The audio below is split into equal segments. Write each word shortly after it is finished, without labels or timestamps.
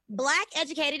Black,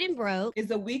 Educated, and Broke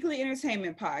is a weekly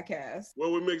entertainment podcast where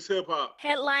we mix hip-hop,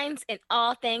 headlines, and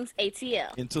all things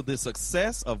ATL into the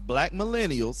success of Black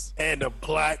millennials and the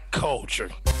Black culture.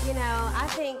 You know, I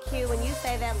think, Q, when you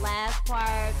say that last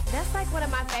part, that's like one of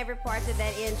my favorite parts of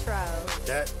that intro.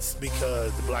 That's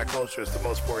because the Black culture is the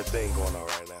most important thing going on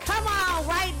right now. Come on,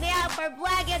 right now for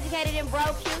Black, Educated, and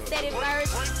Broke. Q said it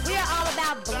first. We are all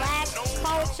about Black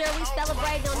culture. We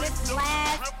celebrate on this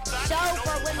last show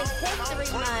for Women's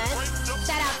History Month.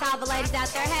 Shout out to all the ladies out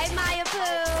there. Hey, Maya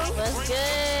Pooh. What's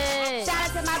good? Shout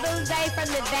out to my boo Zay from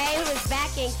the Bay, who is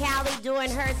back in Cali doing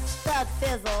her stuff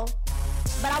fizzle.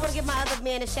 But I want to give my other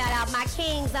men a shout out, my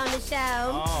kings on the show.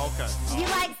 Oh, okay. You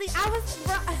like, see, I was,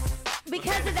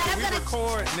 because of that, I'm going to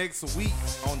record next week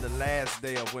on the last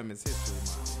day of Women's History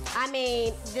Month. I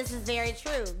mean, this is very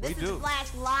true. This is a Black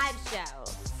live show.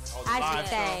 I should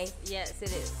say. Yes,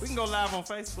 it is. We can go live on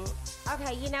Facebook.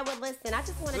 Okay, you know what? Listen, I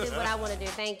just want to do what I want to do.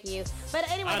 Thank you. But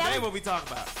anyway, that ain't what we talk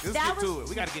about. Let's get to it.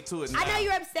 We got to get to it now. I know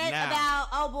you're upset about,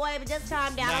 oh boy, but just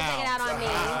calm down. Don't take it out on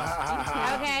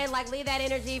me. Okay, like leave that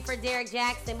energy for Derek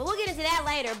Jackson. But we'll get into that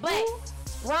later. But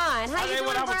Ron, how you doing,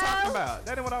 bro?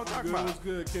 That ain't what I was talking about. What's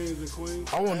good, kings and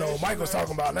queens? I want to know what Mike was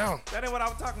talking about now. That ain't what I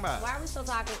was talking about. Why are we still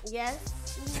talking? Yes?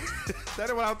 That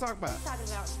ain't what I was talking about. What are you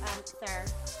talking about, sir?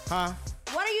 Huh?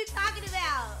 What are you talking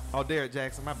about? Oh, Derek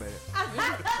Jackson, my bad.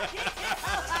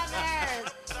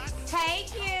 Hey,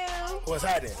 Q. What's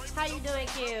happening? How you doing,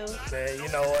 Q? Man, you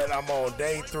know what? I'm on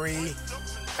day 3.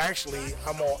 Actually,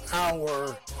 I'm on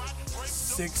hour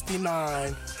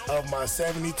 69 of my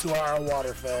 72-hour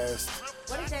water fast.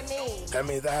 What does that mean? That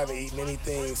means I haven't eaten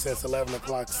anything since 11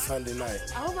 o'clock Sunday night.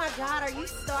 Oh my God, are you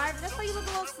starving? That's why you look a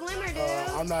little slimmer, dude.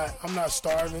 I'm not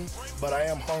starving, but I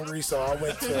am hungry, so I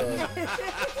went to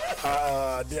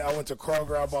I went to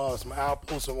Kroger. I bought some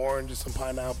apples, some oranges, some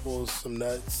pineapples, some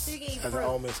nuts, so you can eat as fruit.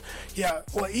 almonds. Yeah,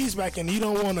 well, ease back in. You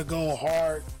don't want to go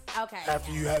hard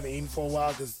after you haven't eaten for a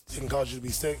while because it can cause you to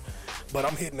be sick. But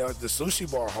I'm hitting the sushi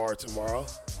bar hard tomorrow.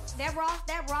 That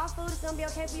raw food is gonna be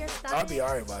okay for your stomach. I'll be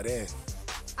alright by then.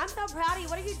 I'm so proud of you.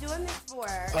 What are you doing this for?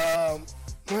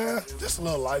 Just a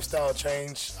little lifestyle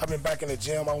change. I've been back in the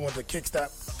gym. I want to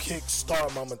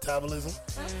kickstart my metabolism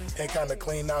and kind of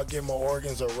clean out, give my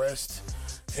organs a rest,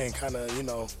 and kind of,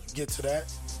 get to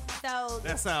that. So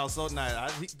that sounds so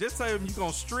nice. Just say you're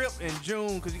going to strip in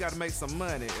June because you got to make some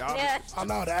money. Yeah. I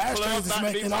know, the Astros is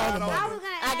making all the money.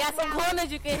 I got some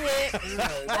corners you can hit.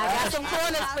 I got some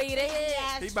corners for you to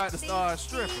hit. He about to start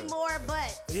stripping. More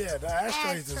butt. Yeah, the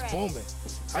Astros is booming.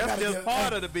 That's just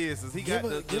part of the business. He got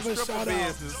the stripper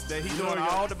business that he's doing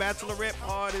all the bachelorette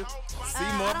parties. See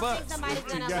more butts. He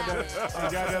got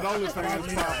that OnlyFans.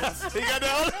 He got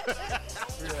that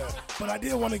Yeah, but I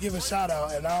did want to give a shout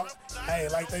out, and hey,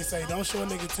 like they say, don't show a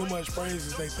nigga too much praise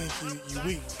if they think you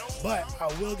weak. But I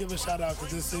will give a shout out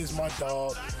because this is my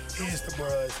dog. He is the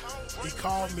bruh. He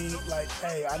called me like,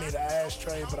 hey, I need an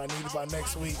ashtray, but I need it by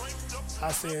next week.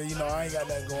 I said, I ain't got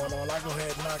nothing going on. I go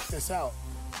ahead and knock this out.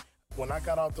 When I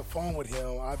got off the phone with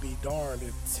him, I'd be darned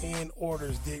if 10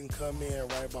 orders didn't come in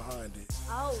right behind it.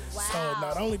 Oh, wow. So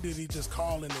not only did he just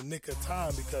call in the nick of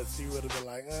time because he would have been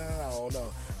like, I don't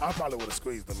know. I probably would have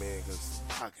squeezed him in because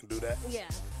I can do that. Yeah.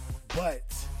 But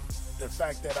the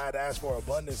fact that I'd asked for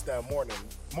abundance that morning,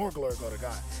 more glory go to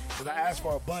God. Because I asked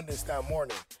for abundance that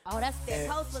morning. Oh, that's what the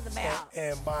post was about.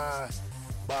 And by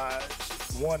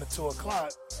 1 or 2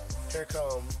 o'clock, here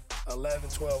come 11,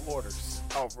 12 orders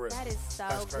off rip. That is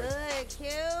so good, Q.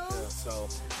 Yeah, so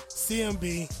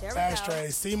CMB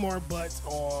Ashtrays, see more butts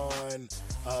on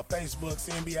Facebook,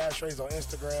 CMB Ashtrays on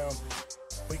Instagram.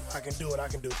 I can do it. I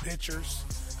can do pictures.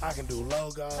 I can do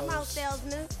logos. Come on,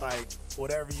 salesman. Like,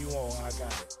 whatever you want, I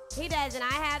got it. He does, and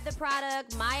I have the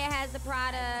product. Maya has the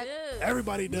product.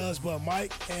 Everybody does, but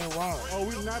Mike and Ron. Oh,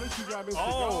 now that you got this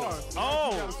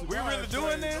cigar. We really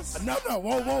doing this? No,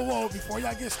 whoa. Before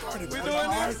y'all get started. We doing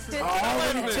this?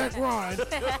 I already checked Ron.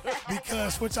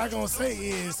 Because what y'all gonna say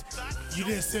is, you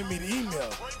didn't send me the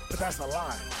email. But that's a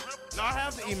lie. No, I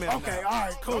have the email. Okay, all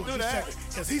right, cool. Don't do that.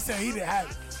 Because he said he didn't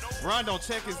have it. Ron don't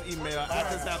check his email. I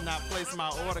just have not placed my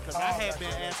order because I had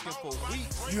been asking for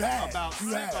weeks about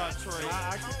cigar trade.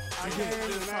 I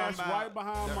came and asked right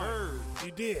behind my herb.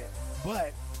 You did,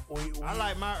 but I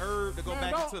like my herb to go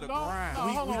back into the grind.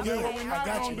 We good. I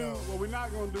got you though. What we're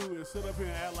not gonna do is sit up here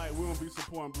and act like we don't be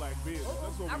supporting black business.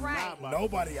 That's what we're not about.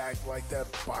 Nobody act like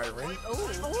that, Byron. Byron.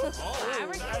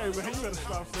 Hey, man, you better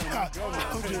stop saying that.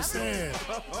 I'm just saying,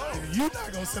 you're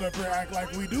not gonna sit up here and act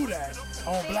like we do that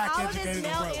on Black Educated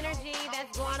and Broke. Energy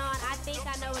that's going on, I think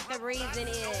I know what the reason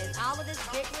is. All of this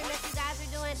bickering that you guys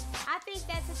are doing, I think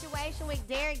that situation with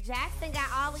Derek Jackson got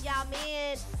all of y'all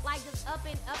men like just up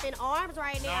in arms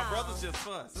right now. My brother's just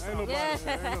fuss. Ain't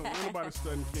nobody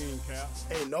studying King Cap.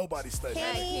 Ain't nobody studying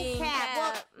King Cap.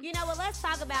 Well, you know what? Let's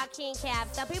talk about King Cap.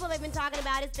 So people have been talking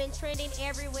about it's been trending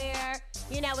everywhere,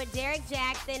 you know, with Derek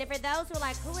Jackson. And for those who are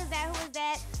like, who is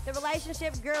that? The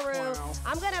relationship guru.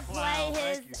 I'm going to play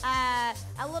his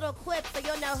a little clip so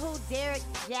you'll know who Derek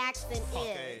Jackson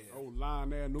is. Oh, lying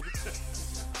there, nigga.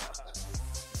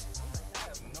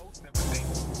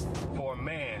 For a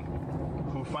man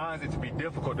who finds it to be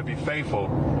difficult to be faithful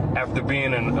after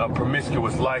being in a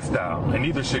promiscuous lifestyle, and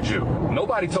neither should you.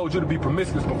 Nobody told you to be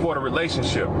promiscuous before the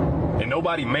relationship, and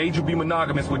nobody made you be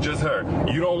monogamous with just her.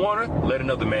 You don't want her? Let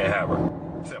another man have her.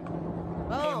 Simple.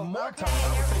 Boom. Okay,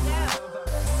 there we go.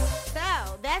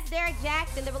 So, that's Derek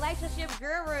Jackson, the relationship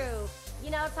guru. You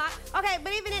know, okay,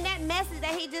 but even in that message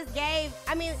that he just gave,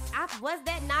 I mean, was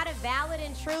that not a valid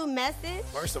and true message?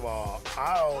 First of all,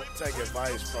 I don't take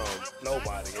advice from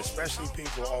nobody, especially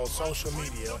people on social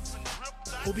media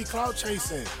who be clout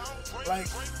chasing. Like,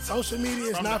 social media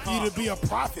is not for you to be a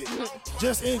prophet.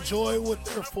 Just enjoy what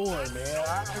they're for, man.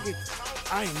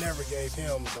 I ain't never gave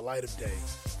him the light of day.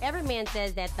 Every man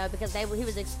says that, though, because he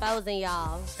was exposing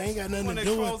y'all. They ain't got nothing to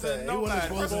do with that. He wasn't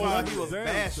First of all, he was Damn,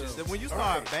 bashing. so. When you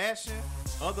start bashing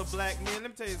other black men,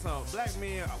 let me tell you something. Black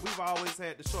men, we've always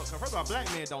had the shortcut. First of all,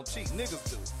 black men don't cheat.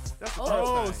 Niggas do. That's the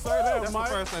first thing. Say that, That's Mike.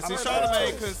 the first thing. See,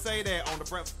 Charlamagne couldn't say that on the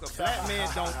breakfast because black men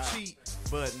don't cheat,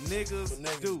 but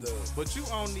niggas do. But you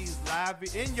on these live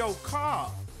in your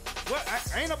car.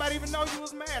 What? Ain't nobody even know you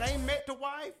was mad. I ain't met the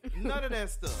wife. None of that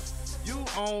stuff. You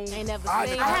on. Ain't never I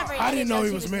didn't know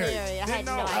he was married. I had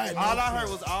no All idea. I heard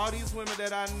was all these women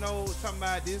that I know talking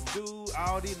about this dude,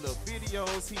 all these little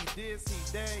videos, he this,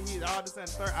 he that, he all this and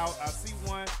third. I see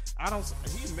one.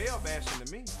 He's male bashing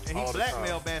to me, and he black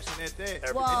male bashing at that.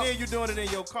 And then you doing it in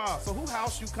your car. So who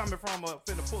house you coming from?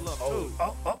 Finna pull up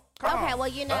to? Okay, well,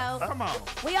 you know, come on.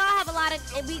 We all have a lot of,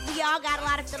 we all got a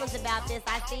lot of feelings about this.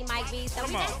 I see Mike B. So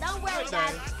don't worry,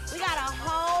 guys. We got a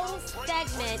whole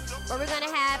segment where we're going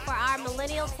to have for our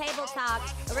millennial table talk.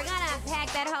 And we're going to unpack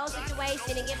that whole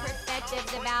situation and get perspectives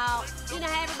about, you know,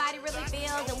 how everybody really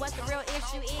feels and what the real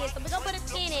issue is. So we're going to put a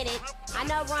pin in it. I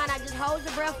know, Ron, I just hold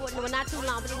your breath for it. Well, not too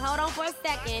long, but just hold on for a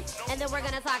second, and then we're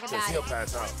going to talk about it. He'll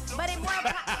pass out. But in more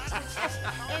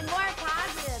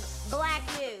positive black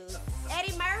news,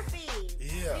 Eddie Murphy.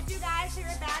 Yeah. Did you guys hear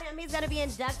about him? He's going to be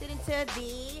inducted into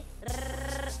the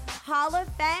Hall of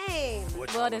Fame.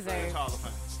 Well deserved.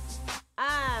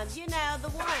 You know, the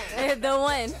one. The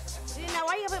one. You know,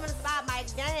 why you put him in the spot, Mike?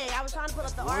 Dang, I was trying to pull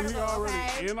up the Wasn't he article,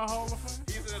 already okay? in the Hall of Fame?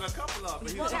 He's in a couple of them.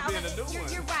 He's Well, gonna be in a new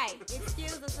one. You're right.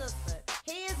 Excuse the sister.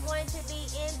 He is going to be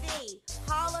in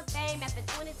the Hall of Fame at the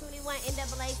 2021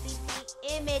 NAACP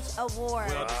Image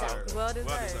Awards. Well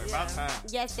deserved. About time.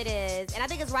 Yes, it is. And I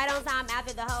think it's right on time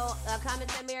after the whole Coming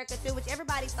to America too, which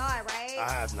everybody saw it, right?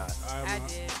 I have not. I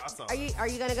did. I saw Are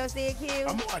you gonna go see it, Q?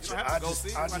 I'm watching.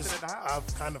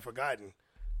 I've kind of forgotten.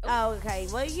 Oh, okay.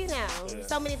 Well, you know,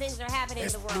 so many things are happening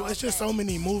in the world. It's just so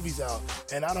many movies out,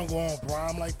 and I don't go on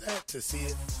Prime like that to see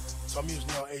it. So I'm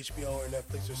usually on HBO or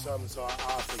Netflix or something, so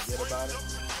I'll forget about it.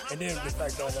 And then the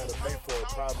fact that I gotta pay for it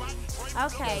probably.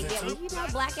 Okay, yeah, well, you know,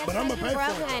 black But I'm education gonna pay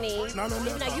broke, for it. honey. No,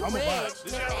 You know, you I'm gonna buy rich,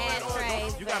 it. Mr.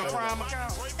 Ashtrays. You got a Prime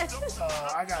account?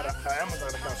 I got an Amazon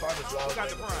account, so I just log Who got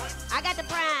the in. Prime? I got the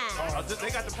Prime. They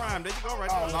got the Prime. There you go, right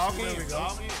Oh, there. Log so there in. we go.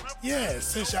 Log in. Yeah,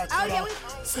 since y'all cut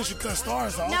since you cut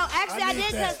stars off. No, actually, I need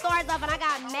did that. cut stars off, and I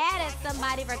got mad at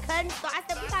somebody for cutting stars. I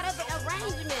said, we got other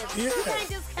arrangements. Yeah. You can't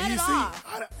just cut You it see, off.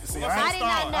 I did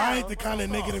not know. I ain't the kind of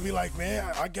nigga to be like,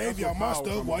 man, I gave y'all my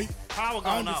stuff. Why? Power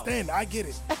I going off. understand. I get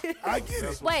it. I get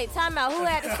it. Wait, time out. Who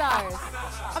had the stars?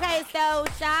 Okay, so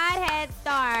Shad had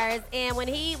stars, and when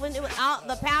all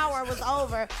the power was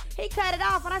over, he cut it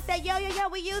off. And I said, yo,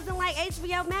 we using like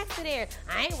HBO Max in there.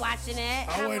 I ain't watching it.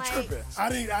 I I'm wasn't like, tripping. I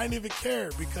didn't even care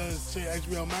because shit,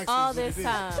 HBO Max All is what this it is.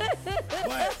 time.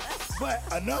 But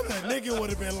another nigga would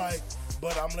have been like,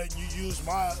 but I'm letting you use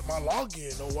my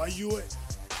login. Or why you would?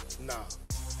 Nah.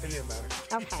 It didn't matter.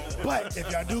 Okay. But if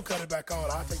y'all do cut it back on,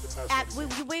 I'll take the password.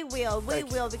 We will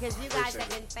Thank you. because you guys Appreciate have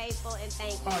been faithful and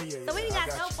thank you. Oh, yeah, so we yeah, done I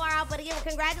got got so far out, but again,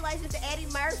 congratulations to Eddie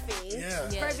Murphy Yeah.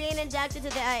 for being inducted to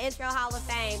the Intro Hall of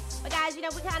Fame. But guys, you know,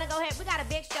 we kind of go ahead. We got a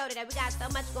big show today. We got so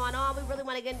much going on. We really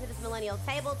want to get into this millennial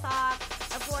table talk.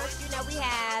 Of course, you know, we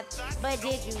have But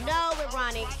Did You Know with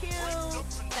Ronnie Q,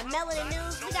 the Melanin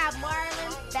News. We got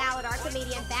Marlon Ballard, our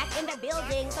comedian, back in the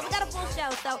building. So we got a full show.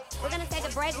 So we're going to take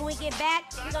a break. When we get back,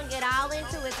 we're going to get all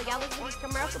into it. So y'all listen to these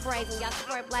commercial breaks and y'all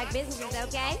support black businesses,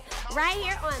 okay? Right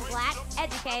here on Black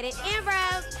Educated and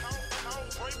Broke.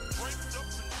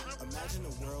 Imagine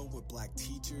a world with black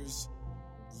teachers,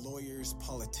 lawyers,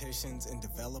 politicians, and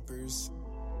developers.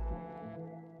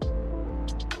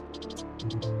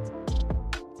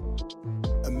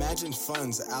 Imagine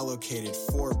funds allocated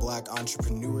for Black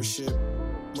entrepreneurship,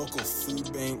 local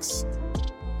food banks,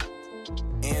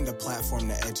 and a platform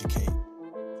to educate.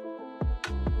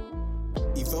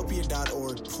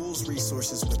 Evopia.org pools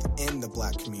resources within the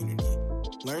Black community.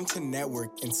 Learn to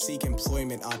network and seek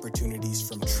employment opportunities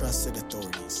from trusted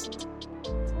authorities.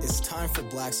 It's time for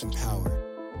Blacks in Power.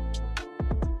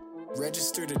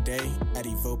 Register today at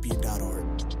evopia.org.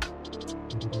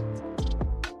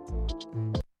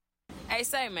 Hey,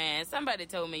 say, man, somebody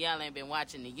told me y'all ain't been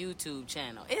watching the YouTube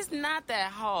channel. It's not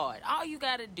that hard. All you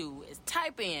gotta do is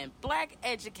type in Black,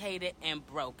 Educated, and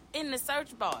Broke in the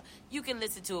search bar. You can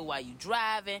listen to it while you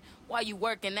driving, while you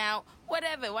working out,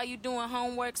 whatever, while you doing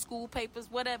homework, school papers,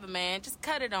 whatever, man. Just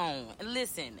cut it on and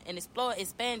listen and explore,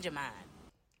 expand your mind.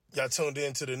 Y'all tuned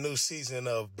in to the new season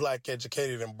of Black,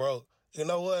 Educated, and Broke. You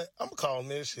know what? I'm calling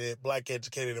this shit Black,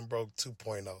 Educated, and Broke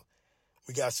 2.0.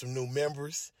 We got some new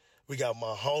members. We got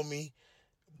my homie,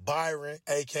 Byron,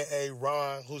 a.k.a.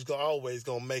 Ron, who's always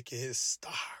going to make it his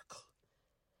star.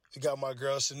 We got my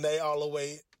girl, Shanae, all the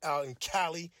way out in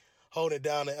Cali, holding it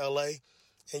down in L.A.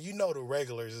 And you know the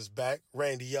regulars is back.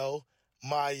 Randy O,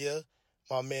 Maya,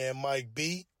 my man Mike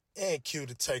B, and Q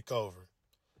to take over.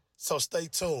 So stay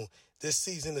tuned. This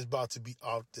season is about to be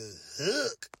off the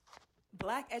hook.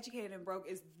 Black, Educated, and Broke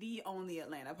is the only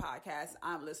Atlanta podcast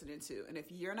I'm listening to. And if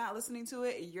you're not listening to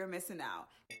it, you're missing out.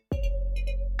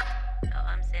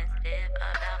 I'm sensitive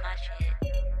about my shit.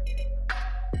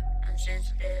 I'm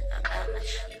sensitive about my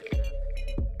shit.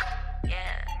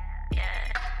 Yeah,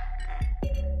 yeah.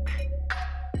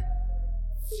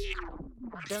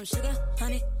 Dumb sugar,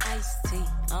 honey, iced tea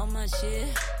on my shit.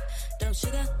 Dumb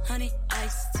sugar, honey,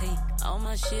 iced tea on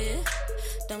my shit.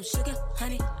 Dumb sugar,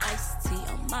 honey, iced tea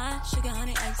on my sugar,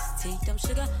 honey, iced tea. Dumb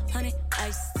sugar, honey,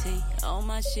 iced tea on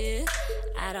my shit.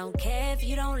 I don't care if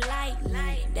you don't like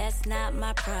me, that's not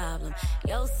my problem.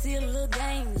 Yo, silly little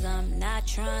games, I'm not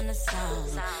trying to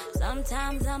solve them.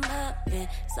 Sometimes I'm up and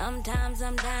sometimes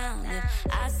I'm down. If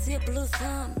I sip a little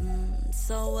something,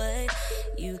 so what?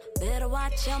 You better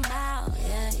watch your mouth,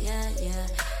 yeah, yeah, yeah.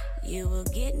 You will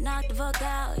get knocked the fuck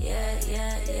out, yeah,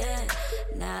 yeah, yeah.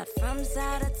 Not from the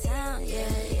side of town, yeah,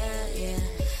 yeah, yeah.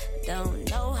 Don't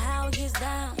know how it gets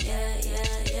down, yeah, yeah,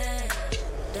 yeah.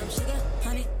 Dumb sugar,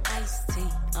 honey, iced tea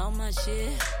on my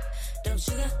shit. Dumb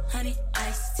sugar, honey,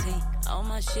 iced tea on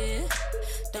my shit.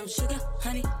 Dumb sugar,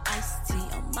 honey, iced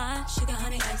tea on my sugar,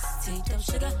 honey, iced tea. Dumb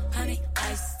sugar, honey,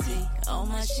 iced tea on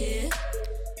my shit.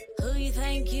 Who you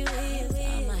think you is?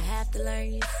 I'ma have to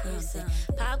learn you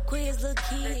something. Pop quiz, little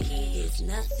kid, it's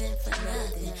nothing for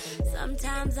nothing.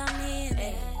 Sometimes I'm in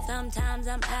it, sometimes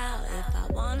I'm out. If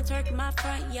I wanna twerk in my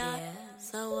front yard,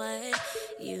 so what?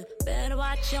 You better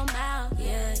watch your mouth,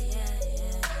 yeah, yeah,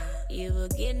 yeah. You will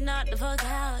get knocked the fuck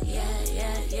out, yeah,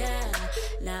 yeah, yeah.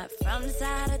 Not from the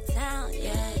side of town,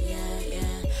 yeah, yeah,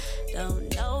 yeah.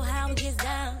 Don't know how it gets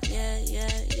down, yeah,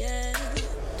 yeah, yeah.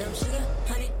 Dumb sugar,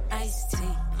 honey, iced tea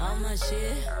on my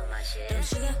shit. Dumb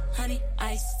sugar, honey,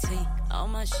 iced tea on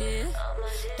my shit.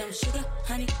 Dumb sugar,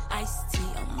 honey, iced tea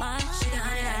on my sugar,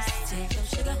 honey, iced tea. Dumb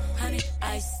sugar, honey,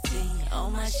 iced tea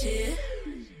on my shit.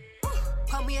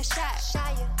 Pour me a shot.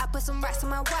 I put some rocks on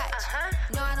my watch.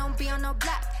 No, I don't be on no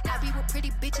block. I be with pretty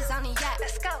bitches on the yacht.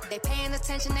 Let's go. They paying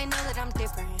attention, they know that I'm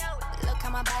different. Look how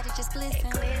my body just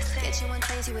glisten. Get you one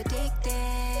taste, you addicted.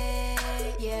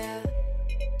 Yeah.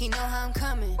 He know how I'm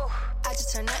coming. I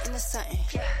just turn nothing to something.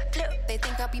 They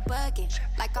think I'll be bugging.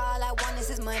 Like all I want is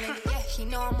his money. Yeah, he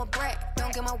know I'm a brat.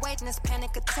 Don't get my weight in this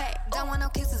panic attack. Don't want no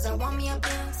kisses, I want me a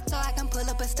dance. So I can pull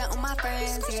up and stunt with my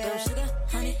friends. Yeah. Dumb sugar,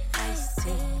 honey, iced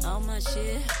tea on my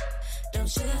shit. Dumb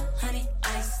sugar, honey,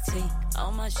 iced tea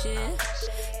on my shit.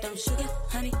 Dumb sugar,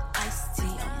 honey, iced tea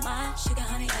on my sugar,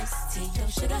 honey, iced tea. Dumb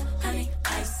sugar, honey,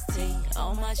 iced tea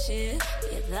on my shit.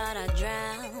 You thought I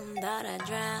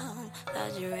drowned,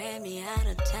 thought you ran me out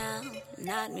of town,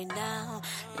 knocked me down.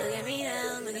 Look at me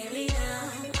down, look at me down.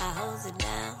 I holds it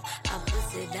down, I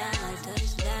puts it down like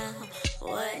touchdown.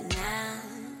 What now?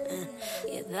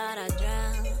 You thought I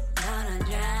drowned,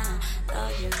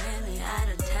 thought you ran me out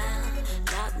of town,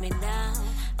 knocked me down.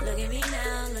 Look at me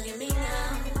now, look at me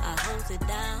now. I hold it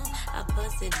down, I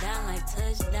puts it down like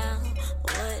touchdown.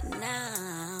 What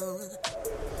now?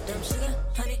 Dumb sugar,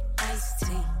 honey, iced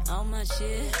tea on my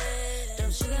shit.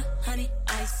 Dumb sugar, honey,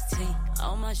 iced tea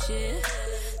on my shit.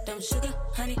 Dumb sugar,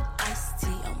 honey, iced tea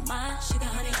on my sugar,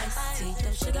 honey, iced tea.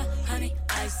 Dumb sugar, honey,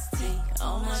 iced tea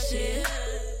on my shit.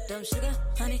 Dumb sugar,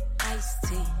 honey, iced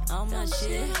tea on my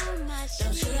shit.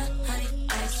 Dumb sugar, honey,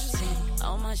 iced tea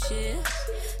on my shit.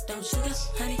 Dumb sugar,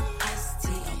 honey, iced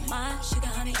tea on my sugar,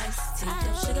 honey, iced tea.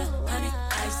 Dumb sugar, honey,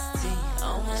 iced tea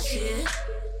on my shit. shit.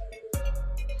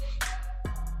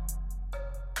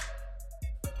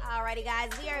 Alrighty, guys,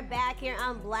 we are back here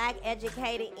on Black,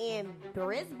 Educated, and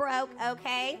Broke,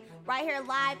 okay? Right here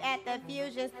live at the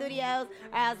Fusion Studios.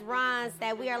 As Ron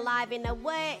said, we are live in the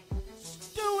what?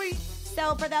 Stewie.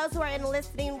 So for those who are in the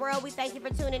listening world, we thank you for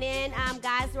tuning in.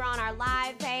 Guys who are on our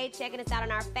live page, checking us out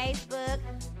on our Facebook.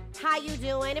 How you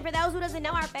doing? And for those who doesn't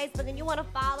know our Facebook and you want to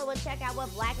follow and check out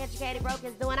what Black Educated Broke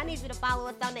is doing, I need you to follow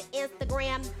us on the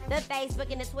Instagram, the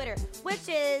Facebook, and the Twitter, which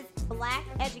is Black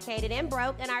Educated and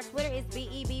Broke, and our Twitter is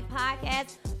BEB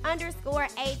Podcast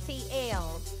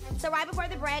 _ATL. So right before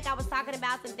the break, I was talking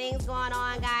about some things going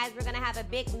on, guys. We're going to have a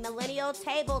big millennial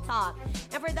table talk.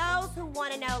 And for those who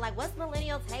want to know, like, what's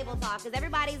millennial table talk? Because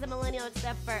everybody's a millennial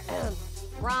except for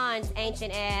Ron's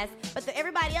ancient ass. But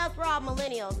everybody else, we're all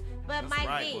millennials. But That's Mike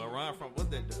right. B. Well, Ron from, what's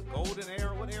that, the golden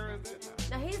era? What era is that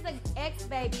now? Now, he's an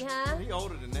X-baby, huh? He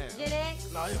older than that. Gen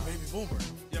X? No, he's a baby boomer.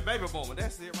 Yeah, baby boomer.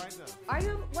 That's it right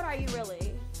there. What are you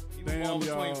really? He was born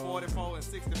between 44 and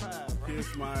 65. Right?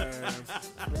 Kiss my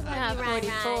ass. Not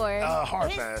 44.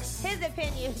 Hard pass. His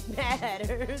opinion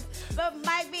matters. But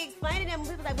Mike B, explaining to him,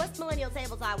 people like, what's millennial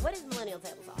table talk? What is millennial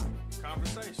table talk?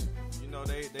 Conversation. You know,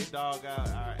 they dog out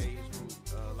our age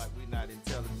group like we not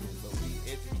intelligent, but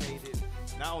we educated.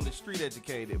 Not only street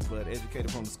educated, but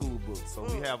educated from the school book. So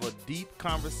we have a deep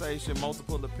conversation,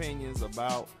 multiple opinions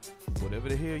about whatever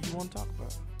the hell you want to talk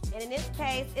about. And in this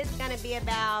case, it's going to be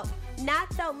about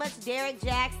not so much Derek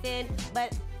Jackson,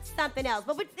 but something else.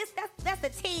 But that's a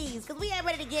tease, because we ain't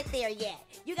ready to get there yet.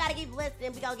 You got to keep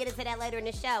listening. We're going to get into that later in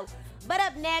the show. But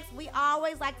up next, we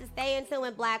always like to stay in tune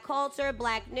with Black culture,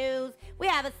 Black news. We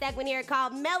have a segment here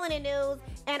called Melanin News,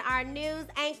 and our news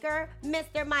anchor,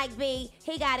 Mr. Mike B,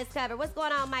 he got his covered. What's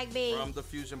going on, Mike B? From the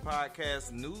Fusion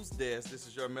Podcast News Desk, this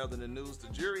is your Melanin News. The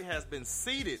jury has been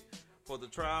seated for the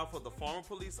trial for the former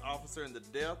police officer in the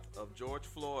death of George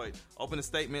Floyd. Opening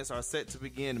statements are set to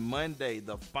begin Monday.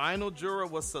 The final juror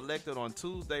was selected on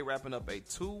Tuesday, wrapping up a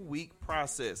 2-week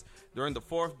process. During the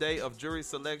fourth day of jury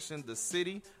selection, the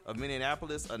city of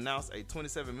Minneapolis announced a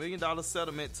 $27 million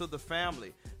settlement to the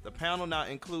family. The panel now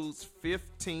includes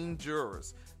 15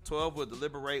 jurors. 12 will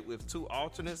deliberate with 2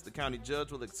 alternates. The county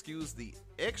judge will excuse the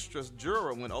extra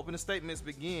juror when opening statements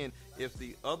begin if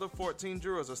the other 14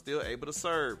 jurors are still able to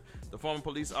serve. The former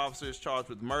police officer is charged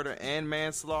with murder and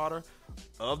manslaughter.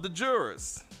 Of the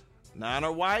jurors, 9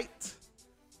 are white,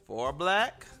 4 are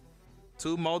black,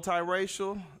 2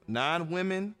 multiracial, 9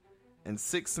 women, and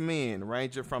 6 men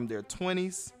ranging from their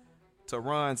 20s to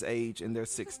Ron's age in their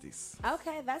 60s.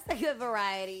 Okay, that's a good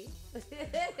variety.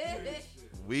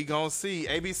 We gonna see.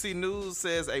 ABC News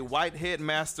says a white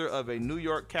headmaster of a New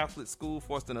York Catholic school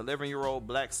forced an 11-year-old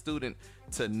black student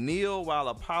to kneel while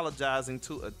apologizing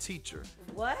to a teacher.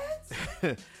 What?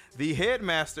 The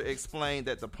headmaster explained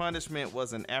that the punishment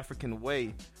was an African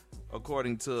way,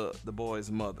 according to the boy's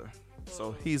mother.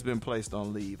 So he's been placed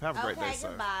on leave. Have a great day, sir.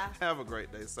 Goodbye. Have a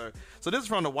great day, sir. So this is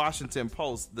from the Washington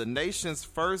Post. The nation's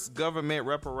first government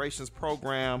reparations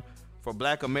program for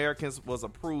black Americans was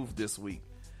approved this week.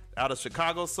 Out of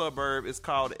Chicago suburb, it's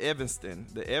called Evanston.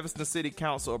 The Evanston City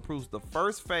Council approves the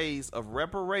first phase of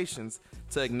reparations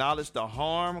to acknowledge the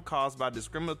harm caused by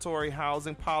discriminatory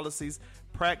housing policies,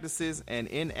 practices, and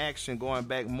inaction going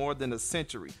back more than a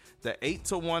century. The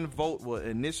 8-to-1 vote will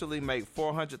initially make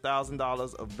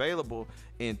 $400,000 available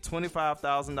in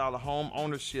 $25,000 home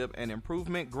ownership and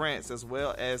improvement grants, as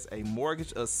well as a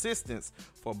mortgage assistance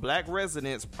for black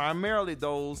residents, primarily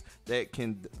those that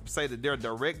can say that they're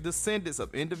direct descendants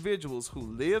of individuals who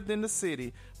lived in the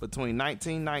city between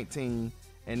 1919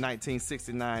 and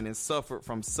 1969 and suffered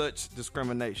from such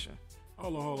discrimination.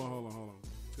 Hold on.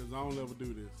 Because I don't ever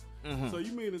do this. So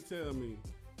you mean to tell me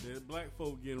that black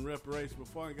folk getting reparations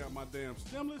before I got my damn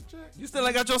stimulus check? You still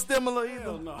ain't got your stimulus either?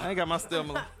 Hell no. I ain't got my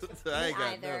stimulus. I ain't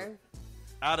got Either.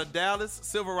 Out of Dallas,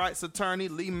 civil rights attorney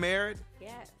Lee Merritt.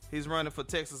 Yes. He's running for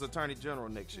Texas Attorney General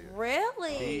next year.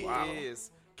 Really? He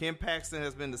is. Ken Paxton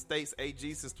has been the state's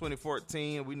AG since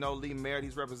 2014. We know Lee Merritt.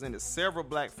 He's represented several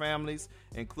black families,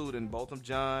 including Botham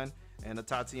Jean and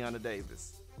Tatiana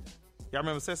Davis. Y'all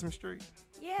remember Sesame Street?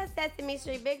 Yes, Sesame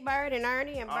Street, Big Bird and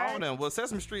Ernie and All Bird. them. Well,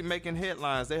 Sesame Street making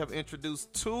headlines. They have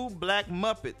introduced 2 black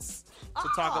Muppets to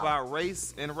talk about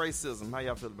race and racism. How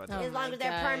y'all feel about that? As long as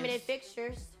they're permanent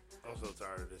fixtures. I'm so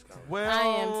tired of this conversation. Well, I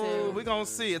am too. We're going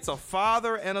to see. It's a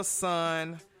father and a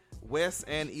son, Wes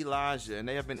and Elijah, and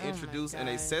they have been introduced in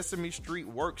a Sesame Street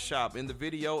workshop. In the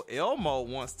video, Elmo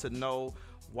wants to know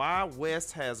why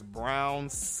West has brown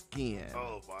skin.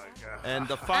 Oh my God! And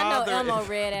the I know Elmo father,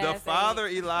 red the ass father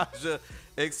Elijah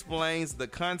explains the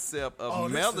concept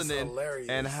of this is melanin hilarious.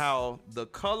 and how the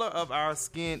color of our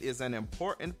skin is an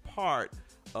important part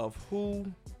of who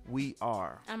we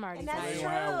are. I'm already And that's They tired.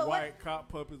 don't have True. white cop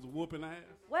puppies whooping ass.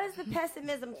 Where is the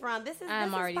pessimism from? This is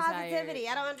I'm already positivity.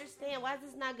 I don't understand. Why is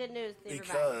this not good news to everybody?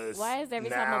 Because Why is every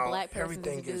time a now black person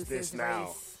everything is introduces this now?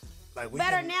 race? Like we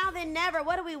Better can- now than never.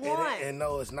 What do we want? And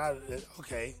no, it's not.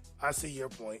 Okay, I see your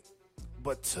point.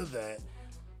 But to that,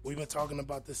 we've been talking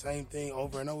about the same thing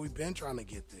over and over. We've been trying to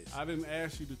get this. I didn't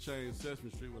ask you to change Sesame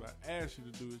Street. What I asked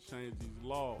you to do is change these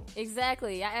laws.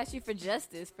 Exactly. I asked you for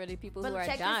justice for the people But who are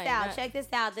check dying. this out. not- Check this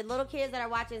out. The little kids that are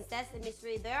watching Sesame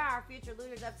Street, they're our future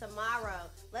leaders of tomorrow.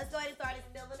 Let's go ahead and start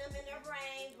instilling them in their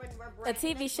brains. A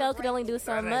TV show could only do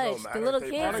so That ain't gonna much. matter. The little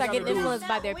They kids probably are getting gotta do- influenced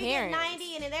by their we get parents.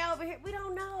 90 and then they're over here. We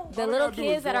don't know. The All they little gotta do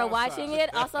is kids that go are outside. watching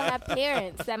it also have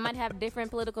parents that might have different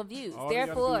political views. All they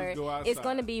gotta do Therefore, is go it's outside.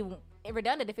 going to be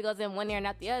redundant if it goes in one ear and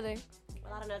not the other.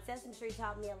 Well, I don't know. Sesame Street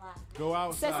taught me a lot. Go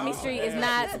outside. Sesame Street is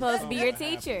not supposed to be your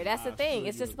teacher. That's the thing.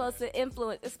 It's just supposed to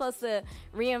influence. It's supposed to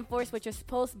reinforce what you're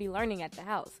supposed to be learning at the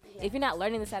house. If you're not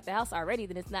learning this at the house already,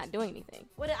 then it's not doing anything.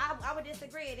 Well, I would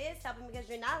disagree. It is helping because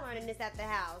you're not learning this at the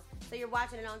house. So you're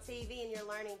watching it on TV and you're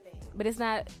learning things. But it's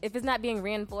not. If it's not being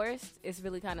reinforced, it's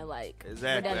really kind of like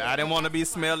Exactly. redundant. I didn't want to be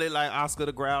smelly like Oscar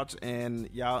the Grouch, and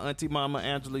y'all Auntie Mama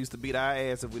Angela used to beat our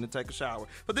ass if we didn't take a shower.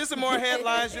 For this and more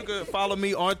headlines, you can follow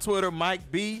me on Twitter, Mike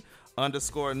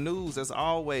B_news. As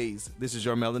always, this is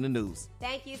your Melanin News.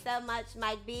 Thank you so much,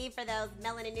 Mike B, for those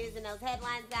melanin news and those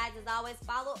headlines, guys. As always,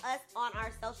 follow us on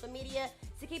our social media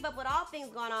to keep up with all things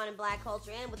going on in black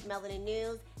culture and with melanin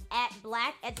news at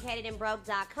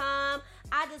blackeducatedandbroke.com.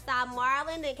 I just saw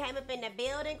Marlon that came up in the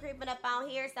building, creeping up on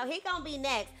here, so he gonna be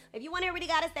next. If you want to hear what he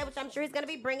got to say, which I'm sure he's gonna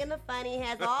be bringing the funny, he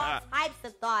has all types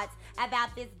of thoughts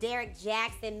about this Derek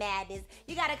Jackson madness.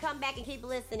 You gotta come back and keep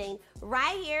listening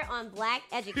right here on Black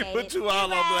Educated. Put you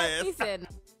all on blast. He said.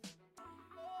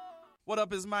 What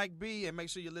up, is Mike B, and make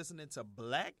sure you're listening to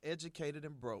Black Educated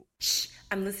and Broke.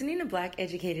 I'm listening to Black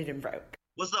Educated and Broke.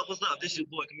 What's up? What's up? This is your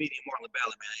boy, comedian Marlon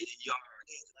Ballard, man. Y'all heard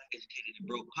this Black Educated and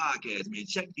Broke podcast, man.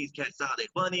 Check these cats out. They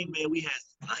funny, man. We had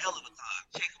a hell of a time.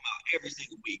 Check them out every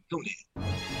single week. Tune in.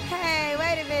 Hey,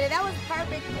 wait a minute. That was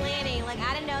perfect planning. Like,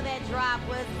 I didn't know that drop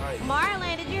was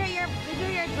Marlon. Did you hear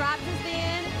your drop just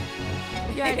then?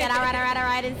 You heard that? All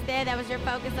right. Instead, that was your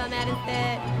focus on that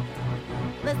instead.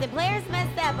 Listen, players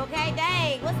messed up. Okay,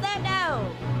 dang. What's up, though?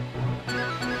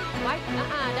 Why?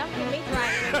 Don't give me dry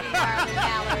energy, Marlon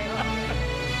Ballard.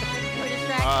 We're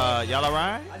distracted. Y'all all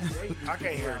right? I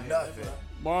can't hear nothing.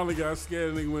 Marlon got scared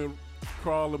and he went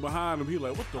crawling behind him. He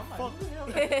like, what the fuck?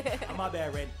 Oh, my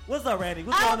bad, Randy. What's up, Randy?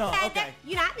 What's going on? Okay.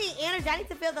 You know, I need energy. I need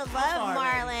to feel the love, sorry,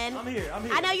 Marlon. Randy. I'm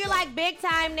here. I know you're like big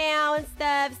time now and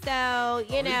stuff, so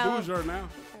you know. He's bouger now.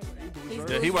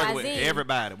 Yeah, he working with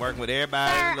everybody. Working with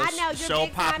everybody. Sir, Little I know you're show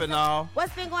big time, popping so off.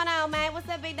 What's been going on, man? What's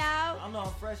up, big dog? I'm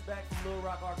fresh back from Little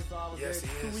Rock, Arkansas. I was Yes,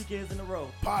 there he 2 is. weekends in a row.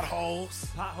 Potholes.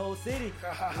 Pothole City.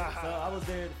 So I was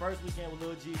there the first weekend with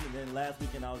Lil G, and then last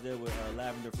weekend I was there with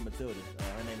Lavender from Matilda.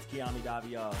 Her name's Kiami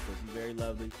Davial, so she's very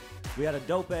lovely. We had a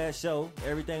dope-ass show.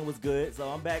 Everything was good, so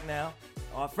I'm back now,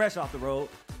 fresh off the road.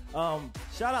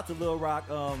 Shout out to Little Rock.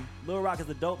 Little Rock is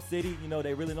a dope city. You know,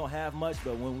 they really don't have much,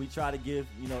 but when we try to give,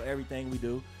 everything we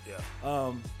do.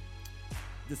 Yeah.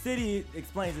 The city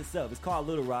explains itself. It's called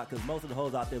Little Rock because most of the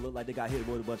hoes out there look like they got hit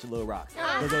with a bunch of little rocks. Don't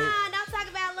talk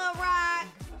about Lil Rock.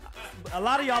 A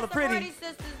lot of y'all are pretty. Sorority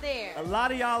sisters there. A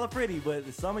lot of y'all are pretty,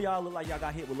 but some of y'all look like y'all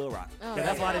got hit with Little Rock.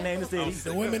 That's why they named the city.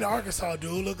 The women in Arkansas do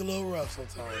look a little rough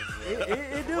sometimes.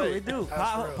 It do.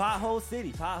 Pothole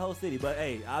City. But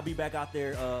hey, I'll be back out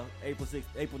there April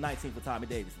 19th for Tommy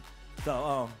Davidson.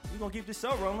 So we gonna keep this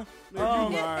show rolling.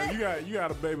 Man, you got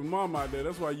a baby mom out there.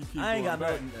 That's why you keep. I ain't going got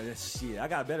back. nothing. Shit, I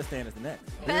got better standards than that.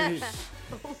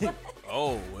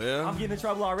 Oh, well. I'm getting in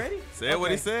trouble already? Said what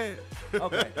he said.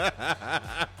 Okay.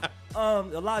 A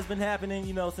lot's been happening,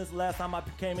 since the last time I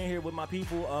came in here with my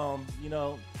people.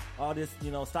 All this,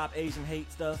 stop Asian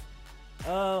hate stuff.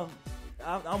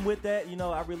 I'm with that.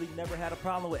 I really never had a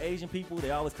problem with Asian people.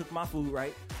 They always cook my food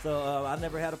right, so I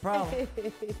never had a problem.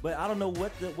 But I don't know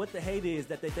what the hate is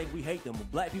that they think we hate them.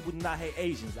 Black people do not hate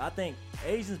Asians. I think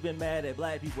Asians been mad at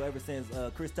black people ever since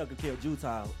Chris Tucker killed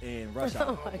Jutao in Rush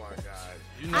Hour. Oh my God.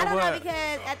 I don't know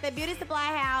because at the beauty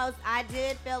supply house, I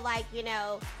did feel like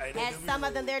as some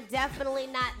of them, they're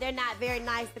not very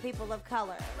nice to people of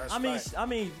color. I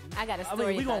mean, I got a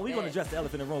story. we about gonna that. address the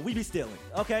elephant in the room. We be stealing,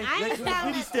 okay? I ain't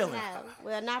We be stealing.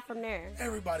 Well, not from there.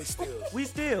 Everybody steals. We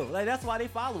steal. Like, that's why they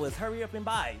follow us. Hurry up and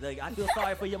buy. Like, I feel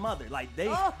sorry for your mother. Like, they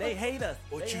hate us.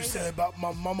 What They you hate say us. about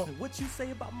my mama? What you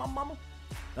say about my mama?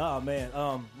 Oh man,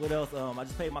 what else? I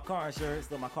just paid my car insurance,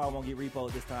 so my car won't get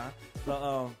repoed this time.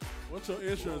 So what's your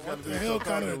insurance got to What do? the hell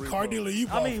kind of car dealer you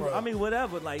bought from? I mean,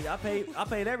 whatever. Like, I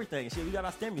paid everything. Shit, we got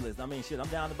our stimulus. I mean, shit, I'm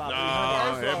down to about No,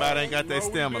 $300. everybody ain't got that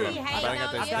stimulus. He Everybody hating got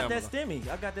on that you. I got that stimulus.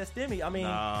 stimmy. I got that stimmy. I mean,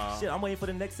 Nah. shit, I'm waiting for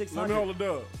the next $600. Let me hold it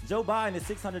up. Joe Biden is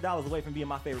 $600 away from being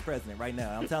my favorite president right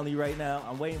now. I'm telling you right now,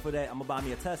 I'm waiting for that. I'm gonna buy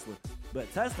me a Tesla.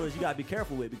 But Teslas, you gotta be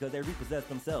careful with because they repossess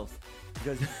themselves.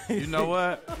 Because You know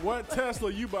what? What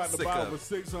Tesla you about to Sick buy of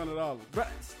for it. $600? Bruh,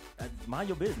 mind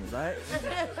your business, all right?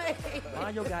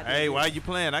 Mind your goddamn Hey, why business. you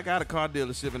playing? I got a car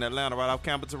dealership in Atlanta right off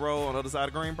Campbellton Road on the other side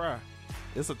of Greenbrier.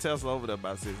 It's a Tesla over there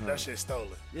about 600. That shit stolen.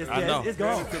 It's, I yeah, know. It's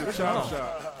gone. To the It's chop gone.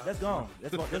 shop. That's gone.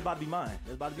 That's about to be mine.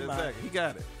 That's about to be mine. Exactly. He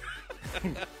got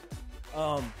it.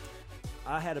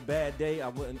 I had a bad day. I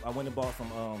went and bought some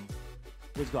what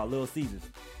you call Little Caesars.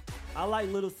 I like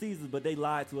Little Caesars, but they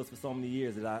lied to us for so many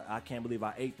years that I can't believe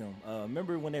I ate them.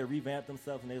 Remember when they revamped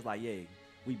themselves and they was like, "Yeah,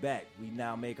 we back. We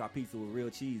now make our pizza with real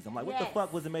cheese." I'm like, what the Yes.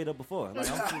 fuck was it made of before? Like,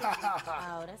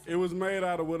 Oh, that's It was made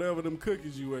out of whatever them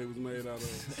cookies you ate was made out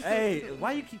of. hey,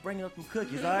 why you keep bringing up them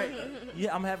cookies? All right,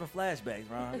 yeah, I'm having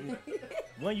flashbacks, Ron.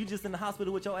 When you just in the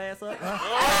hospital with your ass up?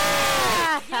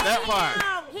 Huh? That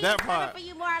part. He's That coming part. for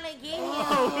you, Marlon. Get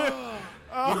him.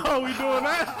 Oh, we doing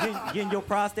that? Getting your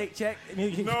prostate checked?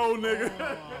 No,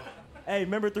 nigga. Hey,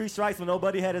 remember 3 Strikes when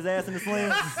nobody had his ass in the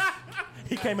sling?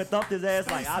 He came and thumped his ass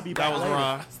like, I'll be back That was later.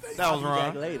 wrong. That was I'll be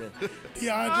back wrong. later.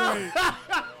 DeAndre.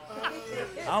 I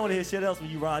don't want to hear shit else from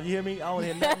you, Ron. You hear me? I don't want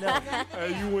to hear nothing else.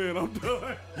 Hey, you win. I'm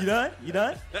done. You done? You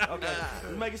done? Okay.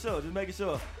 Just making sure. Just making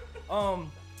sure.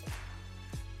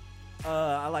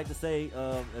 I like to say,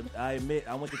 I admit,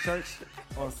 I went to church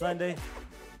on Sunday.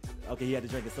 Okay, he had to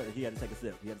drink a he had to take a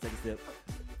sip. He had to take a sip.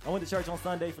 I went to church on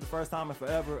Sunday for the first time in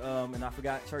forever, and I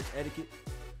forgot church etiquette.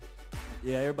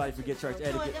 Yeah, everybody forget church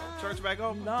etiquette. Church back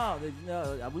open? No,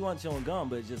 we wasn't chewing gum,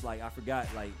 but just like I forgot,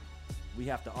 like we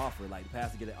have to offer. Like the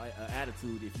pastor get an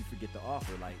attitude if you forget to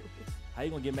offer. Like, how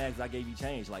you gonna get mad because I gave you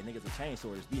change? Like niggas are change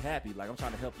sorters. Be happy. Like I'm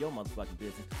trying to help your motherfucking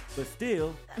business.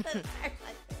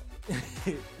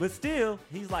 But still,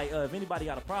 he's like, if anybody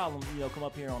got a problem, come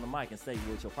up here on the mic and say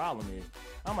what your problem is.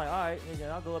 I'm like, all right, nigga,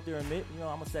 I'll go up there and admit,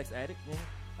 I'm a sex addict.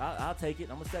 I'll take it.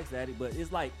 I'm a sex addict. But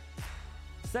it's like,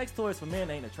 sex toys for men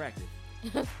ain't attractive.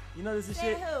 You know this is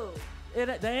shit. Who?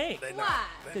 They ain't. Why?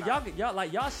 Cause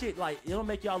y'all shit like it don't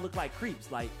make y'all look like creeps.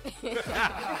 Like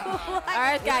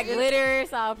Ours got glitter,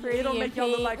 it's all pretty. it don't and make y'all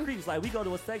look pink. like creeps. Like we go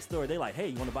to a sex store, they like, hey,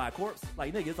 you want to buy a corpse?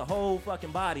 Like nigga, it's a whole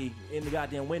fucking body in the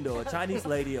goddamn window. A Chinese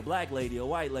lady, a black lady, a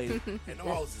white lady. And the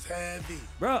hoes is heavy.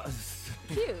 Bro,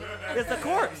 Cute. it's a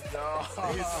corpse.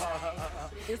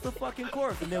 It's a fucking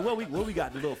corpse. And then what we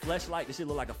got? The little flashlight. This shit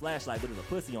look like a flashlight, but there's a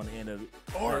pussy on the end of it.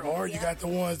 Or you got the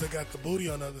ones that got the booty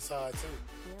on the other side too.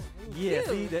 Yeah,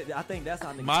 see, I think that's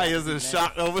how niggas. Maya's in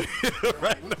shock over here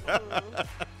right now.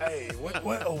 Hey, what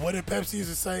did Pepsi used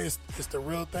to say? It's the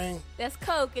real thing. That's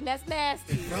Coke and that's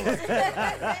nasty.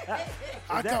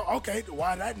 Okay,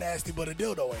 why that nasty but a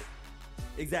dildo ain't?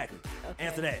 Exactly. Okay.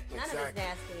 Answer that. None of it's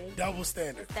nasty. Double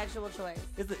standard. It's sexual choice.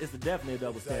 It's definitely a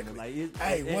double standard. Like,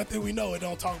 Hey, one thing we know, it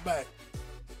don't talk back.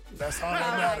 That's all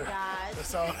that matters. God.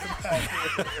 That's all that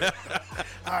matters.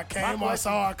 I came, I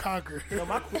saw, I conquered. So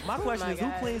my question my is, who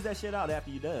God. cleans that shit out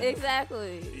after you done?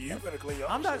 Exactly. You better clean your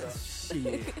I'm own not. shit up.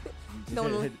 Shit.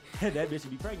 Don't- That bitch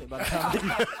should be pregnant by the time.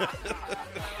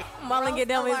 Marlon get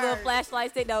done with his little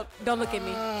flashlight. Say, don't look at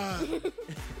me.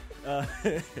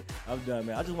 I'm done,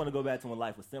 man. I just want to go back to when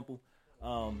life was simple.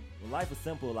 When life was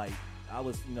simple, like I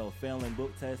was, failing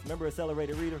book tests. Remember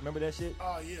Accelerated Reader? Remember that shit?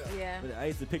 Oh, yeah. Yeah. But I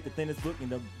used to pick the thinnest book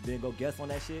and then go guess on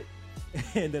that shit.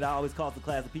 And then I always called the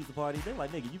class a pizza party. They were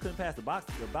like, nigga, you couldn't pass the box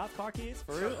car kids?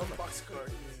 For real? I'm like, Boxcar,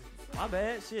 my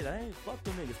bad. Shit, I ain't fuck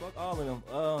them niggas. Fuck all of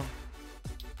them.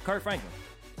 Kurt Franklin.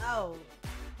 Oh,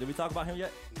 Did we talk about him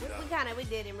yet? we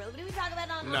did him. Did we talk about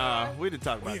it on? Nah, we didn't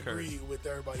talk We about Kurt. agreed with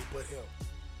everybody but him.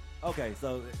 Okay,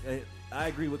 so I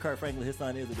agree with Kurt Franklin. His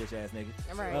son is a bitch ass nigga.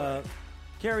 Right.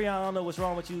 Carry on. I don't know what's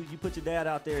wrong with you. You put your dad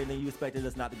out there, and then you expected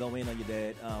us not to go in on your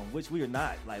dad, which we are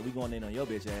not. Like we going in on your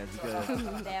bitch ass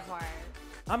because. That part.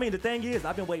 I mean, the thing is,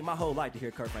 I've been waiting my whole life to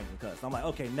hear Kurt Franklin cuss. I'm like,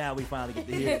 okay, now we finally get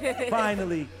to hear. It.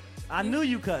 Finally, I knew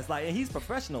you cuss. Like, and he's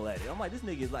professional at it. I'm like, this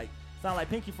nigga is like. Sound like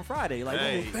Pinky from Friday. Like,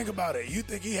 Hey. Think about it. You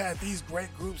think he had these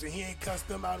great groups and he ain't cussed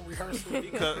them out in rehearsal?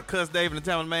 Cuss David and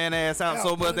Thomas man ass out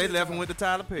so much they left him with the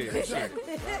Tyler Perry. Exactly.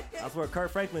 I swear,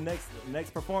 Kurt Franklin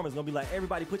next performance gonna be like,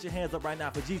 everybody put your hands up right now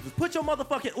for Jesus. Put your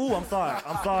motherfucking. Ooh, I'm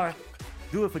sorry.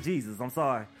 Do it for Jesus. I'm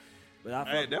sorry. But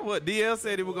Hey, that's what DL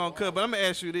said he was gonna cut. But I'm gonna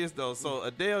ask you this though. So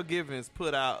Adele Givens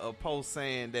put out a post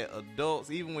saying that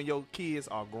adults, even when your kids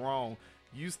are grown,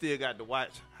 you still got to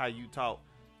watch how you talk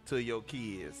to your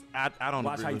kids. I don't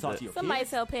Watch agree how you with talk that. to your Somebody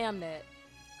tell Pam that.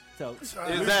 So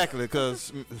Exactly,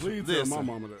 because Please tell my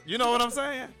mama that. You know what I'm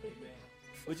saying?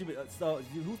 What you mean? So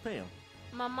who's Pam?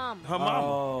 My mama. Her mama.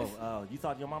 Oh, you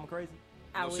thought your mama crazy?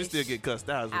 I No, she wish. still get cussed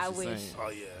out. Is what I she's wish. saying. Oh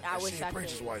yeah, I and wish she a I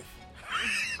preacher's could. wife.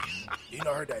 You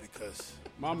know her daddy cuss.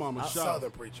 My mama shot.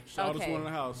 Southern preacher. Shot us Okay. one in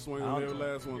the house, swing I on don't- every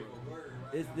last one.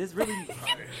 It's really.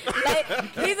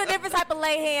 He's a different type of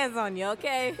lay hands on you,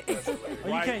 okay?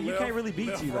 Well, you can't really beat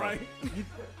left, you though. right.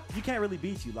 You can't really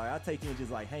beat you. Like I take you and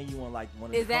just like hang you on like one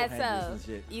of Is the coat that hangers so? and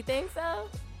shit. You think so?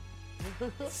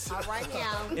 All right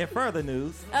now. In further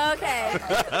news, Okay.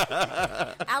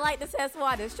 I like to test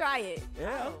waters. Try it.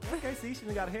 yeah, okay. See, she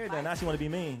done got her hair done. Now she want to be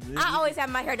mean. I always have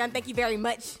my hair done. Thank you very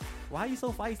much. Why are you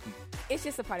so feisty? It's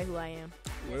just a part of who I am.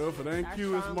 Well, if it ain't Our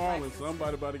Q, it's strong Marlon. places.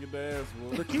 Somebody about to get their ass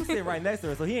whooped. But Q sitting right next to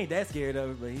her, so he ain't that scared of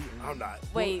her. But he, I'm not.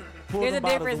 Wait, pull there's a them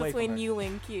bottles difference away from between her. you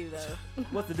and Q, though.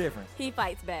 What's the difference? He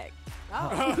fights back.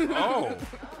 Oh,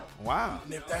 wow.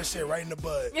 Nip that shit right in the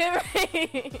bud. Yeah,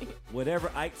 right.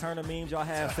 Whatever Ike Turner memes y'all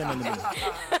have, send them to me.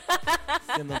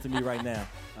 Send them to me right now.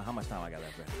 How much time I got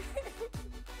left? Bro?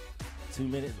 2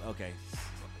 minutes? Okay.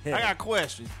 Hell. I got a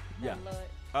question. Yeah.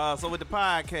 So with the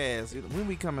podcast, when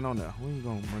we coming on there? When you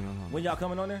gonna bring us on? When y'all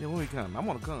coming on there? Yeah, when we coming? I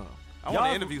want to come. I want Y'all-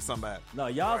 to interview somebody. No,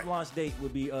 y'all's launch date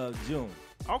would be June.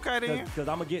 Okay then. Because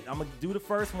I'm gonna do the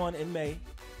first one in May,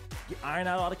 iron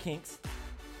out all the kinks,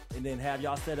 and then have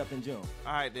y'all set up in June.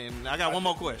 All right then. I got one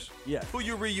more question. Yes. Who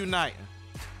you reuniting?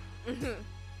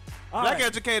 All Black right.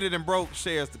 Educated and Broke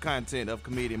shares the content of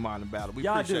comedian Marlon Battle. We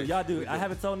Y'all appreciate do, y'all it. do. We I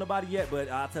haven't told nobody yet, but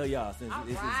I'll tell y'all since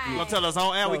it's You gonna tell us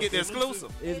on air? We So, get the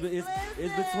exclusive.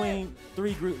 It's between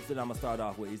 3 groups that I'm gonna start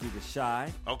off with. It's either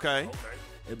Shy. Okay.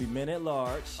 It'll be Men at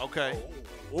Large. Okay.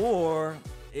 Or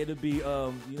it'll be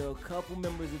a couple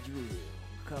members of Drew.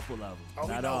 A couple of them. Oh,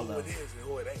 we Not know all who of it them. is and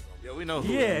who it ain't. Yeah, we know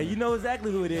who. Yeah, you know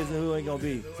exactly who it is and who ain't gonna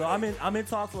be. So I'm in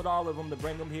talks with all of them to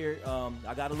bring them here.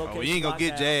 I got a location. Oh, you ain't gonna locked get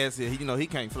down. Jazz here. He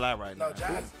can't fly right now. No,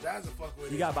 Jazz will fuck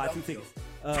with You it. gotta buy 2 tickets.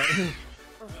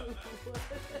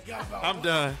 I'm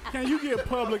done. Can you get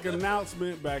public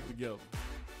announcement back together?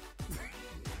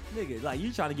 Nigga, like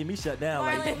you trying to get me shut down?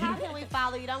 Marlon, Like, how can we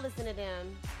follow you? Don't listen to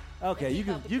them. okay, you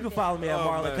can follow me at Oh,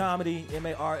 Marlon man. Comedy,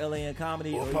 MARLAN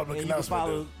Comedy, Or and public you can announcement,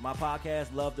 follow my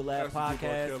podcast, Love the Laugh That's what Podcast,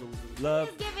 Kelly was doing. Love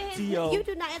He's giving his. T.O. You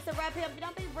do not interrupt him.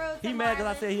 Don't be rude. He to mad because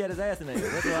I Marlon. said he had his ass in there.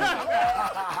 That's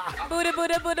why. Booty,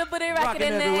 booty, booty, booty, rocket Rocking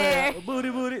in the everywhere. air. Booty,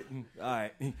 booty. All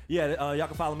right. Yeah, y'all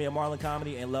can follow me at Marlon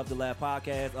Comedy and Love the Laugh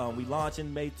Podcast. We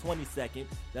launching May 22nd.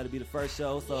 That'll be the first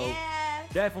show. So Yeah.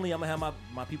 definitely I'm going to have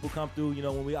my people come through,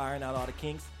 when we iron out all the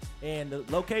kinks. And the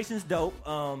location's dope.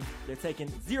 They're taking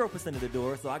 0% of the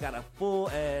door. So I got a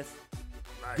full-ass,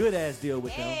 good-ass deal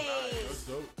with them. Hey.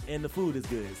 And the food is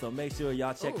good. So make sure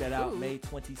y'all check Ooh, that out. food. May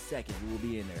 22nd. We will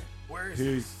be in there. Where is Peace.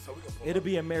 this? So we can pull It'll up.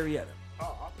 be in Marietta. Oh,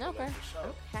 I'll pull Okay. up for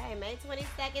sure. Okay, May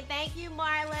 22nd. Thank you,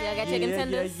 Marlon. Y'all got chicken Yeah.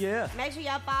 tenders? Make sure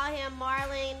y'all follow him,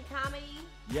 Marlon Comedy.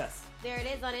 Yes. There it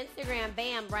is on Instagram.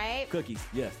 Bam, right? Cookies.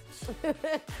 Yes.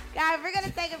 Guys, we're going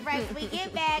to take a break. When we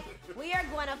get back, we are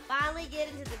going to finally get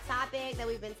into the topic that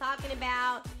we've been talking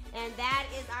about, and that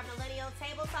is our Millennial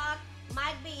Table Talk.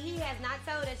 Mike B, he has not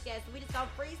told us yet, so we just going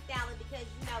to freestyle it because,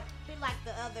 we like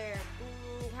the other,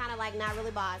 kind of like not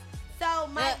really boss. So,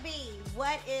 Mike B,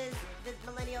 what is this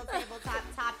Millennial Table Talk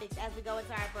topics as we go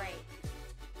into our break?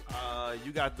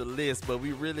 You got the list, but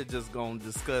we really just gonna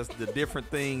discuss the different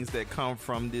things that come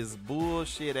from this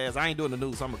bullshit ass. I ain't doing the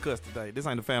news, so I'm gonna cuss today. This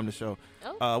ain't a family show.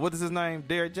 Oh. What is his name?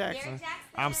 Derek Jackson. Derek Jackson.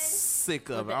 I'm sick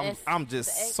of With it. the S, I'm the just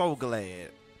X. so glad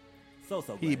So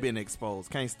he glad. been exposed.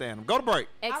 Can't stand him. Go to break.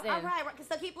 All XN. right,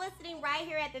 so keep listening right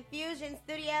here at the Fusion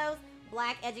Studios.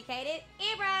 Black Educated,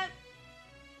 Ebro.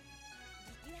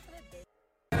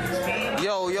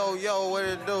 Yo, what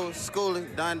it do?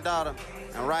 Schoolie, Don Dada.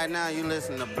 And right now you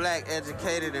listen to Black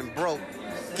Educated and Broke.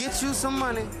 Get you some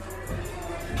money.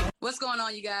 What's going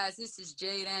on, you guys? This is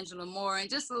Jade Angela Moore, and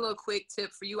just a little quick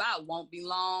tip for you. I won't be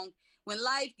long. When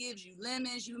life gives you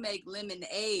lemons, you make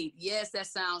lemonade. Yes, that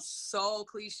sounds so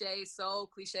cliche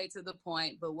to the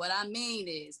point, but what I mean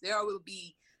is there will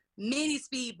be many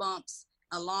speed bumps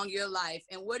along your life,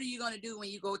 and what are you going to do when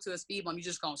you go to a speed bump? You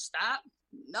just going to stop?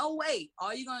 No way.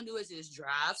 All you're going to do is just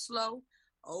drive slow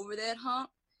over that hump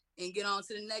and get on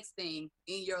to the next thing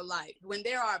in your life. When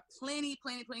there are plenty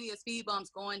of speed bumps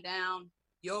going down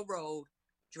your road,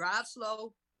 drive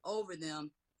slow over them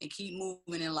and keep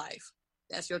moving in life.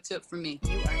 That's your tip for me.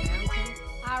 You are now tuned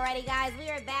Alrighty, guys, we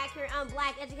are back here on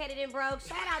Black Educated and Broke.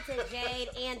 Shout out to Jade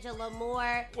Angela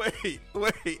Moore. Wait.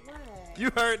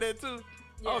 You heard that too?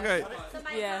 Yeah. Okay.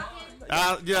 Somebody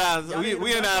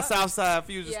We in our Southside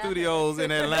Fusion Studios in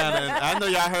Atlanta. And I know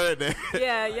y'all heard that.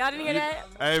 Yeah, y'all didn't hear that?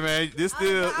 Hey man, this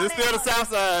still the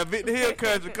Southside, Victor Hill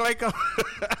country, Clayco.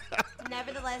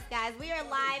 Nevertheless, guys, we are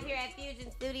live here at Fusion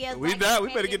Studios. We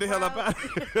better get the hell up out of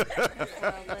here.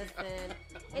 Listen.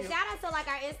 And shout out to like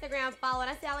our Instagram follow. And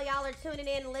I see all of y'all are tuning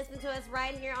in and listening to us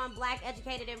right here on Black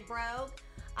Educated and Broke.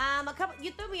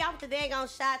 You threw me off the dang on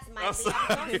shots, Mike. I was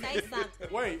gonna say something.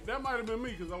 Wait, that might have been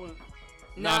me because I went.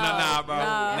 Nah, bro.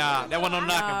 Nah, that wasn't no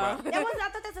knocking, bro. That was. I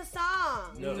thought that's a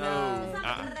song. No.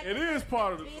 It is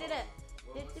part of the Beat it up.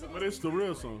 But it's the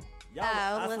real song.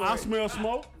 I smell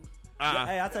smoke.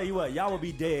 Hey, I tell you what, y'all will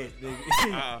be dead.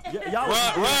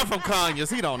 Run from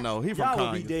Conyers. He don't know. He from Y'all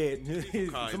Conyers. will be dead.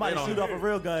 Somebody shoot off a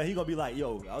real gun. He gonna be like,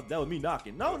 "Yo, that was me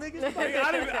knocking." No, nigga. Hey,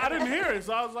 I didn't hear it,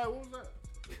 so I was like, "What was that?"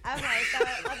 Okay,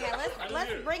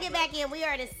 let's bring it back in. We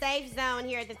are in a safe zone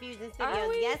here at the Fusion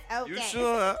Studios. Yes, okay. You sure?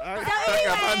 So I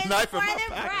got my knife in my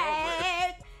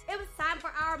break, it was time for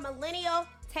our millennial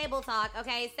table talk.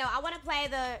 Okay, so I want to play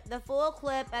the full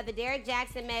clip of the Derek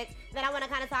Jackson mix. Then I want to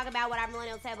kind of talk about what our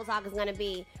millennial table talk is going to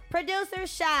be. Producer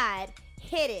Shad,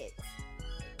 hit it.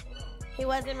 He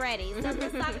wasn't ready, so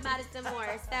let's talk about it some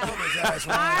more.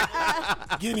 So,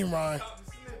 Get him, Ryan.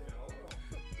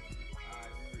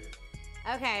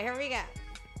 Okay, here we go.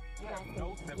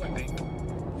 No sympathy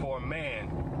for a man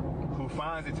who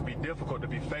finds it to be difficult to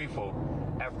be faithful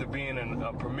after being in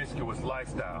a promiscuous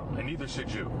lifestyle, and neither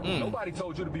should you. Nobody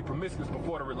told you to be promiscuous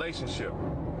before the relationship,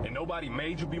 and nobody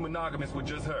made you be monogamous with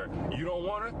just her. You don't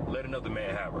want her? Let another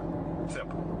man have her.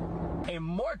 Simple. And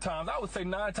more times, I would say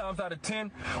 9 times out of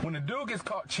 10, when the dude gets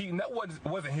caught cheating, that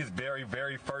wasn't his very,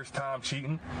 very first time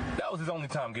cheating. That was his only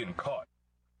time getting caught.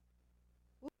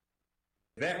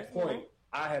 At that point,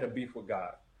 I had a beef with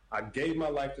God. I gave my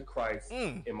life to Christ,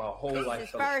 and my whole life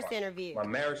fell apart. First interview. My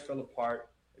marriage fell apart.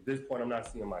 At this point, I'm not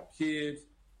seeing my kids,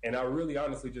 and I really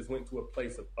honestly just went to a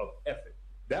place of effort.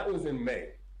 That was in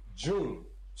May. June,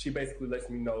 she basically lets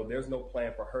me know there's no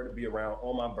plan for her to be around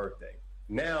on my birthday.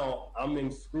 Now, I'm in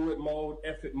screw it mode,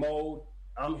 F it mode.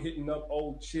 I'm hitting up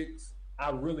old chicks. I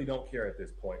really don't care at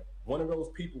this point. One of those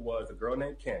people was a girl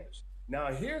named Candace.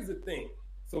 Now, here's the thing.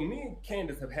 So me and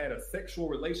Candace have had a sexual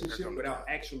relationship without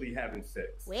actually having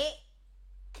sex. Wait.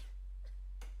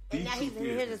 And now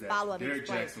here's his follow-up. Derek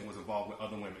Jackson was involved with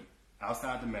other women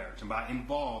outside the marriage. And by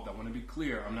involved, I want to be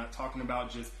clear. I'm not talking about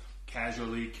just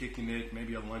casually kicking it,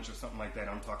 maybe a lunch or something like that.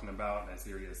 I'm talking about as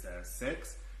serious as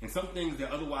sex and some things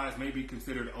that otherwise may be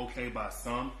considered okay by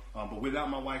some. But without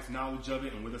my wife's knowledge of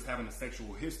it and with us having a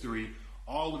sexual history,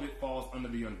 all of it falls under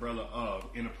the umbrella of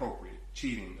inappropriate,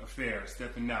 cheating, affair,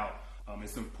 stepping out.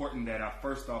 It's important that I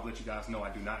first off let you guys know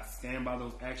I do not stand by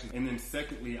those actions. And then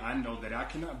secondly, I know that I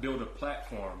cannot build a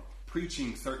platform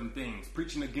preaching certain things,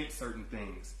 preaching against certain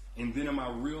things, and then in my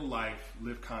real life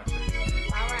live contrary.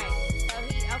 All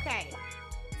right.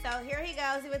 So here he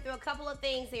goes. He went through a couple of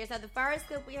things here. So the first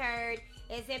clip we heard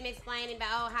is him explaining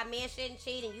about how men shouldn't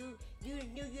cheat and you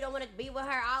don't want to be with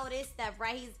her, all of this stuff,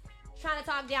 right? He's trying to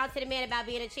talk down to the man about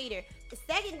being a cheater. The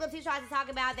second clip, he tries to talk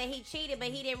about that he cheated, but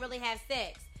he didn't really have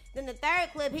sex. Then the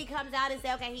third clip, he comes out and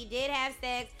says, okay, he did have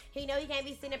sex. He know he can't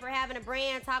be sitting up for having a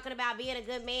brand talking about being a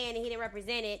good man, and he didn't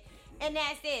represent it. And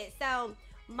that's it. So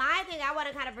my thing I want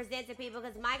to kind of present to people,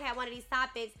 because Mike had one of these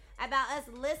topics about us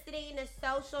listening to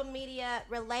social media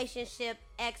relationship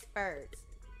experts.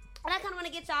 And I kind of want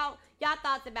to get y'all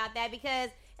thoughts about that, because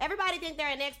everybody thinks they're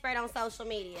an expert on social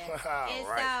media. And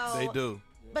right. So, they do.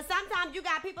 But sometimes you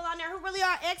got people on there who really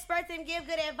are experts and give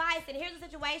good advice. And here's the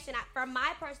situation. From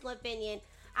my personal opinion,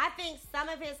 I think some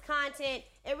of his content,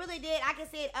 it really did, I can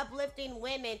see it uplifting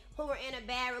women who were in a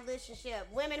bad relationship.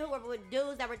 Women who were with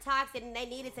dudes that were toxic and they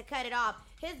needed to cut it off.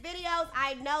 His videos,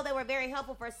 I know they were very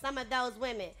helpful for some of those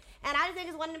women. And I just think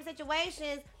it's one of them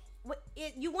situations,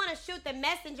 you want to shoot the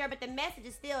messenger, but the message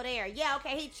is still there. Yeah,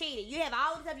 okay, he cheated. You have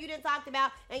all the stuff you didn't talk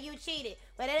about, and you cheated.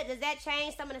 But does that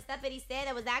change some of the stuff that he said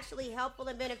that was actually helpful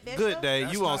and beneficial? Good day.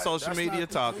 You on social media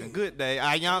talking. Good day.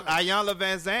 Ayanna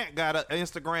Van Zant got an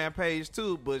Instagram page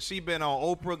too, but she been on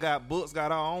Oprah, got books,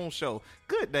 got her own show.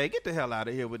 Good day. Get the hell out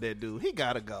of here with that dude. He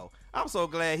got to go. I'm so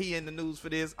glad he in the news for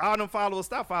this. All them followers,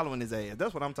 stop following his ass.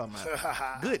 That's what I'm talking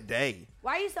about. Good day.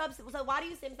 Why are you so upset? So why do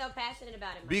you seem so passionate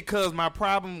about it, Mike? Because my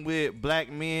problem with black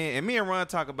men, and me and Ron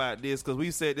talk about this because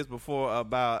we said this before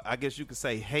about, I guess you could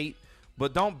say hate,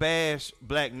 but don't bash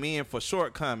black men for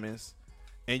shortcomings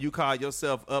and you call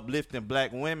yourself uplifting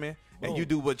black women and you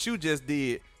do what you just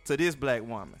did to this black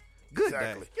woman. Good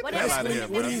Exactly. day. What Get the hell out of here,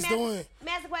 what bro. he's doing. Let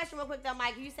me ask a question real quick though,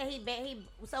 Mike. You say he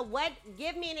so what?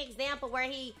 Give me an example where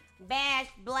he bashed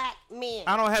black men.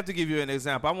 I don't have to give you an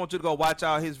example. I want you to go watch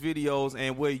all his videos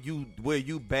and where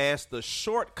you bash the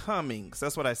shortcomings.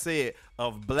 That's what I said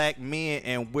of black men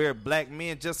and where black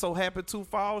men just so happen to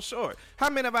fall short. How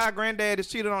many of our granddaddies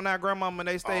cheated on our grandmama and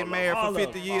they stayed married for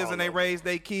 50 years and they raised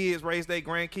their kids, raised their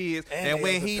grandkids, and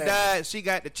when he died, she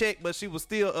got the check, but she was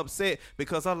still upset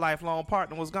because her lifelong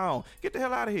partner was gone. Get the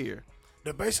hell out of here.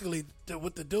 Basically,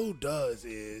 what the dude does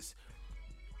is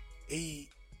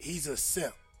he's a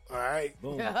simp. All right.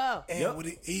 Boom.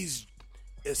 And he's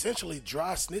essentially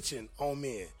dry snitching on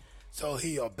men. So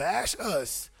he'll bash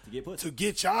us to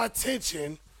get y'all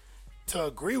attention, to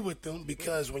agree with them,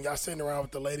 because when y'all sitting around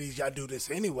with the ladies, y'all do this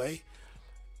anyway.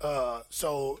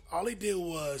 So all he did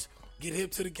was get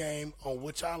hip to the game on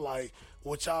what y'all like,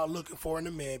 what y'all looking for in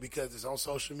a man, because it's on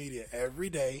social media every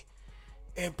day,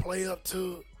 and play up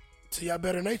to y'all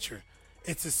better nature.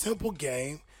 It's a simple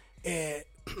game, and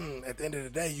at the end of the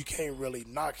day, you can't really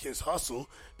knock his hustle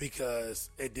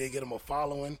because it did get him a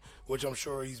following, which I'm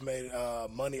sure he's made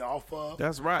money off of.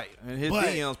 That's right. And his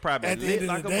DM's probably at the lit end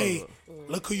like of a the day, mother.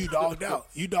 look who you dogged out.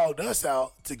 You dogged us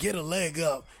out to get a leg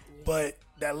up, but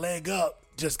that leg up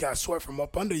just got swept from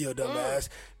up under your dumb ass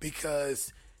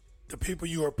because the people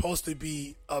you were supposed to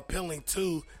be appealing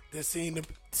to, they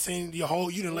seen your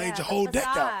whole, you done laid your whole deck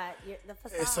out.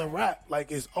 It's a wrap.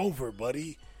 Like, it's over,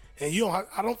 buddy. And you don't.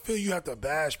 I don't feel you have to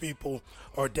bash people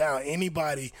or down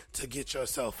anybody to get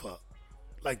yourself up.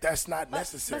 Like, that's not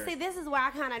necessary. But see, this is where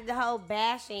I kind of the whole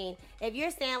bashing. If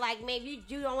you're saying like maybe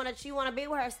you don't want to, you want to be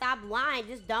with her, stop lying.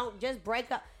 Just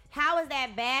break up. How is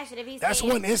that bashing if he's? That's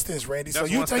saying, one instance, Randy. So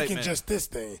That's you're one taking statement. just this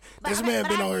thing. But This man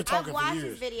been on here I've talking for watched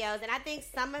years. his videos, and I think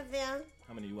some of them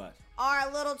How many you watch? are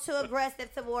a little too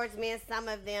aggressive towards men. Some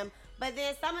of them. But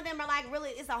then some of them are like really,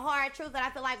 it's a hard truth that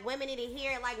I feel like women need to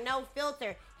hear, like no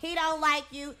filter. He don't like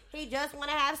you. He just want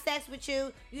to have sex with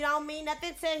you. You don't mean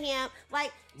nothing to him.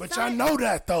 Like, But y'all know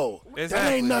that, though.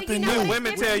 That ain't nothing new.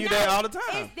 Women tell you that all the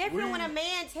time. It's different when a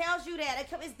man tells you that.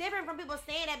 It's different from people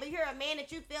saying that, but you're a man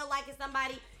that you feel like is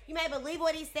somebody, you may believe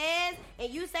what he says,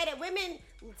 and you say that women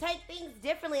take things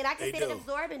differently, and I can They see it do.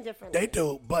 absorbing differently. They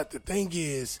do, but the thing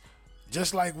is,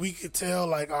 just like we could tell,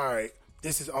 like, all right,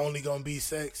 this is only gonna be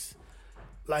sex.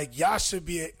 Like, y'all should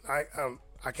be.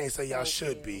 I can't say y'all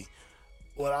should be.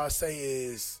 What I'll say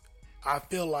is, I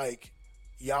feel like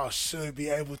y'all should be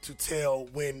able to tell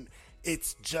when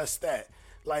it's just that.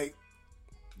 Like,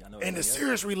 in a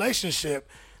serious relationship,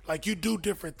 like, you do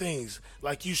different things.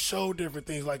 Like, you show different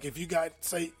things. Like, if you got,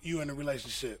 say, you in a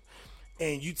relationship,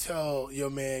 and you tell your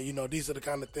man, you know, these are the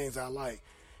kind of things I like,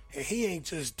 and he ain't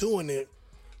just doing it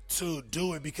to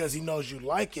do it because he knows you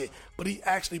like it, but he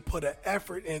actually put an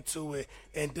effort into it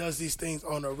and does these things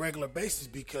on a regular basis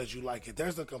because you like it.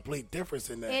 There's a complete difference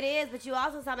in that. It is, but you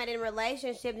also talking about in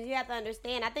relationships. You have to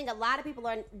understand. I think a lot of people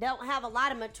don't have a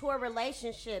lot of mature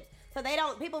relationships, so they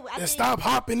don't. People. And stop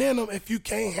hopping in them if you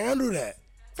can't handle that.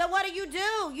 So what do?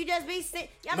 You just be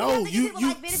sick. No, you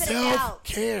like benefit of doubt.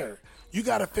 self-care. You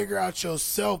got to figure out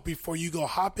yourself before you go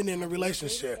hopping in a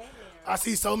relationship. I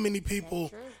see so many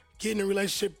people get in a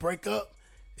relationship, break up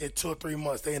in 2 or 3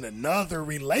 months. They in another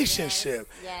relationship.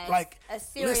 Yes. Like A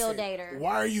serial listen, dater.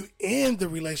 Why are you in the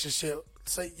relationship?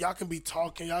 Say y'all can be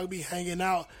talking, y'all can be hanging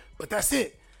out, but that's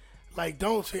it. Like,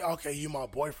 don't say, okay, you my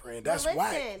boyfriend. That's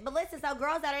whack. But listen, so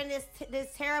girls that are in this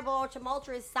terrible,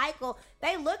 tumultuous cycle,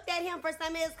 they looked at him for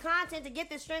some of his content to get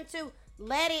the strength to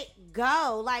let it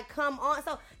go. Like, come on.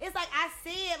 So it's like, I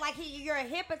see it like you're a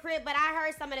hypocrite, but I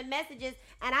heard some of the messages,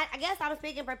 and I guess I'm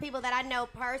speaking for people that I know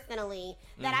personally,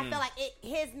 that I feel like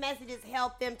his messages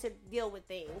help them to deal with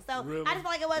things. So Really? I just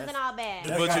feel like it wasn't all bad.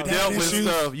 But you dealt with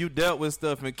stuff. You dealt with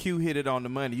stuff, and Q hit it on the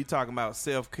money. You talking about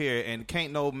self-care, and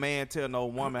can't no man tell no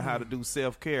woman how to do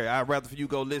self-care. I'd rather for you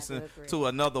go listen to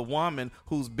another woman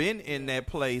who's been in that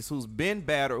place, who's been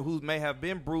battered, who may have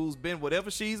been bruised, been whatever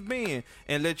she's been,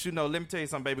 and let you know, let me tell you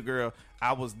something, baby girl,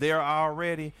 I was there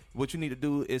already. What you need to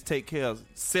do is take care of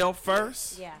self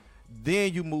first. Yeah.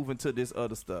 Then you move into this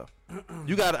other stuff.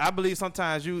 You got. I believe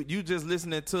sometimes you just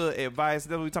listening to advice.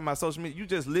 That's what we talking about social media. You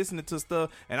just listening to stuff,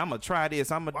 and I'm gonna try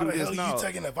this. I'm gonna Why do the this. hell No, you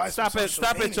taking advice stop from it. social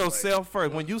Stop at anyway? yourself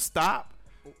first. When you stop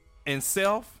and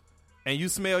self, and you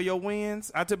smell your wins.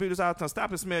 I tell people this all the time. Stop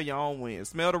and smell your own wins.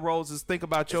 Smell the roses. Think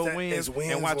about your wins, Is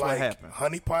wins and watch like what happens.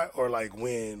 honey pot or like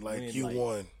win? Like you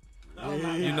won.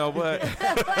 You know what?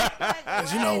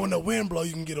 Because you know when the wind blow,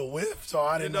 you can get a whiff. So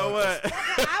I didn't know what.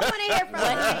 I want to hear from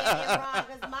Maya and Ron,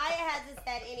 because Maya hasn't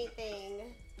said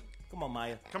anything. Come on,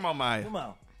 Maya. Come on, Maya. Come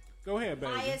on. Go ahead,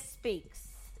 baby. Maya speaks.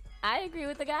 I agree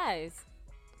with the guys.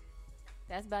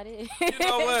 That's about it. You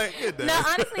know what? Good day. No,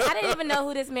 honestly, I didn't even know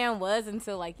who this man was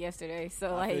until like yesterday.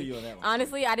 So I feel like, you on that one.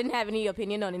 honestly, I didn't have any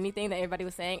opinion on anything that everybody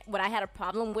was saying. What I had a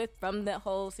problem with from the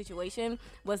whole situation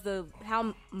was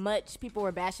how much people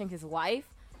were bashing his wife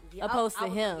opposed to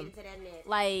him.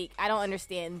 Like, I don't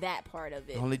understand that part of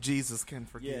it. Only Jesus can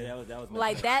forgive. Yeah, that was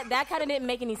Like that kind of didn't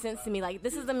make any sense to me. Like,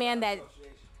 this is the man that,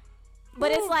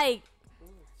 but it's like.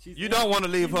 You don't want to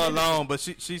leave her alone, but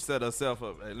she set herself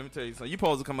up. Hey, let me tell you something. You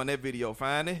supposed to come on that video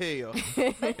fine as hell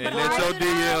and let your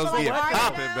DMs get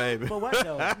popping, baby. But what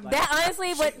though? That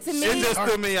honestly, but to me, it just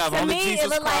threw me off. To Only me, Jesus it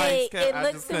looked Christ like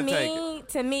I just couldn't take it.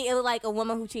 to me, it looked like a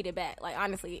woman who cheated back. Like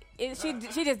honestly, she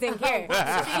just didn't care.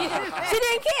 she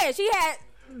didn't care. She had.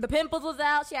 The pimples was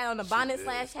out. She had on the bonnet /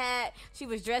 hat. She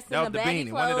was dressed in the baggy beanie.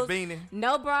 clothes. One of the beanie.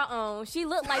 No bra on. She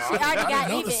looked like she already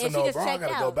got even, and she just checked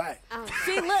out. Go back.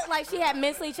 She looked like she had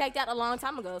mentally checked out a long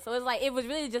time ago. So it's like it was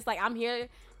really just like I'm here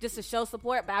just to show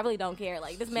support, but I really don't care.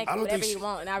 Like this man can do whatever he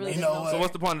wants, and I really don't. So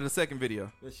what's the point of the second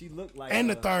video? But she looked like And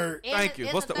the third. Thank you.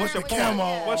 What's your point? Come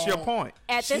on. What's your point?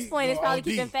 At this point, it's probably OD.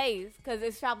 keeping phase because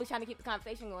it's probably trying to keep the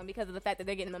conversation going because of the fact that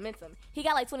they're getting momentum. He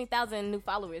got like 20,000 new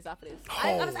followers off of this.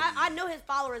 I knew his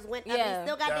followers went up. Yeah. He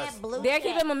still got that blue. They're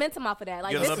check. keeping momentum off of that.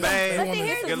 Like Get a this little is bag. listen, here's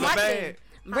Get a his little marketing. bag.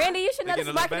 Brandy, you should know They this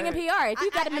is getting a marketing little and PR. If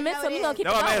you got the I know momentum, it you're gonna is. keep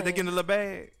No, it man, going. they getting a little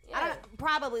bag. I don't,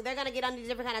 probably they're gonna get on these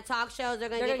different kind of talk shows. They're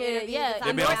gonna They're get gonna get- interviews. yeah,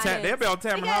 and They'll stuff. be on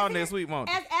Tamron Because Hall next week, won't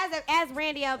they? As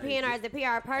Randy O PR, as a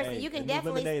PR person, you can the new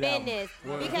definitely Lemonade spin album. this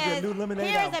Well, because the new Lemonade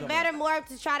here's album a coming better out. more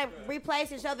to try to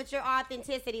replace and show that your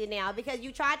authenticity now because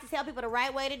you tried to tell people the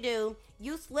right way to do.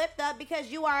 You slipped up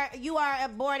because you are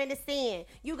born into sin.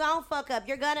 You gonna fuck up.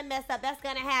 You're gonna mess up. That's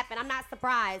gonna happen. I'm not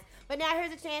surprised. But now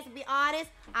here's a chance to be honest.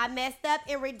 I messed up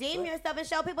and redeem yourself and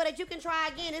show people that you can try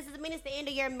again. This doesn't mean it's the end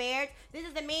of your marriage. This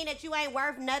doesn't mean that you ain't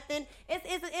worth nothing.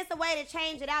 It's a way to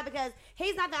change it out because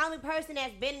he's not the only person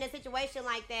that's been in a situation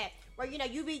like that where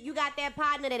you got that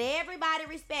partner that everybody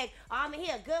respect. He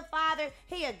a good father.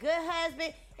 He a good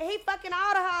husband. And he fucking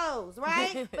all the hoes,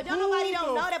 right? But nobody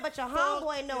don't know that, but your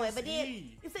homeboy know it. But then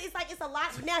it's like it's a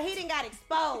lot. Now he done got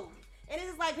exposed. And it's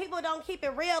just like people don't keep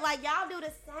it real. Like y'all do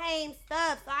the same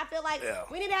stuff. So I feel like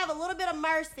we need to have a little bit of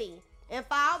mercy and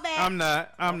fall back.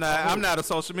 I'm not a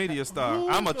social media star.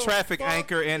 I'm a traffic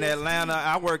anchor in Atlanta.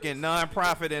 I work in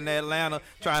nonprofit in Atlanta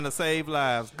trying to save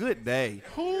lives. Good day.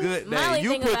 Good My day. You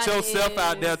thing put about yourself it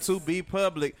out there is- to be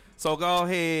public. So go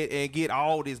ahead and get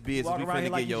all this business. Walk We around here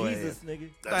finna like get your Jesus, ass. nigga.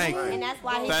 Thank you. And that's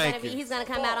why Thank he's gonna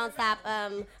come out on top. I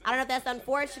don't know if that's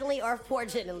unfortunately or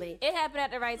fortunately. It happened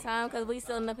at the right time because we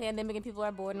still in the pandemic and people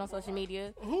are bored on social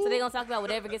media. So they're gonna talk about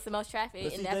whatever gets the most traffic,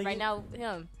 But and see, that's thing right is- now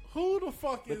him. Who the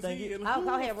fuck is thing he? is- And Oh, who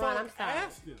go the ahead, Ron, fuck I'm sorry.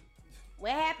 asked him?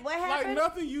 What happened? Like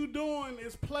nothing you doing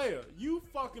is player. You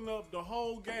fucking up the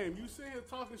whole game. You sitting here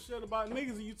talking shit about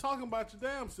niggas and you talking about your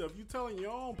damn self. You telling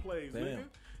your own plays, Damn. nigga.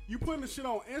 You putting the shit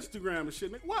on Instagram and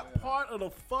shit, nigga. What part of the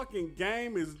fucking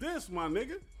game is this, my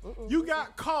nigga? You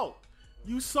got caught.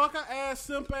 You sucker ass,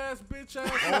 simp ass, bitch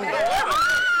ass.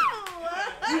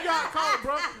 You got caught,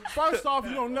 bro. First off,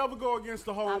 you don't never go against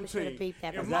the home team. If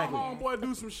Exactly. my homeboy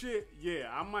do some shit, yeah,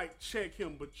 I might check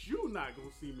him, but you not gonna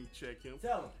see me check him.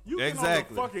 Tell him. You get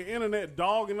Exactly. on the fucking internet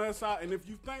dogging us out, and if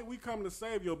you think we coming to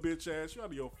save your bitch ass, you out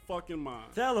of your fucking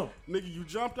mind. Tell him. Nigga, you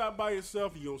jumped out by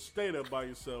yourself, you gonna stay there by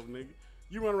yourself, nigga.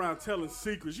 You run around telling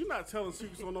secrets. You not telling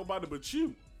secrets on nobody but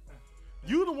you.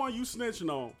 You the one you snitching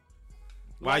on.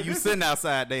 Why Like, you this sitting is-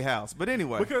 outside their house? But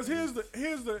anyway. Because here's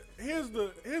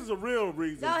the real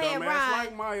reason, Go ahead, dumbass. Ryan.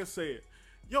 Like Maya said,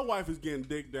 your wife is getting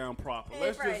dick down proper.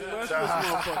 Hey, right.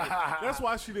 motherfucker. That's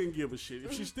why she didn't give a shit.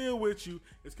 If she's still with you,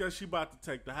 it's because she about to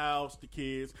take the house, the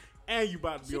kids, and you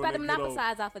about to be She on about that to good old-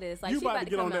 monopolize off of this. Like you she about to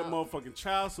get on come that out. motherfucking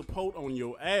child support on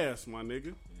your ass, my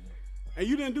nigga. And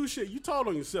you didn't do shit. You told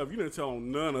on yourself. You didn't tell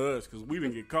on none of us because we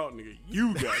didn't get caught, nigga.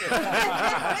 You got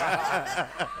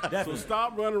caught. So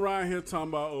stop running around here talking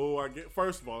about,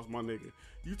 first of all, it's my nigga.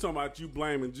 You talking about you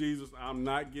blaming Jesus. I'm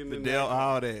not getting in Del, that.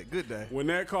 all that. Good day. When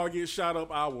that car gets shot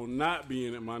up, I will not be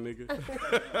in it, my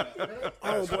nigga.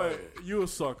 Oh, boy, you a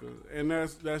sucker. And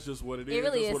that's just what it is. It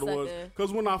really that's is what it was. sucker.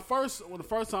 Because the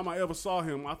first time I ever saw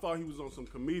him, I thought he was on some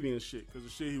comedian shit because the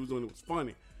shit he was doing was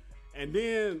funny. And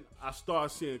then I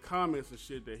started seeing comments and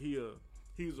shit that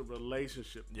he's a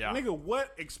relationship. Yeah. Nigga,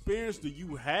 what experience do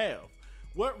you have?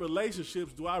 What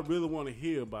relationships do I really want to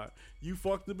hear about? You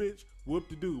fucked the bitch? Whoop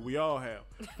the dude. We all have.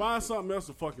 Find something else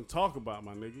to fucking talk about,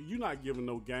 my nigga. You not giving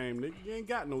no game, nigga. You ain't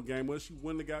got no game unless you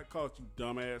wouldn't have got caught, you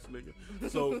dumbass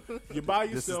nigga. So you by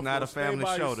yourself. This is not a stay family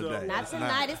by show yourself. today. Not It's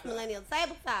tonight. It's millennial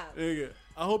table time. Nigga,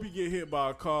 I hope you get hit by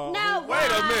a car. No,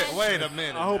 Wait a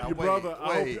minute. I hope now. your Wait, brother.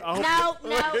 wait.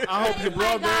 I hope your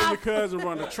brother and your cousin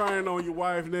run a train on your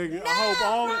wife, nigga.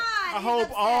 I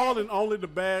hope all and only the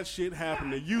bad shit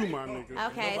happen to you, my nigga.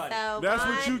 Okay, so that's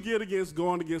what you get against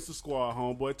going against the squad,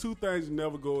 homeboy. Two things you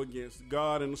never go against: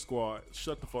 God and the squad.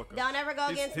 Shut the fuck up. Don't ever go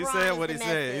against. He Ron said what he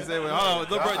said. He said, "Hold on,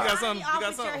 little bro, you got something? You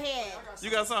got something?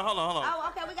 You got something? Hold on." Oh,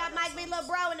 okay. We got Mike B, little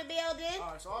bro in the building.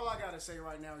 All right, so all I gotta say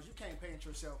right now is you can't paint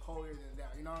yourself holier than thou.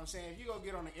 You know what I'm saying? If you go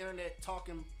get on the internet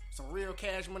talking some real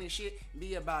cash money shit,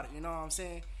 be about it. You know what I'm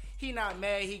saying? He not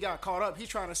mad. He got caught up. He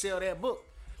trying to sell that book.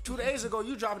 2 days ago,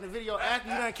 you dropping the video after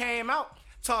you done came out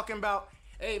talking about,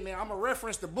 hey man, I'm gonna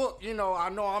reference the book. You know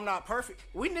I'm not perfect.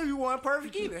 We knew you weren't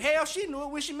perfect either. Hell, she knew it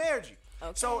when she married you.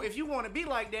 Okay. So if you want to be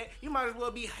like that, you might as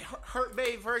well be Hurt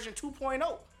Babe version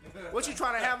 2.0. What you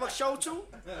trying to have a show to?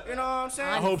 You know what I'm saying?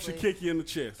 I hope she kick you in the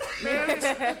chest. Man,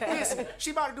 listen, she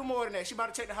about to do more than that. She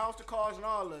about to take the house, the cars, and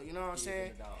all of it. You know what I'm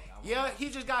saying? Yeah, he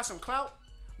just got some clout.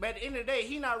 But at the end of the day,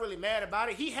 he not really mad about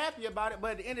it. He happy about it.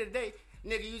 But at the end of the day,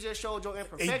 nigga, you just showed your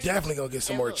imperfections. He definitely gonna get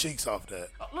some more cheeks off that.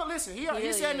 Look, listen,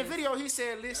 he said in the video, he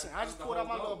said, listen, I just pulled out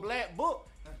my little black book.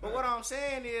 But what I'm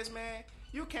saying is, man,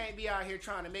 you can't be out here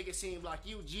trying to make it seem like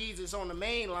you Jesus on the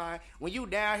main line when you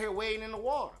down here waiting in the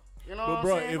water. You know but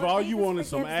bro, if all you want is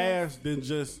some ass, then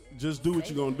just do what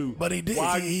you gonna do. But he did.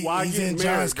 Why He's in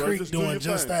Johns Creek doing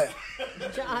just that.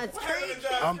 Johns Creek.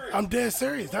 I'm dead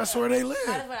serious. That's where they live.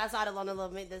 That's what I saw it on the little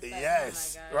this.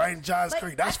 Yes, right in Johns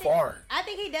Creek. That's far. I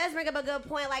think he does bring up a good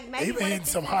point. Like maybe he been hitting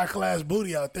some high class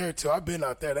booty out there too. I've been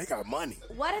out there. They got money.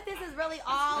 What if this is really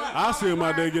all? I see him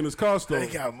out there getting his car stolen.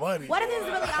 They got money. What if this is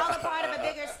really all a part of a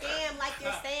bigger scam, like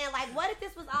you're saying? Like, what if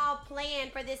this was all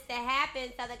planned for this to happen?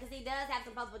 So that because he does have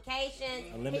some publications.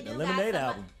 Lemonade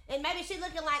album. And maybe she's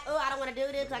looking like, oh, I don't want to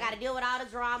do this. I got to deal with all the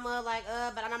drama. Like,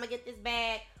 but I'm going to get this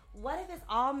bag. What if it's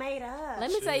all made up?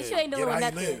 Let me tell you, she ain't dealing with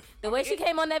nothing. The way she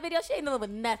came on that video, she ain't dealing with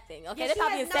nothing. Okay, they're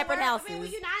probably in separate houses. I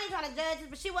mean, I ain't trying to judge this,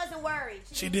 but she wasn't worried.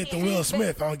 She did the Will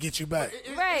Smith. I'll get you back.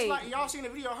 It's like y'all seen the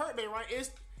video of Hurt Babe, right?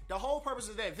 It's the whole purpose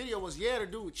of that video was the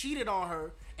dude cheated on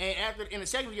her, and after in the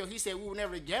second video he said we were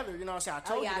never together. You know what I'm saying? I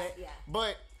told you that. Yeah.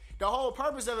 But the whole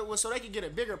purpose of it was so they could get a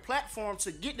bigger platform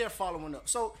to get their following up.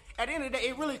 So at the end of the day,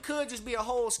 it really could just be a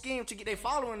whole scheme to get their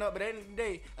following up. But at the end of the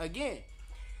day, again,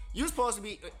 you supposed to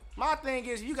be. My thing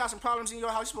is, if you got some problems in your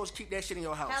house, you're supposed to keep that shit in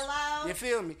your house. Hello? You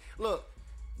feel me? Look,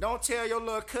 don't tell your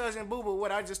little cousin Boo Boo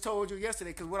what I just told you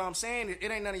yesterday, because what I'm saying is, it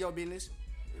ain't none of your business.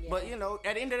 Yeah. But, you know,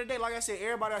 at the end of the day, like I said,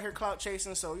 everybody out here clout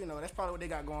chasing, so, you know, that's probably what they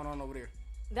got going on over there.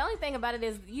 The only thing about it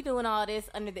is you doing all this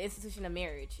under the institution of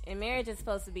marriage. And marriage is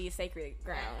supposed to be a sacred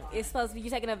ground. It's supposed to be you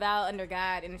taking a vow under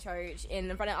God in the church and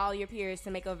in front of all your peers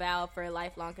to make a vow for a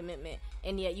lifelong commitment.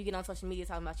 And yet you get on social media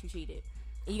talking about you cheated.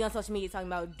 And you get on social media talking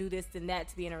about do this and that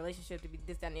to be in a relationship, to be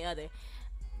this, that, and the other.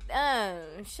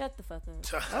 Shut the fuck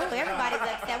up. Oh, everybody's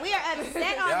upset. We are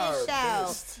upset on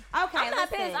this show. Okay, I'm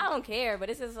not pissed. I don't care, but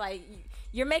it's just like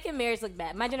you're making marriage look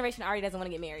bad. My generation already doesn't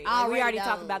want to get married. Like, we already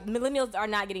talked about millennials are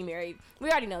not getting married. We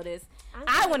already know this.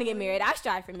 I want to get married. I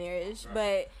strive for marriage,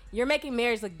 but you're making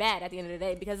marriage look bad at the end of the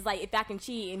day because it's like if I can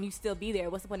cheat and you still be there,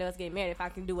 what's the point of us getting married if I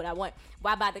can do what I want?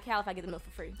 Why buy the cow if I get the milk for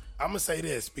free? I'm gonna say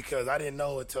this because I didn't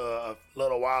know until a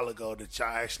little while ago that y'all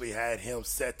actually had him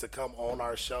set to come on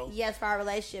our show. Yes, for our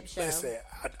relationship show. Listen,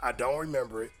 I don't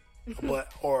remember it,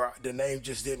 or the name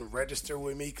just didn't register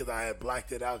with me because I had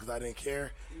blacked it out because I didn't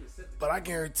care. But I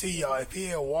guarantee y'all, if he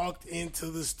had walked into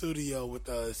the studio with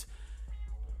us,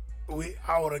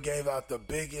 I would have gave out the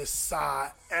biggest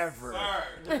sigh ever.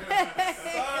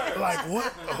 Like,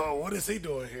 what? Oh, what is he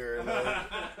doing here?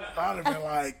 Like, I'd have been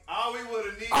like, all we would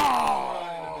have needed.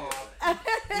 Oh,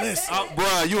 listen,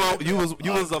 bro,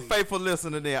 you was a faithful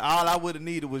listener there. All I would have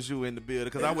needed was you in the building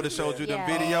because I would have showed you them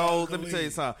videos. Let me tell you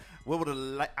something.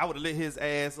 I would have lit his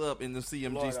ass up in the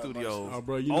CMG studios. Oh,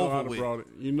 bro, you know I'd have brought it.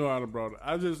 You know I'd have brought it.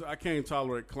 I can't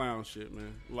tolerate clown shit,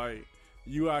 man. Like,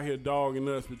 you out here dogging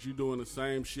us, but you doing the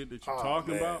same shit that you're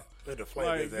talking about.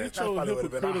 Like, get your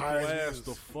hypocritical ass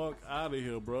the fuck out of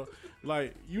here, bro.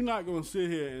 Like, you're not gonna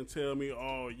sit here and tell me,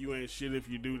 oh, you ain't shit if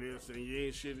you do this, and you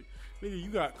ain't shit. Nigga,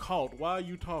 you got caught. Why are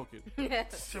you talking?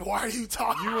 Why are you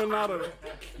talking? You are not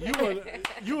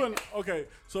okay,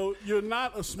 so you're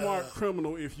not a smart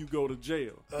criminal if you go to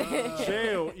jail.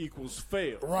 Jail equals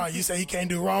fail. Right, you say he can't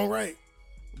do wrong right?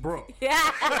 Bro.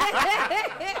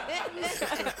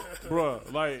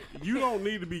 Bruh, like, you don't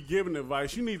need to be giving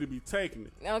advice. You need to be taking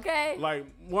it. Okay. Like,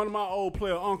 one of my old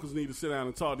player uncles need to sit down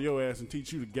and talk to your ass and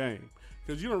teach you the game.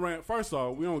 Because you done ran, first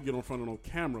off, we don't get in front of no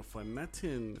camera for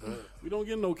nothing. We don't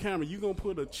get no camera. You gonna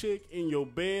put a chick in your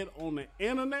bed on the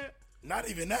internet? Not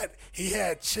even that. He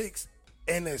had chicks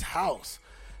in his house.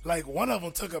 Like one of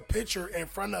them took a picture in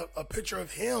front of a picture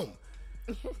of him.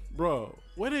 Bro,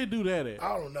 where they do that at?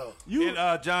 I don't know. In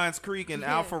Johns Creek and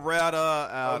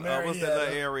Alpharetta, what's that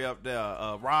little area up there?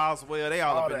 Roswell, they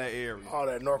all up in that area. All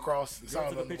that Norcross. You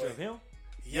took a picture of him?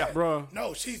 Yeah, bro.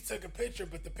 No, she took a picture,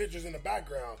 but the picture's in the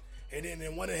background. And then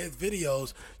in one of his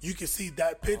videos, you can see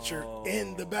that picture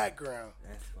in the background.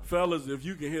 Fellas, if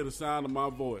you can hear the sound of my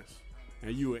voice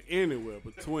and you are anywhere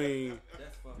between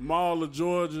Marla,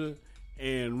 Georgia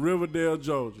and Riverdale,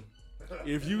 Georgia,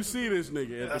 if you see this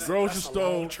nigga at the grocery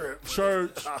store,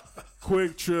 church,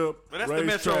 Quick Trip, But that's the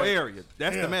metro area.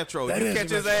 That's the metro. You catch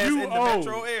his ass in the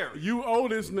metro area. You owe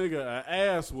this nigga an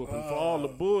ass whooping for all the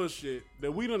bullshit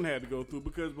that we done had to go through.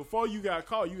 Because before you got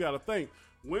caught, you got to think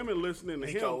women listening to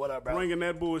Nico, him what up, bro? bringing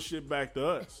that bullshit back to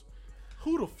us.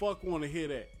 Who the fuck want to hear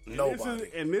that? Nobody.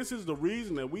 And this is the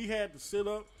reason that we had to sit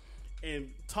up and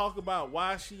talk about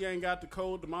why she ain't got the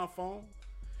code to my phone.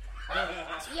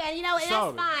 Yeah, you know, that's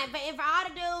Sorry. fine. But for all the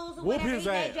dudes who Whoop whenever his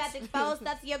you ass. have to expose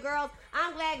stuff to your girls,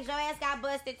 I'm glad your ass got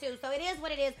busted too. So it is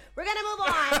what it is. We're gonna move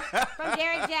on from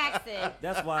Derek Jackson.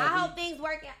 That's why I hope things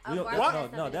work out. We Oh, don't- Barbara has no,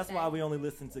 something to that's say. why we only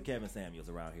listen to Kevin Samuels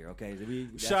around here. Okay,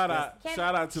 Shout out to the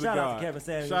shout out guy. to Kevin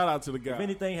Samuels. Shout out to the guy. If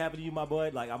anything happened to you, my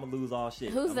boy, like I'm gonna lose all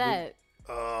shit. Who's that?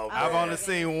 I've only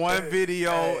seen one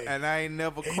video and I ain't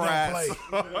never cried.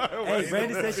 Hey,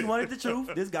 Brandy said she wanted the truth.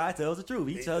 This guy tells the truth.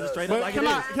 He tells it straight up But like can it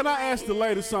I is. can I ask the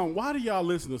ladies something? Why do y'all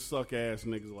listen to suck ass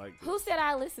niggas like this? Who said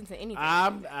I listen to anything?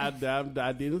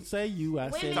 I didn't say you.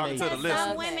 I said Women, they. because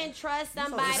some women trust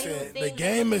somebody who Listen, thinks the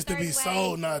game is to be a certain way.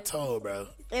 sold, not told, bro.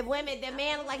 If women, the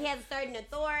man looks like he has a certain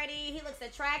authority, he looks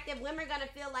attractive. Women are gonna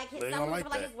feel like his, They some don't women like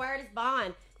feel like that. his word is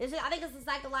bond. I think it's a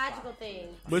psychological thing.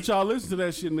 But y'all listen to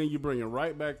that shit and then you bring it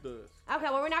right back to us. Okay,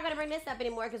 well, we're not going to bring this up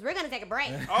anymore because we're going to take a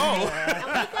break. Oh. And when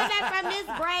we come back from this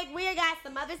break, we got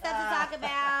some other stuff to talk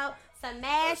about. Some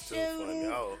mass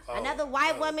shootings. Another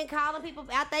white woman calling people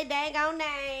out their dang on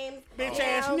names. Bitch You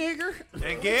ass know. nigger.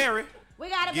 And Gary. We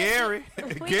got a Gary.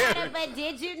 We got a but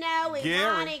did you know? And Gary.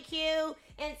 Ron and Q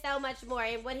and so much more.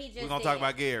 And what he just We're gonna said. talk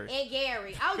about Gary. And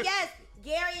Gary. Oh, yes.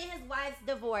 Gary and his wife's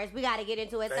divorce. We got to get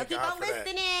into it. Thank so keep God on for that.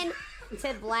 listening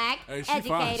to Black, Hey, she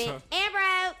fine, Educated, son. and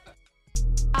Broke.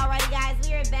 Alrighty, guys,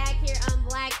 we are back here on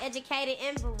Black, Educated,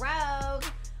 and Broke.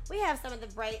 We have some of the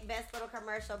best little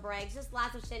commercial breaks, just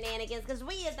lots of shenanigans, because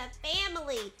we is a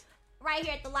family right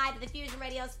here at the Live at the Fusion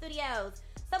Radio Studios.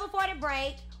 So before the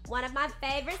break, one of my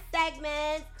favorite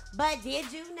segments, But Did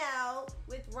You Know,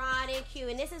 with Ron and Q.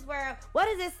 And this is where, what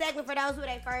is this segment for those who are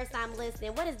their first time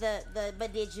listening? What is the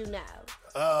But Did You Know?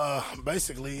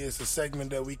 Basically, it's a segment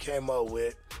that we came up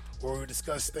with where we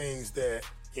discuss things that,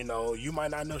 you know, you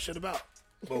might not know shit about,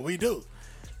 but we do.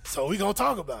 So we gonna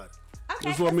talk about it.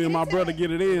 That's what me and my brother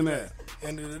get it in at.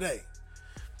 End of the day.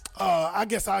 I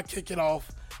guess I'll kick it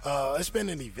off. It's been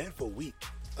an eventful week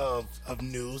of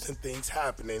news and things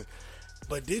happening.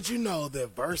 But did you know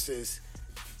that Versus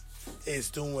is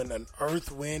doing an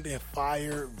Earth, Wind, and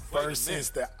Fire versus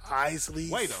the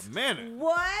Isleys? Wait a minute.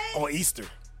 What? On Easter.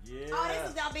 Oh, this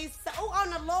is gonna be so on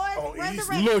the Lord's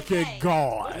resurrection Look day. at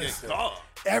God. Look at God.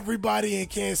 Everybody in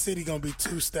Kansas City gonna be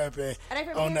two-stepping Are they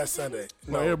from on that Kansas City? Sunday.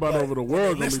 Well, everybody but over the when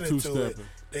world they gonna be listening to two-stepping.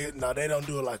 it, they don't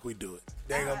do it like we do it.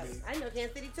 They gonna be. I know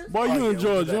Kansas City too. Boy, Oh, you yeah, in we do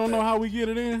Georgia. that You don't know thing. how we get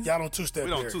it in? Y'all don't two-step We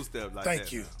don't here. two-step like Thank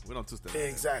that. you. We don't two-step like that.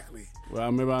 Exactly.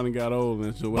 Well, maybe I done got old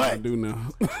and that's what I But- do now.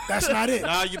 That's not it.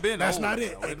 Nah, you been That's old. not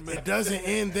it. It doesn't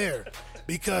end there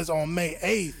because on May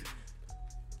 8th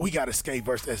we got Escape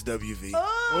versus SWV.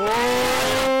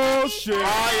 Oh, shit.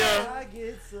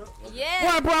 Yeah.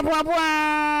 Yeah,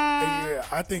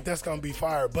 I think that's gonna be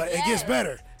fire, but it gets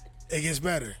better. It gets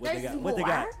better. What they got? What they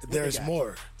got? There's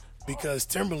more because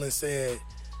Timberland said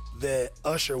that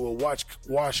Usher will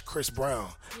wash Chris Brown,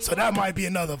 so that might be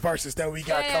another versus that we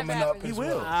got Yeah, coming that up was- as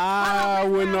well. I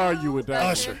wouldn't argue with that.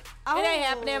 Usher. It ain't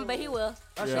happening, but he will.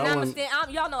 Yeah, And I I'm wouldn't-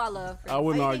 y'all know I love Chris. I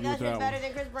wouldn't You argue think with Usher's that better one.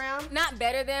 than Chris Brown? Not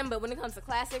better than, but when it comes to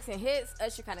classics and hits,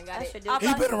 Usher kind of got Usher it. do.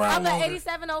 He been around Off of longer.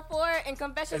 8704 and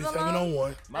Confessions Alone.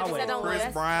 8701. My way. 8701. Chris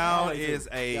That's- Brown My way, too. is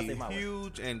a Gotta say my way.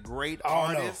 huge and great I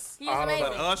don't know. artist. He's I don't know.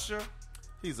 amazing. But Usher,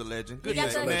 he's a legend. He Good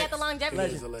got next. the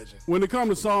longevity. He's a legend. When it comes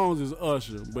to songs, it's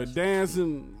Usher. But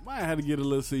dancing, might have to get a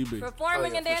little CB. Performing Oh,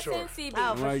 yeah, and for dancing, sure. CB.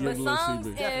 Oh, for Right, sure. get But a little songs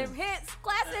CB. and hits,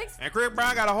 classics. And Chris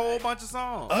Brown got a whole bunch of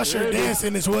songs. Usher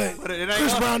dancing is what But it ain't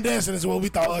Chris Usher. Brown dancing is what we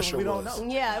thought Usher we don't was. know.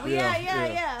 Yeah,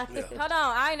 Yeah. Hold on,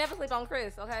 I ain't never sleep on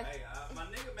Chris, okay? My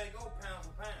nigga may go pound for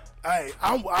pound. Hey,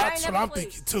 that's ain't what never I'm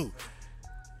sleep. thinking too.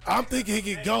 I'm thinking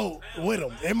he could go with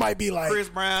him. It might be like Chris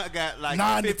Brown got like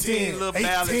 9 to 15 10, little 8,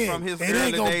 ballads 10. from his It ain't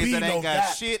early gonna days be that ain't no got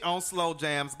gap. shit on slow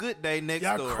jams. Good day, next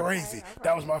Y'all door. crazy.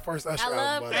 That was my first Usher I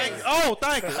love album. Chris. Oh,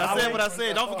 thank you. I said what I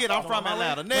said. Don't forget, I'm from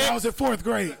Atlanta. When I was in 4th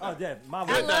grade. Oh, yeah. My I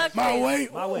way. love My Chris. way.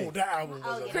 My way. Ooh, that album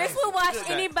was Chris amazing. will watch Good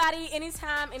day. anybody,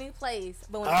 anytime, any place.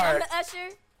 But when it All comes right.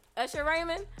 to Usher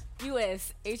Raymond,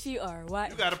 USHERY.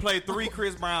 You got to play 3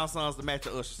 Chris Brown songs to match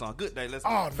a Usher song. Good day. Let's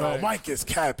Oh go. no, Mike is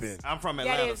capping. I'm from That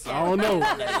Atlanta. is so I don't know.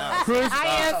 Chris, I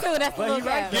am too. That's a little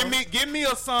gap. Give me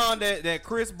a song that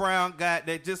Chris Brown got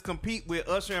that just compete with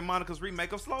Usher and Monica's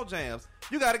remake of Slow Jams.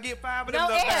 You got to get 5 of them. No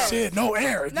little air. ballads. Shit, no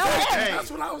air. No Hey, air.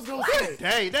 That's what I was gonna say.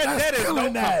 Hey, that That's is no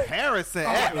killing that. comparison. Oh,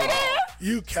 at all.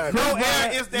 You capping. No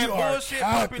air is that You are bullshit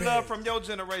puppy capping. love from your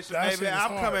generation, That baby. shit is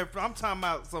I'm hard. I'm talking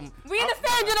about some. We in the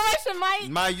same generation, Mike.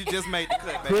 Mike, you just made the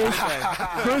cut, baby.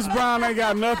 Chris Brown ain't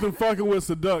got nothing fucking with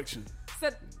seduction. Ooh,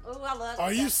 I love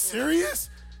Are you serious?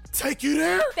 Take you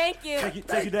there? Thank you.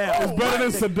 Take you down. It's better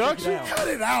than seduction. Cut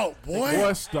it out, boy.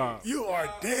 Boy, stop. You are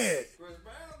dead.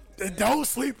 Don't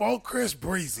sleep on Chris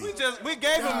Breezy. We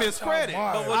gave him his credit,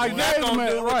 but what I you're not gave him gonna it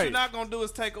do, what right. you're not gonna do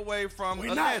is take away from a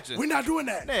We're legend. not doing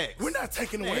that. Next. We're not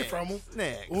taking away Next. from him.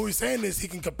 Next. What we're saying is he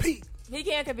can compete. He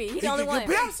can't compete. He's He the only can one.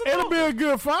 compete. It'll be a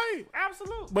good fight.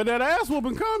 Absolutely. But that ass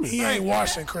whooping coming. He ain't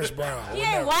washing Chris Brown. He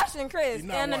ain't watching Chris. He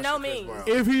not And the no watching Chris means.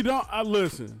 Brown. If he don't, I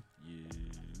listen.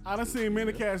 I done seen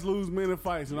many cats lose many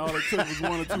fights, and all it took was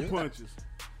 1 or 2 punches.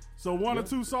 So 1 or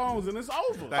 2 songs, and it's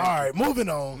over. All right, moving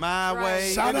on. My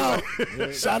way. Shout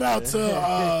out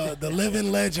to the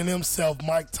living legend himself,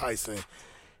 Mike Tyson.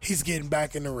 He's getting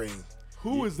back in the ring.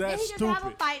 Who is that He just stupid? have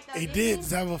a fight, though, He didn't did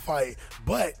just have a fight,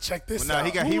 but check this Well,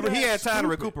 out. no, he had time to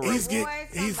recuperate. He's Roy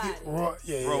getting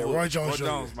somebody. Roy Jones Jr.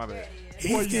 my bad. Boy,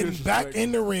 He's you getting back disrespectful.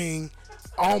 in the ring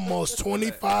almost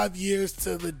 25 years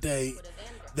to the date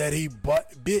that he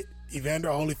bit Evander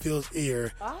Holyfield's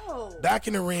ear. Oh. Back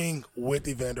in the ring with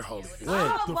Evander Holyfield.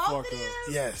 Oh, the both fuck of them?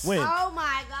 up. Yes. When? Oh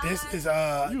my God. This is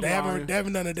You they lying.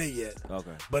 haven't done a date yet.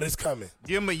 Okay. But it's coming.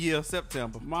 Give him a year,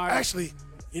 September. Mike, Actually,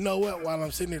 you know what? While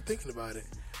I'm sitting there thinking about it,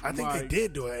 I think they Mike.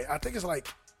 did do it. I think it's like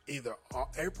either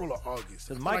April or August. I Because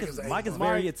feel Mike like is it's Mike is April.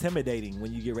 very intimidating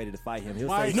when you get ready to fight him. He'll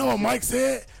say, You know what Mike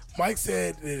said? Mike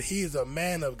said that he is a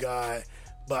man of God,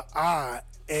 but I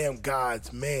am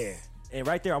God's man. and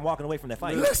right there, I'm walking away from that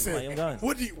fight. Listen, Like, I'm done.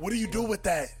 what do you do with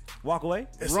that? Walk away.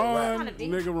 It's run, a wrap.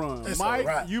 nigga, run. It's a Mike,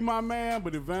 wrap. you my man,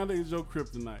 but Evander is your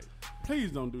kryptonite.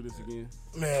 Please don't do this again.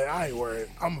 Man, I ain't worried.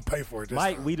 I'm gonna pay for it this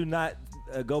Mike, time. we do not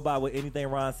go by what anything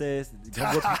Ron says.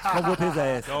 Come whoop his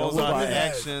ass. Those Don't whoop are our the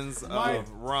ass. actions Mike.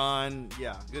 of Ron.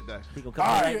 Yeah, good day. He gonna come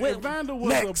All back right. like, Evander was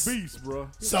Next. a beast, bro.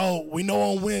 So we know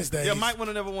on Wednesdays. Yeah, Mike would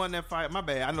have never won that fight. My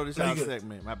bad. I know this No, y'all you good.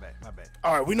 segment. My bad.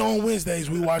 All right, we know on Wednesdays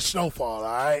we watch Snowfall. All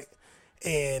right,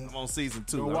 and I'm on season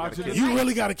 2. Go I watch gotta it. catch you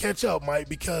really got to catch up, Mike,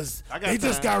 because I got they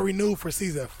just time. got renewed for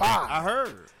season 5. I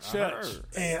heard. Shucks.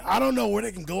 And I don't know where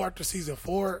they can go after season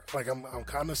 4. Like I'm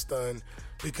kind of stunned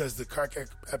because the crack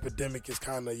epidemic is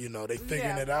kind of they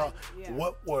figuring it out.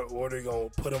 What are they gonna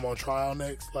put him on trial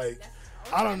next? Like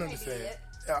I don't understand.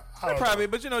 Yeah, I don't Probably,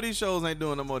 know. but these shows ain't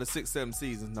doing no more than 6-7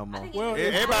 seasons no more. Well,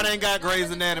 Everybody ain't got Grey's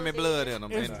Anatomy blood in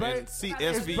them. It's, And it's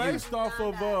SVU. based off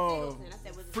of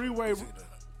Freeway.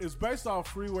 It's based off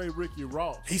Freeway Ricky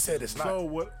Ross. He said it's not, So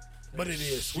what? but it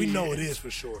is. We know it is for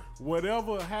sure.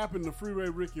 Whatever happened to Freeway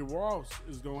Ricky Ross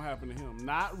is gonna happen to him.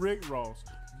 Not Rick Ross,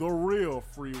 the real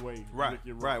Freeway Right,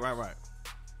 Ricky Ross. right.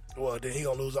 Well, then he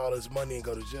gonna lose all his money and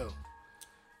go to jail.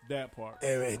 That part.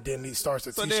 And then he starts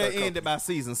a So t-shirt they'll company. end it by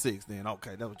season 6 then.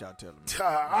 Okay, that's what y'all telling me. All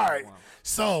right.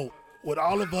 So with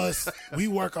all of us, we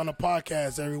work on a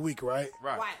podcast every week, right?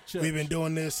 Right. We've been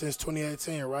doing this since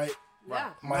 2018, right?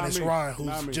 Yeah. Minus Not me. Ron, who's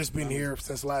Not me. just been here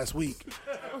since last week.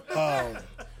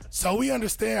 So we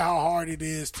understand how hard it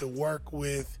is to work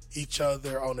with each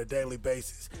other on a daily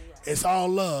basis. It's all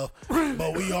love,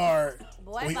 but we are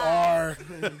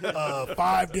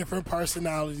 5 different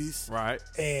personalities, Right.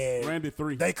 and Randy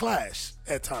 3. they clash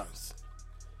at times.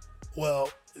 Well,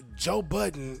 Joe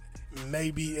Budden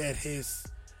may be at his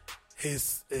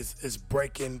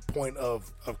breaking point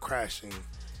of crashing.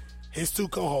 His 2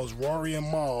 co-hosts, Rory and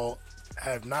Maul,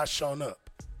 have not shown up.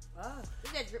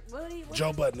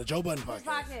 Joe Budden, the Joe Budden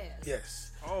podcast.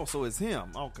 Yes. Oh, so it's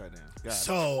him. Okay, then. Got it.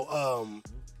 So,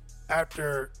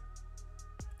 after,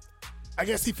 I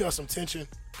guess he felt some tension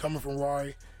coming from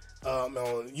Rory.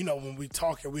 When we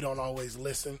talking, we don't always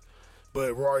listen.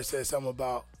 But Rory said something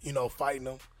about, fighting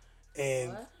him.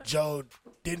 And Joe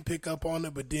didn't pick up on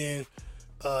it, but then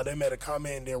they made a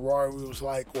comment, and then Rory was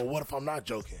like, well, what if I'm not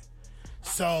joking?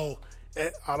 So,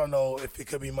 I don't know if it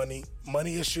could be money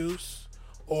issues,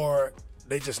 or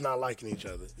They just not liking each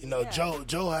other. You know,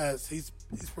 Joe has he's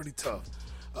pretty tough.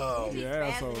 He's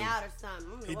spazzing out or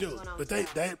something. He do,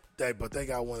 but they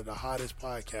got one of the hottest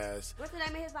podcasts. What's the name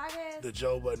of his podcast? The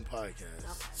Joe Budden Podcast.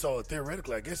 Okay. So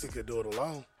theoretically, I guess he could do it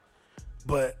alone.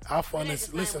 But how fun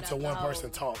is listen to one person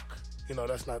talk? You know,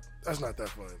 that's not that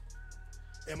fun,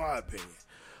 in my opinion.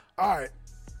 All right,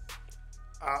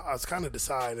 I was kind of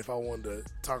deciding if I wanted to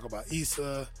talk about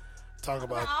Issa, talk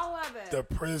about The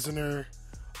Prisoner,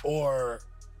 or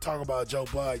talk about Joe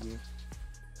Biden.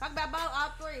 Talk about both, all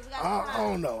three. We got I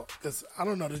don't know, because I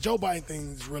don't know. The Joe Biden thing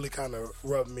is really kind of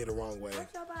rubbing me the wrong way.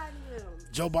 What's Joe Biden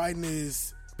doing? Joe Biden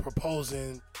is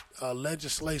proposing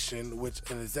legislation, which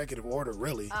an executive order,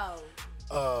 really,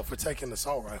 for taking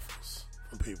assault rifles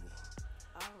from people.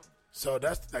 Oh. So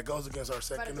that goes against our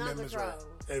Second Amendment right.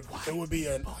 It would be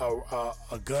a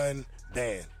gun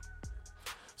ban.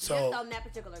 So just on that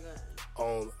particular gun.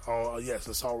 On yes,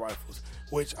 assault rifles,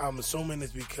 which I'm assuming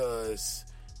is because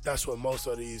that's what most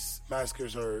of these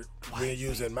massacres are being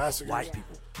used in massacres. White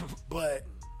people. But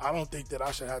I don't think that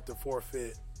I should have to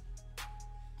forfeit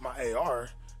my AR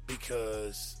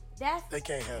because they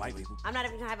can't handle it. I'm not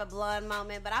even going to have a blood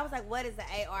moment, but I was like, what does the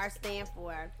AR stand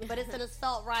for? But it's an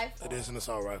assault rifle. It is an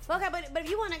assault rifle. Okay, but if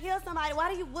you want to kill somebody,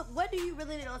 why do you? What do you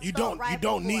really need an assault rifle You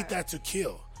don't for? need that to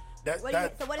kill. So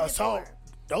what is assault, it for?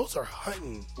 Those are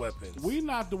hunting weapons. We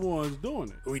not the ones doing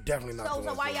it. We definitely not the ones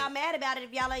So why doing y'all it. mad about it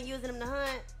if y'all ain't using them to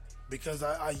hunt? Because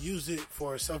I use it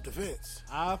for self-defense.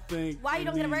 I think. Why you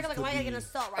don't get a regular? Why you get an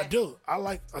assault rifle? I do. I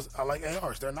like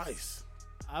ARs. They're nice.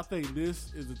 I think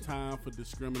this is the time for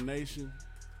discrimination.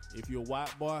 If you're a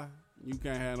white boy, you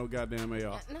can't have no goddamn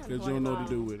AR because you don't know what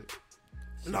to do with it.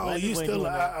 No, you still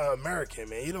an American,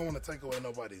 man. You don't want to take away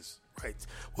nobody's rights.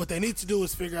 What they need to do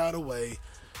is figure out a way.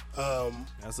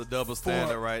 That's a double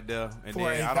standard right there. And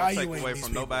then I don't take away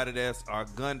from nobody that's our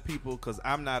gun people because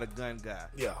I'm not a gun guy.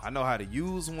 Yeah. I know how to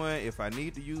use one. If I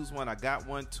need to use one, I got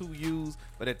one to use.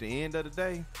 But at the end of the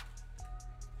day,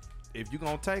 if you're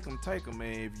going to take them,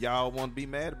 man. If y'all want to be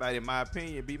mad about it, in my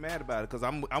opinion, be mad about it. Because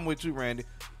I'm with you, Randy.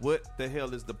 What the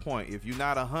hell is the point? If you're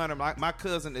not a hunter, my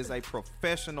cousin is a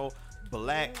professional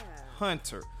black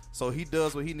hunter. So he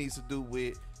does what he needs to do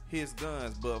with his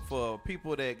guns. But for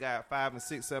people that got 5 and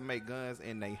 6, 7, 8 guns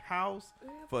in their house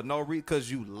for no reason, because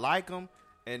you like them,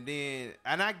 and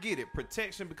I get it,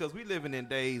 protection, because we living in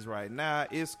days right now,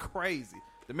 it's crazy.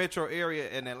 The metro area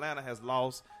in Atlanta has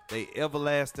lost their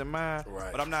everlasting mind.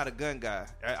 Right. But I'm not a gun guy.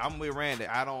 I'm with Randy.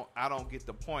 I don't get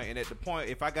the point. And at the point,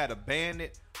 if I got to ban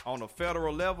it on a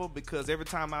federal level, because every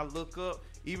time I look up,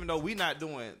 even though we not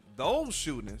doing those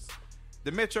shootings,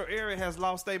 the metro area has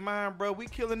lost their mind, bro. We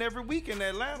killing every week in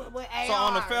Atlanta. So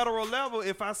on the federal level,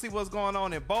 if I see what's going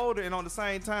on in Boulder and on the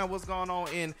same time what's going on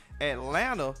in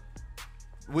Atlanta,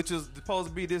 which is supposed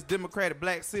to be this democratic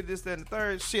black city, this, that, and the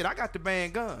third, shit, I got to ban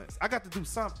guns. I got to do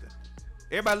something.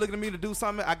 Everybody looking at me to do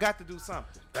something, I got to do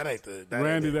something. That ain't the...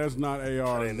 Randy, that's not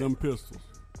ARs, them pistols.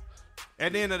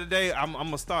 At the end of the day, I'm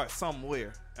going to start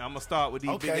somewhere. I'm going to start with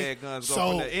these big-ass guns.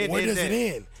 So where does it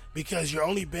end? Because you're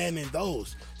only banning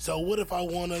those. So what if I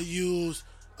want to use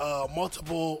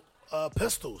multiple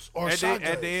pistols or shotguns?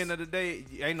 At the end of the day,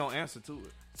 ain't no answer to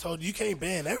it. So you can't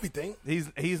ban everything.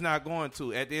 He's not going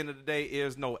to. At the end of the day,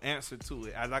 there's no answer to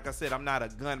it. Like I said, I'm not a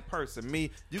gun person.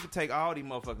 Me, you can take all these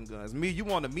motherfucking guns. Me, you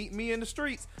want to meet me in the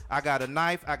streets? I got a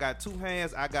knife. I got 2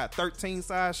 hands. I got 13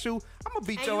 size shoe. I'm gonna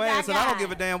beat your ass, and I don't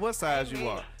give a damn what size you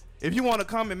are. If you want to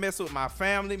come and mess with my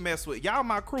family, mess with y'all,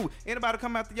 my crew, anybody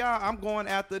come after y'all, I'm going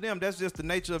after them. That's just the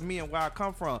nature of me and where I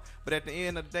come from. But at the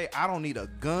end of the day, I don't need a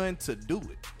gun to do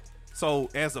it. So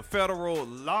as a federal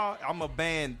law, I'm going to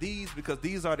ban these because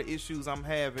these are the issues I'm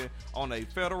having on a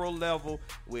federal level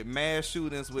with mass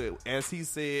shootings with, as he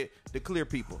said, the clear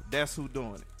people. That's who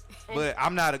doing it. But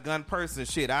I'm not a gun person.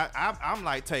 Shit, I'm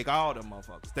like, take all them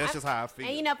motherfuckers. That's just how I feel.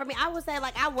 And you know, for me, I would say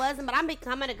like I wasn't, but I'm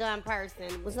becoming a gun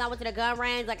person. When I went to the gun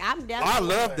range, like I'm definitely. I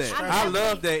love that. I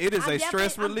love that. It is a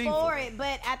stress reliever. I'm for it,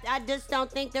 but I just don't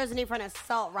think there's a need for an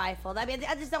assault rifle. I mean,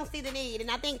 I just don't see the need.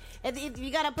 And I think if you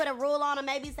got to put a rule on it,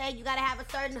 maybe say you got to have a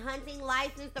certain hunting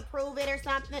license to prove it or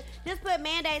something. Just put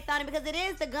mandates on it because it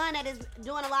is the gun that is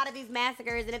doing a lot of these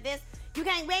massacres. And if it's you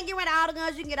can't get rid of all the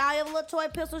guns. You can get all your little toy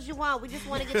pistols you want. We just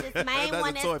want to get this main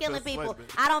one that's killing people.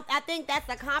 I think that's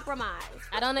a compromise.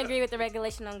 I don't agree with the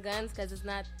regulation on guns because it's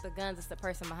not the guns; it's the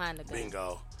person behind the gun.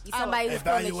 Bingo. Somebody who's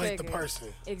pulling the evaluate the trigger. person.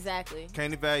 Exactly.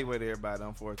 Can't evaluate everybody,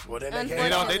 unfortunately. Well,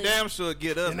 then they damn sure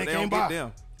get us, but they don't get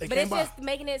them. But it's just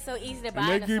making it so easy to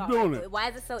buy an assault rifle. Why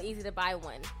is it so easy to buy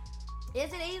one?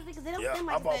 Is it easy? Because they don't Yeah, seem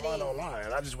I like bought that mine easy.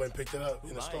 online. I just went and picked it up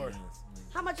in the store.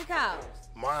 How much it cost?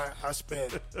 Mine, I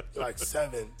spent like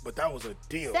 $7, but that was a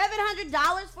deal.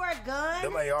 $700 for a gun?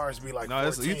 Them ARs be like No,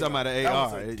 $14. you talking about an That AR.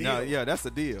 was a deal. No, yeah, that's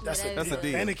a deal. That's a That's a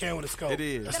deal. And it came with a scope. It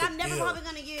is. That I'm never probably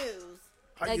going to use.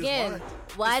 Again,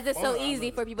 why is it so Hold on,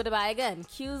 easy for people to buy a gun?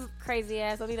 Q's crazy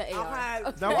ass don't need an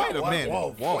AR. Now wait a minute.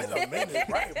 Whoa, wait a minute.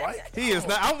 Right. He is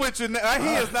not. I'm with you.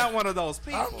 He is not one of those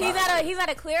people. He's not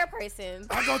a clear person.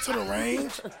 I go to the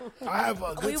range. I have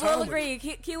a good We time. will agree.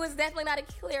 Q is definitely not a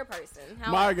clear person.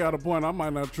 Maya got a point. I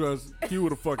might not trust Q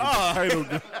with a fucking potato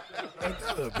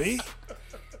gun. B.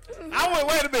 I would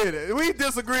wait a minute. We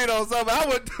disagreed on something. I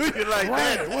wouldn't do you like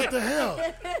that. What the hell?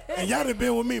 And y'all done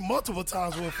been with me multiple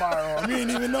times with a firearm. You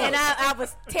didn't even know. And I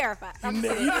was terrified. You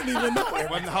didn't even know.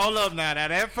 Well, hold up now.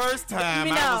 That first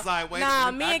time, I was like, wait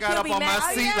a minute. I got up on my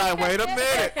seat like, wait a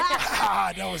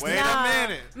minute. Wait a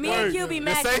minute. Me and Q be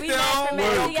matching. We match for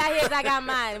match. He got his, I got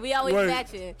mine. We always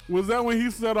matching. Was that when he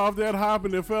set off that hop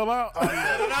and it fell out?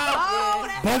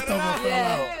 Both of them fell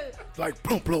out. Like,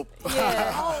 plump, plump.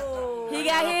 He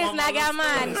got his and I got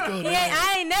mine. Let's go,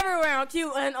 I ain't never around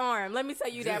Q unarmed. Let me tell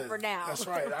you that for now. That's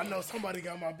right. I know somebody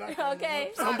got my back.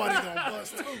 Okay. Somebody gonna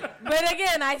bust too. But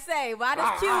again, I say, why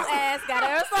does Q ass got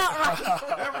her assault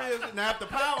rifle? Now, if the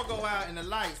power go out and the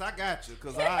lights, I got you.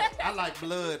 Because I like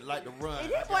blood, like to run.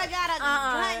 This boy got a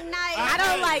gun knife. I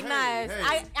don't like hey, knives.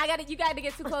 hey. I got You got to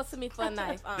get too close to me for a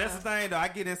knife. That's the thing, though. I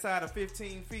get inside of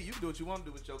 15 feet. You can do what you want to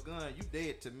do with your gun. You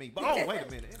dead to me. But wait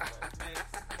a minute.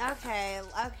 Okay,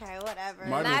 whatever.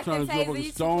 Might be trying to jump on a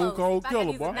stone cold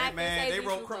killer, boy. Hey, man, they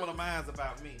wrote Criminal Minds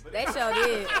about me. But They sure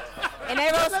did. And they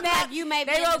wrote Snap. You may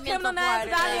be They in the wrote mental Criminal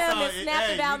Minds part about of him and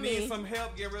snapped about you need me. some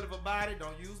help, get rid of a body.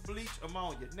 Don't use bleach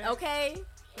ammonia. Okay.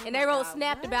 And they wrote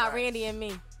snapped about Randy and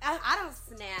me. I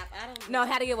don't snap. I don't. No,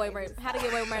 How to Get Away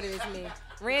with Murder is me.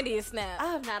 Randy is Snap.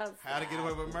 I'm not on. How to Get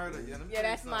Away with Murder. Yeah,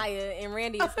 that's Maya, and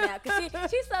Randy is Snap. Cause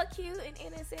she's so cute and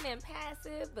innocent and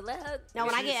passive, but let her. No,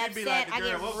 when I get upset, I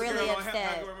get really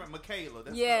upset. Michaela.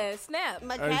 That's Yeah, Snap.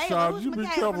 Michaela, Hey, Charles, who's you be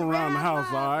Michaela? careful around the house,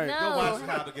 all right? No. Go watch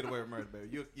How to Get Away with Murder,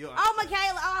 baby. Oh,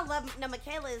 Michaela. Oh, I love. No,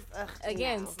 Michaela is.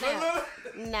 Again, no. Snap.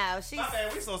 No, she's. My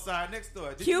bad, we so sorry. Next door.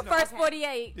 Did Q you know? first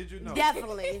 48. Did you know?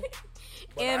 Definitely.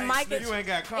 And Mike is. You ain't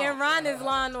got caught. And Ron is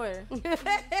Law and Order.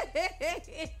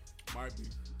 Might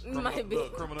be. Might be.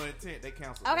 Look, criminal intent. They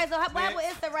cancel. Okay, so what happened with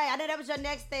Issa Rae? I know that was your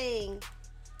next thing.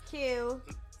 Q.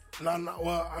 No.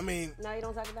 Well, I mean, No, you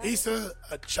don't talk about it. Issa,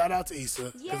 shout out to Issa,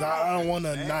 because Yes. I don't want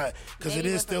to not, because it Maybe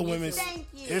is still with Women's Thank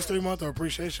you. History Month or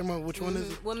Appreciation Month. Which one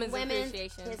is it? Women's Women's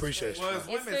Appreciation. Appreciation. Well, it's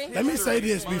History? Women's Let me say History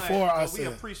this Month, before I but we say-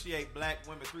 appreciate Black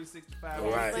women 365. Right. We're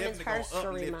Women's definitely gonna History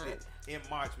uplift Month. it in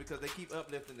March because they keep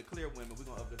uplifting the clear women. We're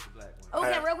gonna uplift the Black women.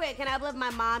 Okay, Hey. real quick. Can I uplift my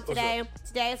mom today?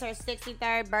 Today is her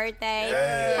 63rd birthday.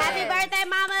 Hey. Happy birthday,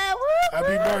 Mama! Woo,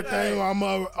 Happy woo. birthday,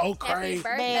 Mama. Okay.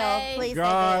 birthday. Belle, please say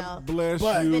God Belle. bless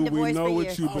But- you. Been We divorced know for what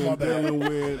years. you've Oh, my been bad. dealing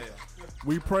with.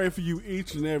 We pray for you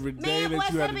each and every day Man, boy,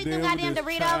 that you have send to me deal them with goddamn this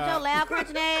Doritos, your child. loud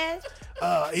crunching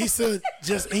ass. Issa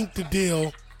just inked the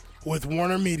deal with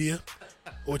Warner Media,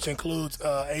 which includes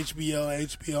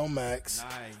HBO Max,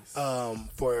 Nice.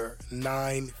 for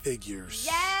 9 figures.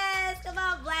 Yes, come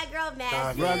on, Black girl magic.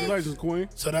 Congratulations, Queen.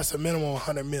 So that's a minimum of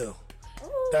 100 mil.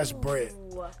 That's bread.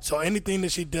 So anything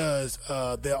that she does,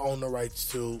 they'll own the rights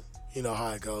to. You know how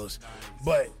it goes.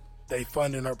 But they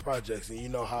funding her projects, and you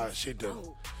know how she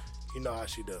do. You know how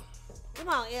she do. Come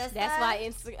on, Issa. That's why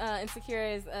Insecure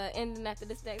is ending after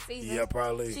this next season. Yeah,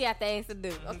 probably. She got things to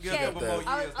do. Give Okay. them more years.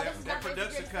 this is That not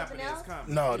production Insecure, company is something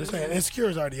coming. No, this ain't Insecure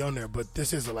is already on there, but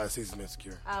this is the last season of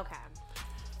Insecure. Okay.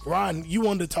 Ron, you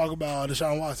wanted to talk about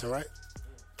Deshaun Watson, right?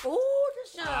 Ooh,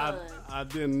 Deshaun. I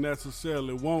didn't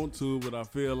necessarily want to, but I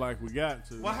feel like we got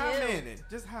to. Well, how many?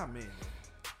 Just how many?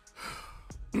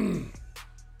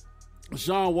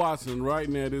 Deshaun Watson, right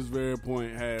now at this very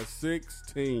point, has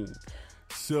 16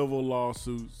 civil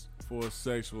lawsuits for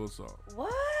sexual assault.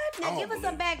 What? Now give us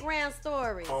a background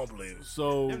story. I don't believe it.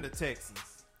 So Them the Texans.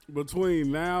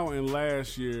 between now and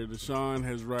last year, Deshaun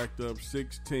has racked up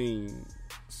 16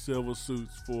 civil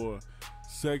suits for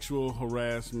sexual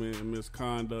harassment and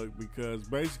misconduct, because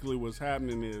basically what's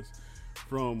happening is,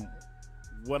 from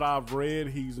what I've read,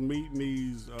 he's meeting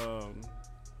these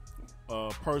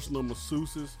personal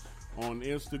masseuses on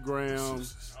Instagram.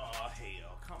 Oh,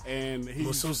 hell. Come on. And he's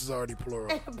Masseuse is already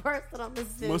plural. Personal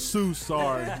masseuse. masseuse,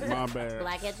 sorry, my bad.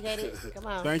 Black educated. Come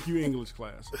on. Thank you, English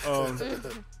class.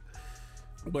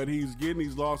 But he's getting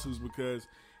these lawsuits because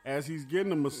as he's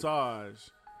getting a massage,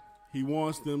 he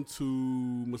wants them to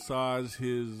massage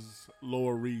his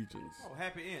lower regions. Oh,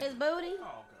 happy end. His booty.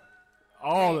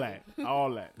 All that.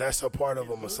 That's a part of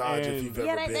a massage if And- you've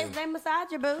Yeah, ever they been. massage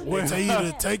your booty. They tell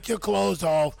you to take your clothes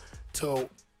off to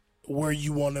where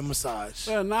you want a massage.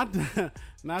 Not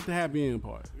the happy end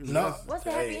part. No. What's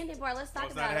the happy ending part? Let's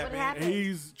talk about it. What happened?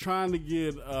 He's trying to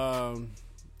get.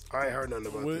 I ain't heard nothing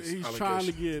about this. He's trying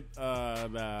to get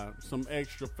some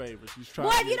extra favors. He's trying.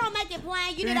 Boy, to if you don't make it plain,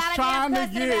 you did he's all trying the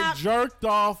to get jerked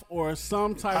off or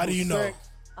some type How of do you know? sex.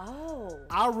 Oh.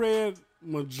 I read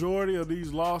majority of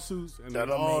these lawsuits and That they're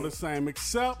don't all mean- the same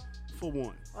except for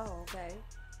one. Oh, okay.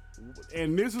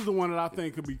 And this is the one that I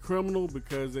think could be criminal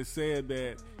because they said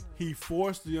that he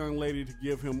forced the young lady to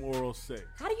give him oral sex.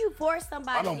 How do you force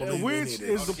somebody? I don't believe Which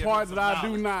any of is this. the part that I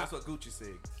do not. That's what Gucci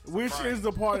said. Which is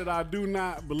the part that I do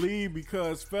not believe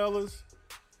because, fellas,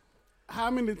 how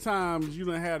many times you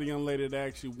done had a young lady that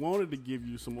actually wanted to give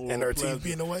you some oral And her pleasure, teeth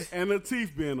being away? and her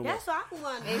teeth being away? That's what I'm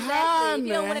wondering. How Exactly. If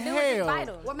you don't in want to the do it, just hell bite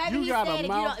them. Or maybe you he got a said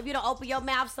mouth- if you don't open your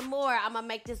mouth some more, I'm gonna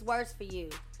make this worse for you.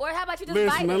 Or how about you just bite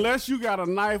Listen, him? unless you got a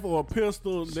knife or a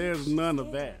pistol, there's none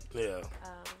of that. Yeah.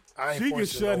 I ain't She can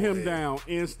forcing shut no him head. down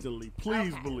instantly.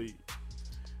 Please believe.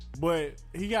 But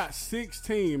he got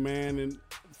 16, man, and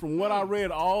from what I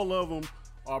read, all of them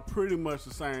are pretty much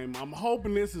the same. I'm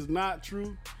hoping this is not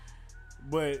true,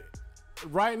 but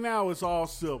right now it's all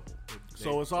simple.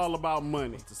 So it's all about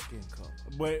money. The skin color.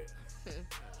 But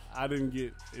I didn't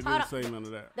get. It Hold didn't on. say none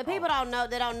of that. The people don't know.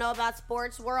 They don't know about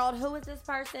sports world. Who is this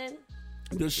person?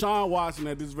 Deshaun Watson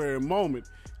at this very moment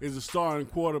is the starting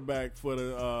quarterback for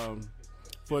the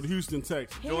Houston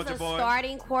Texans. He's a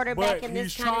starting quarterback But in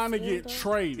this he's kind trying of to get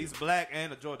traded. He's black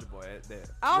and a Georgia boy at that.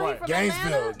 Oh, he's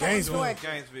from Atlanta?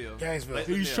 Gainesville.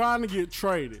 He's trying to get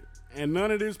traded, and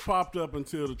none of this popped up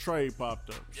until the trade popped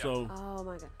up. So Oh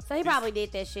my god! So he probably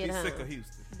did that shit, He's huh? sick of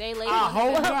Houston. They laid I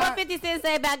hope what not. 50 Cent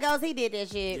say about Ghost? He did that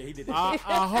shit. Yeah, he did I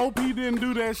hope he didn't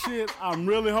do that shit. I'm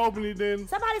really hoping he didn't.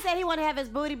 Somebody said he want to have his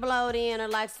booty blowed in or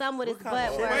like some with his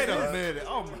butt. Wait where- a minute.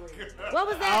 Oh my god. What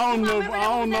was that? I don't You know. remember that? I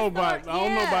don't What know was that about. story? I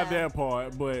don't know Yeah. about that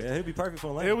part, but Yeah, he'd be perfect for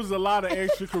Atlanta. it was a lot of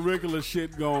extracurricular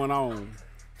shit going on.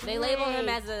 They label him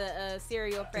as a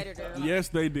serial predator. Yes,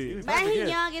 they did. Man, he's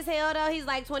young as hell though. He's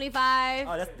like 25.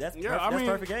 Oh, that's Yeah, I mean-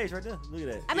 perfect age right there. Look at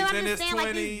that. I mean, He's I'm in just his saying,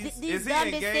 like 20s. these Is he dumb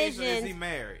engaged decisions. or is he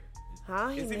married? Huh?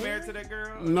 Is he married to that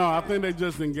girl? No, I think they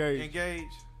just engaged.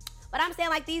 Engaged. But I'm saying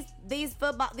like these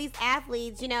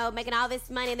athletes, you know, making all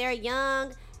this money, they're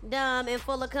young, dumb, and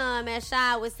full of cum, as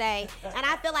Shy would say. And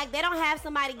I feel like they don't have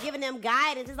somebody giving them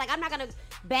guidance. It's like I'm not gonna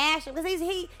bash him because he's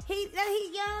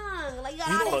young. Like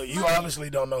You obviously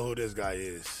don't know who this guy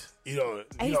is. You don't. You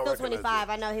he's don't still recognize 25.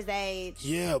 I know his age.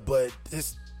 Yeah, but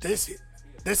this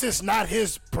is not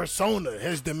his persona,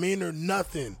 his demeanor,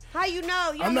 nothing. How you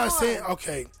know? You I'm don't not know saying, him.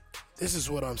 okay, this is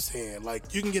what I'm saying.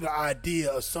 Like, you can get an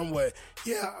idea of somewhere,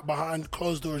 behind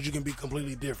closed doors, you can be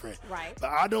completely different. Right. But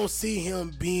I don't see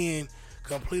him being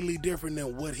completely different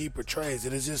than what he portrays.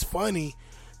 It is just funny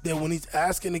that when he's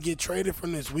asking to get traded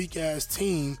from this weak-ass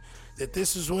team, that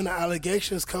this is when the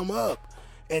allegations come up.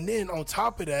 And then on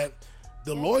top of that,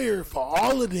 the lawyer for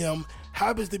all of them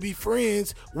happens to be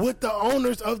friends with the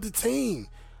owners of the team.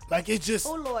 Like, it's just...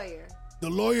 Who lawyer? The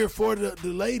lawyer for the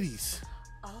ladies.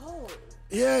 Oh.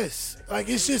 Yes. Like,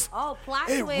 it's just... Oh, plot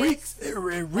it twist. reeks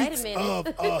Wait a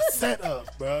minute. of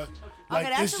setup, bruh. Like,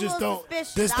 that's this a just little don't...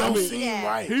 suspicious. This I don't see seem that.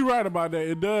 right. He right about that.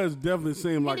 It does definitely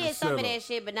seem He like a did some of setup. that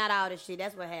shit, but not all the shit.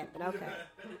 That's what happened. Okay.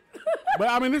 But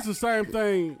I mean, it's the same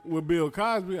thing with Bill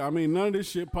Cosby. I mean, none of this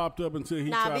shit popped up until he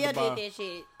Nah, tried Bill to buy. did that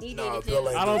shit. He Nah, did it Bill too.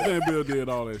 ain't I don't think Bill did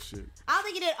all that shit. I don't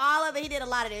think he did all of it. He did a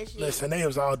lot of that shit. Listen, they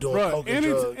was all doing Bruh, coke and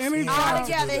drugs. He didn't all have to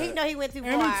do together. that. He know he went too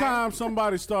far. Anytime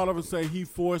somebody start up and say he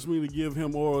forced me to give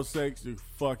him oral sex, you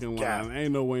fucking lying. Cap.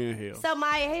 Ain't no way in hell. So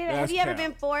Maya, have That's you ever cap.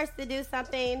 been forced to do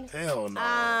something? Hell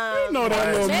no. You know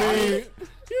that little mean.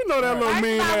 You know that little First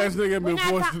mean of all, ass nigga we're been not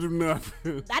forced to do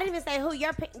nothing. I didn't even say who.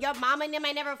 Your mama and them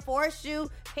ain't never forced you.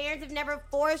 Parents have never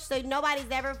forced, so nobody's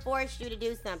ever forced you to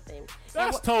do something.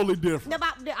 That's totally different. No,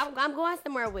 but I'm going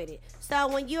somewhere with it. So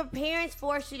when your parents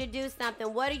force you to do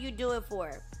something, what do you do it for?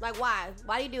 Like, why?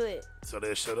 Why do you do it? So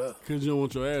they shut up. Because you don't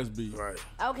want your ass beat. Right.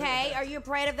 Okay, are you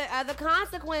afraid of the other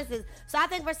consequences? So I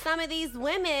think for some of these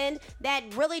women that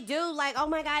really do, like, oh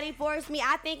my God, he forced me,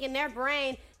 I think in their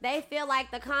brain, they feel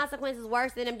like the consequence is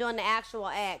worse than them doing the actual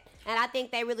act. And I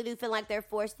think they really do feel like they're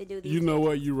forced to do these You know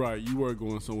what? You're right. You were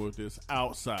going somewhere with this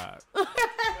outside.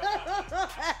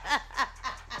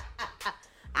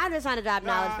 I'm just trying to drop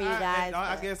knowledge for you guys.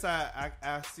 I guess I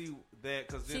see that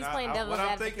because then She's playing devil's what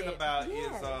I'm thinking advocate. about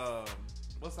Yes. is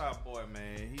what's our boy,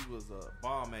 man? He was a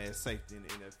bomb ass safety in the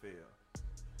NFL.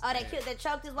 Oh, that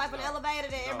choked his wife on the elevator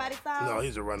that everybody saw? No,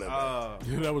 he's a running back.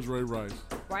 Yeah, that was Ray Rice.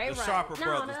 Right, The Sharper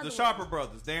brothers. another The one. Sharper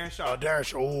brothers. Darren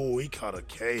Sharper. He caught a And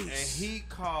case. he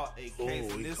caught a case, Oh,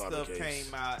 and he this caught a stuff case.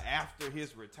 came out after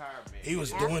his retirement. He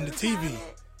was After doing the the TV. retirement?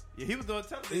 Yeah, he was doing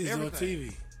television. He's doing everything.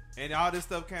 TV. And all this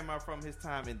stuff came out from his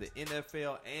time in the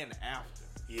NFL and after.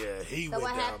 Yeah, he So went what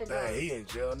down happened bad. to him? He in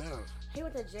jail now. He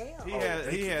went to jail.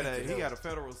 He got a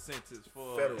federal sentence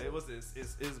for Federal. it was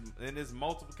and it's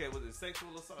multiple case. Was it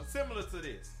sexual assault? Similar to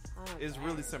this. It's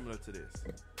really similar to this.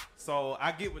 So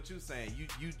I get what you're saying.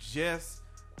 You just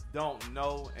don't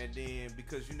know, and then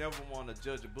because you never want to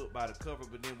judge a book by the cover,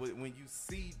 but then when you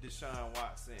see Deshaun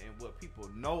Watson and what people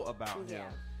know about him,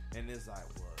 and it's like,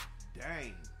 well,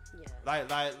 dang. Yeah. Like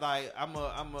I'm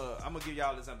gonna give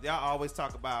y'all this example. Y'all always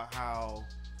talk about how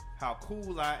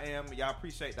cool I am. Y'all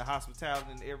appreciate the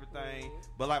hospitality and everything.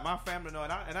 But like my family know,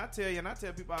 and I tell you, and I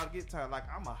tell people all the time, like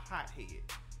I'm a hothead.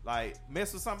 Like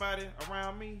mess with somebody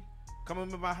around me, coming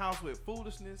to my house with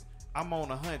foolishness, I'm on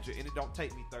 100, and it don't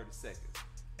take me 30 seconds.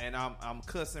 And I'm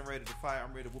cussing, ready to fight.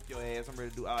 I'm ready to whoop your ass. I'm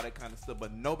ready to do all that kind of stuff.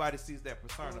 But nobody sees that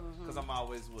persona because I'm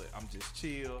always I'm just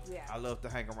chill. Yeah. I love to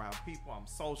hang around people. I'm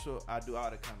social. I do all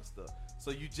that kind of stuff.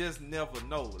 So you just never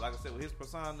know. Like I said, with his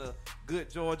persona, good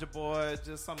Georgia boy,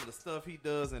 just some of the stuff he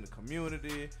does in the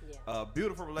community. Yeah.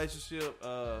 Beautiful relationship.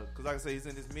 Because like I said, he's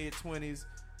in his mid-20s.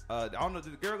 I don't know,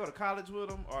 did the girl go to college with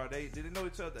him, or did they know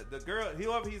each other? The girl,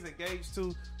 whoever he's engaged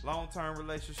to, long-term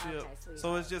relationship. Okay,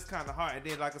 so it's just kind of hard. And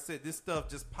then, like I said, this stuff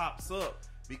just pops up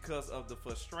because of the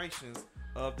frustrations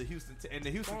of the Houston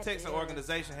Texans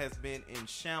organization has been in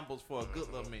shambles for a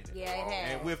good little minute. Yeah, it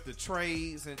has. And with the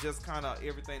trades and just kind of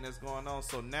everything that's going on,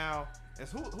 so now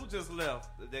it's who just left?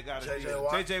 They got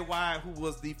JJ Watt, who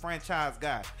was the franchise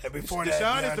guy. And before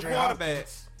Deshaun that, is the quarterback.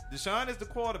 Deshaun is the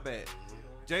quarterback.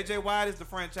 JJ Watt is the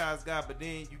franchise guy, but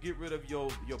then you get rid of your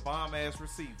bomb ass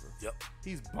receiver. Yep.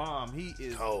 He's bomb. He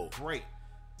is great.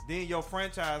 Then your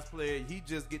franchise player, he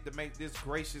just get to make this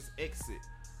gracious exit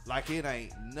like it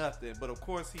ain't nothing. But of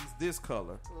course he's this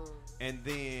color. And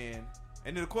then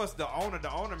of course the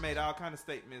owner made all kind of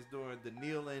statements during the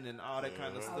kneeling and all that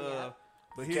kind of stuff. Yeah.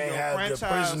 But you can't have franchise, the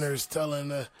prisoners telling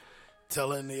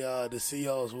the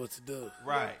CEOs what to do.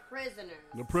 Right.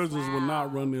 The prisoners will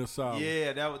not run their asylum.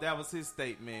 Yeah, that was his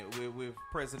statement with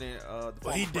President.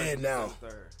 Well, he dead now.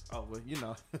 Oh well, you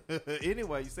know.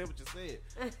 Anyway, you say what you said,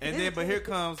 and then but here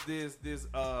comes this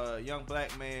young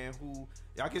black man who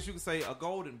I guess you could say a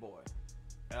golden boy.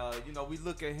 You know, we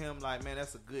look at him like, man,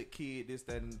 that's a good kid, this,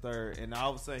 that, and the third, and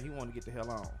all of a sudden he want to get the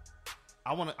hell on.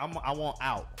 I want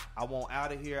out. I want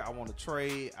out of here. I want to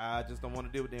trade. I just don't want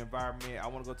to deal with the environment. I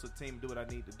want to go to a team and do what I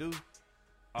need to do.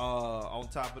 On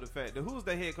top of the fact that who's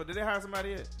the head coach? Did they hire somebody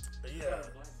yet? Yeah,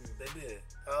 they did.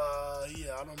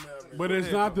 Yeah, I don't remember. But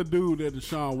it's not the dude that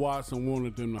Deshaun Watson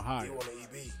wanted them to hire. He wanted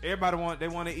EB. Everybody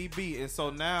wanted EB, and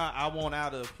so now I want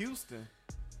out of Houston.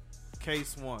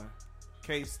 Case 1,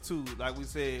 case 2. Like we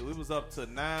said, we was up to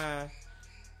 9.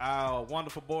 Our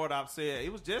wonderful board op said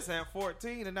it was just at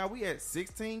 14, and now we at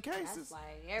 16 cases. That's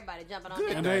like everybody jumping on.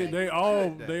 And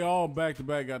they all back to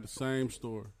back got the same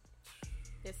story.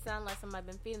 It sounds like somebody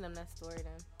been feeding them that story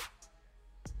then.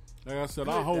 Like I said,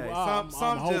 I hope I'm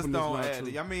hoping just don't it's add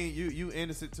not it. I mean, you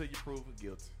innocent till you proven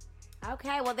guilty.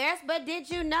 Okay, well but did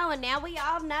you know? And now we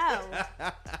all know.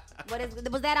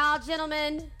 Was that all,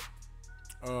 gentlemen?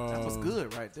 That was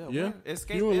good right there. Yeah.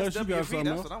 Escape unless you got SWV, something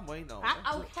that's else. what I'm waiting on.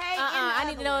 Okay. I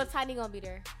need to know if Tiny gonna be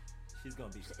there. She's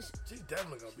gonna be there. She's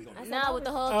definitely gonna be there. No, with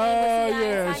the whole thing.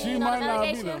 Yeah, with she might not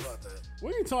be there. We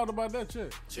ain't talked about that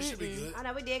yet. She should be good. I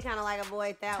know we did kind of like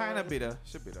avoid that one. Kind of be there.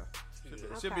 Should be there.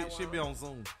 Should be on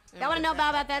Zoom. Y'all want to know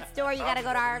about that story? You got to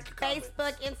go to our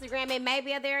Facebook, Instagram. It may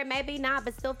be there, it may be not,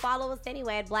 but still follow us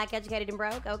anyway at Black Educated and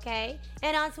Broke, okay?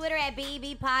 And on Twitter at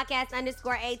BEB Podcast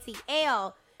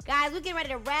 _ATL. Guys, we're getting ready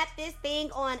to wrap this thing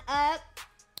on up.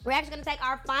 We're actually going to take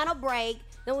our final break.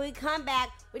 Then when we come back,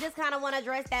 we just kind of want to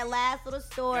address that last little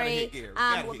story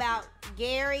about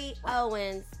Gary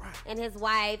Owens and his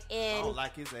wife and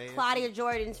Claudia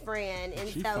Jordan's friend and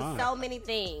so many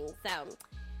things. So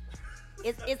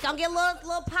it's going to get a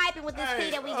little piping with this tea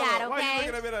that we got, okay? Why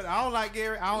you looking at me? I don't like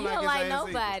Gary. I don't like his ass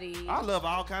nobody. Either. I love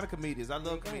all kind of comedians. I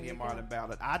love comedian Marlon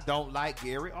Ballard. I don't like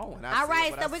Gary Owens. All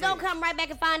right, so we're going to come right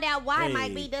back and find out why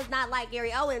Mike B does not like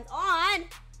Gary Owens on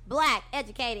Black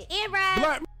Educated and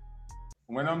Broke.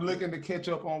 When I'm looking to catch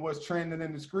up on what's trending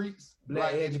in the streets,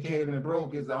 Black Educated and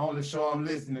Broke is the only show I'm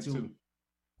listening to.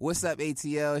 What's up,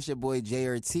 ATL? It's your boy Jay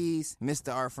Ortiz,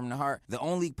 Mr. Art from the Heart. The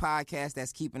only podcast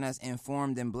that's keeping us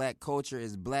informed in black culture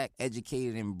is Black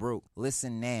Educated and Broke.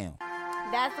 Listen now.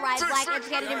 That's right, Black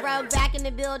Educated and Broke back in the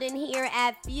building here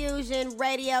at Fusion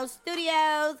Radio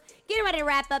Studios. Getting ready to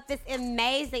wrap up this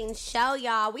amazing show,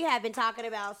 y'all. We have been talking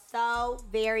about so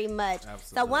very much.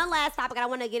 Absolutely. So one last topic I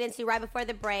want to get into right before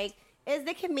the break is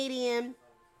the comedian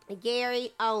Gary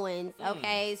Owens.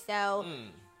 Okay, so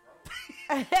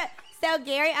So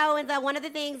Gary Owens, one of the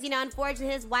things,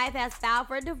 unfortunately, his wife has filed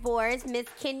for divorce, Miss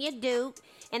Kenya Duke,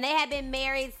 and they have been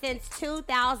married since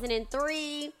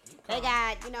 2003. They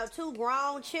got, 2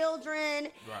 grown children,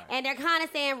 and they're kind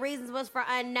of saying reasons was for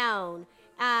unknown.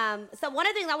 So one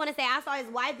of the things I want to say, I saw his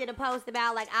wife did a post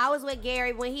about, I was with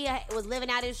Gary when he was living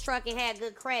out his truck and had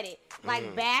good credit,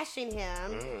 bashing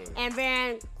him. And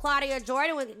then Claudia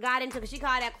Jordan got into, because she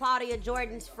called that Claudia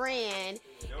Jordan's friend.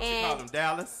 She called him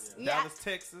Dallas,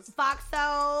 Texas.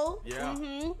 Foxo. Yeah.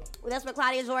 Well, that's what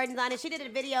Claudia Jordan's on. And she did a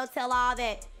video tell all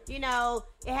that, it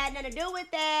had nothing to do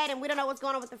with that, and we don't know what's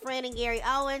going on with the friend and Gary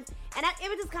Owens. And it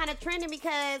was just kind of trending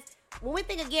because when we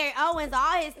think of Gary Owens,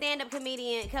 all his stand-up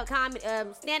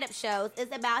stand-up shows is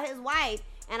about his wife.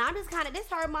 And I'm just this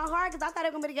hurt my heart because I thought they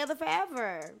were going to be together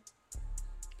forever.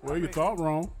 Well, you thought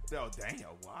wrong. Oh, damn,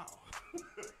 wow.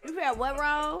 You heard what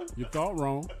wrong? You thought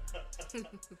wrong.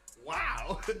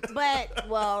 Wow. But,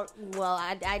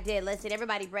 I did. Listen,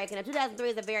 everybody breaking up. 2003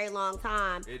 is a very long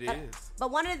time. It is.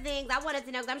 But one of the things I wanted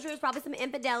to know, because I'm sure there's probably some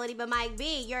infidelity, but Mike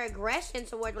B, your aggression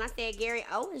towards when I said Gary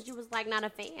Owens, you was not a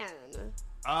fan.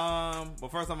 Well,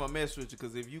 first I'm gonna mess with you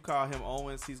because if you call him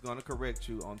Owens, he's gonna correct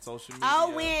you on social media.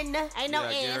 Owen, ain't no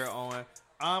S. Gary Owen.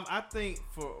 I think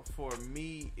for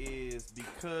me is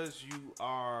because you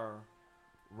are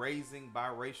raising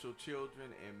biracial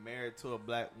children and married to a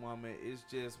black woman, it's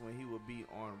just when he would be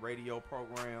on radio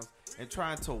programs and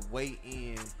trying to weigh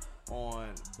in on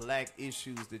black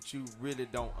issues that you really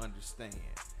don't understand.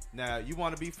 Now, you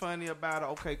want to be funny about it?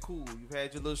 Okay, cool. You've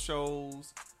had your little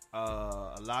shows.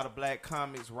 A lot of black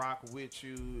comics rock with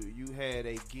you. You had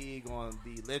a gig on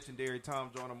the legendary Tom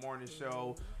Joyner Morning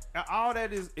Show. All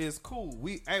that is cool.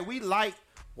 We like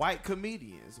white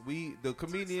comedians. The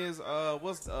comedians.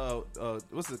 What's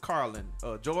it? Carlin.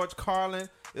 George Carlin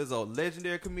is a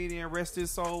legendary comedian. Rest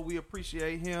his soul. We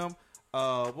appreciate him.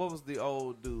 What was the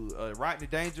old dude? Rodney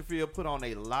Dangerfield put on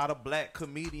a lot of black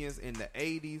comedians in the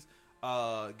 80s.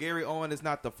 Gary Owen is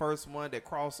not the first one that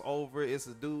crossed over. It's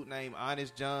a dude named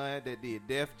Honest John that did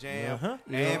Def Jam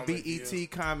and BET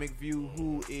Comic View,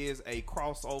 who is a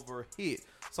crossover hit.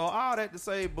 So all that to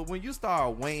say, but when you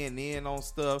start weighing in on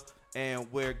stuff, and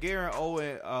where Gary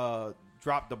Owen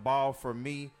dropped the ball for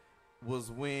me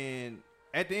was when,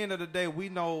 at the end of the day, we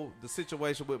know the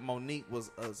situation with Monique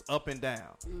was up and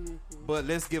down. Mm-hmm. But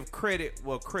let's give credit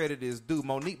where credit is due.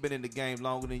 Monique been in the game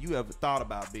longer than you ever thought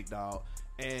about, big dog.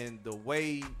 And the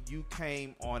way you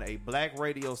came on a black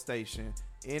radio station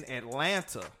in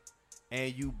Atlanta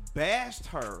and you bashed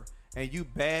her and you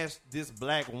bashed this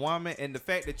black woman, and the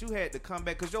fact that you had to come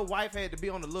back because your wife had to be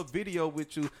on the little video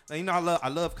with you. Now, I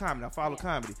love comedy. I follow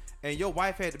comedy. And your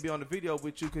wife had to be on the video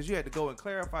with you because you had to go and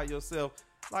clarify yourself.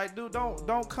 Like, dude,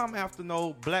 don't come after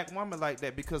no black woman like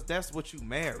that because that's what you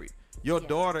married. Your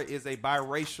daughter is a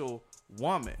biracial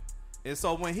woman. And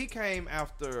so when he came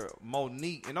after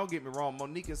Monique, and don't get me wrong,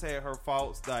 Monique has had her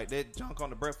faults, like that junk on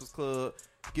the Breakfast Club,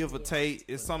 give or take.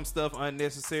 It's some stuff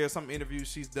unnecessary, some interviews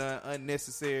she's done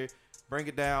unnecessary. Bring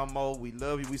it down, Mo. We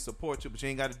love you, we support you, but you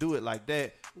ain't got to do it like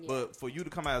that. Yeah. But for you to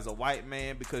come out as a white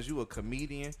man because you a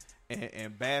comedian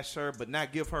and bash her, but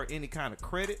not give her any kind of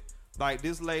credit. Like,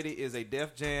 this lady is a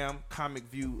Def Jam Comic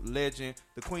View legend.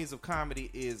 The Queens of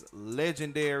Comedy is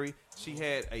legendary. She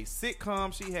had a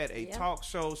sitcom. She had a talk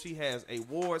show. She has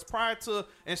awards. Prior to,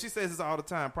 and she says this all the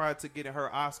time, prior to getting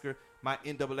her Oscar, my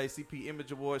NAACP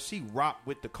Image Award, she rocked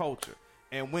with the culture.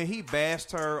 And when he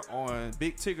bashed her on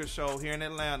Big Tigger Show here in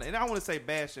Atlanta, and I want to say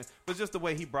bashing, but just the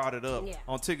way he brought it up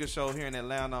on Tigger Show here in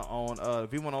Atlanta on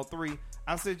V103,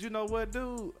 I said, you know what,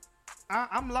 dude?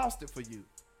 I'm lost it for you.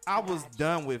 I was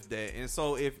done with that. And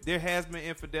so if there has been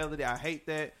infidelity, I hate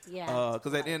that. Yeah.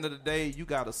 Because at the end of the day, you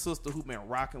got a sister who been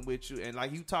rocking with you. And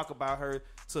like you talk about her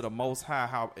to the most high,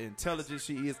 how intelligent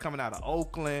she is coming out of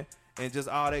Oakland and just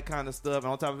all that kind of stuff.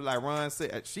 And on top of it, like Ron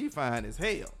said, she fine as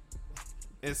hell.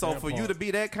 And so for you to be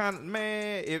that kind of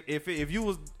man, if you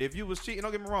was cheating,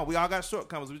 don't get me wrong, we all got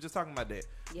shortcomings. We were just talking about that.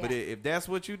 Yeah. But if that's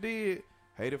what you did,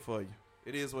 hate it for you.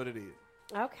 It is what it is.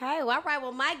 Okay, well, all right.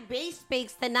 Well, Mike B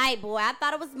speaks tonight, boy. I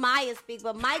thought it was Maya speak,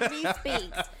 but Mike B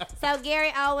speaks. So,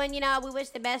 Gary Owen, we wish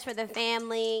the best for the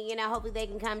family. Hopefully they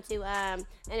can come to an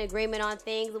agreement on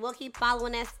things. And we'll keep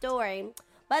following that story.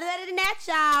 But other than that,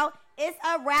 y'all, it's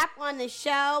a wrap on the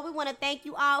show. We want to thank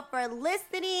you all for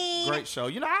listening. Great show.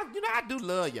 I do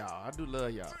love y'all. I do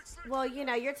love y'all. Well,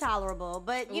 you're tolerable.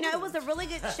 But, it was a really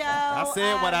good show. I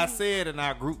said what I said in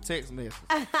our group text message.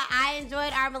 I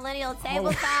enjoyed our millennial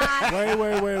table time. Wait.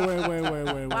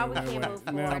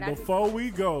 Now, before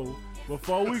we go,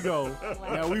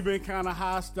 now we've been kind of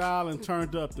hostile and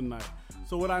turned up tonight.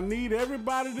 So what I need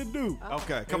everybody to do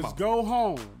come on. go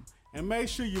home And make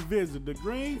sure you visit the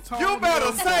Green Tone. You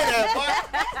better say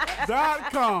that,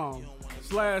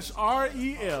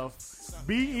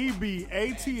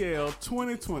 .com/REFBEBATL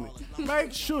 2020.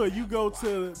 Make sure you go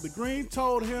to the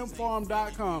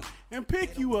greentoadhempfarm.com and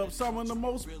pick you up some of the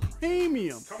most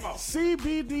premium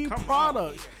CBD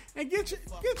products. And get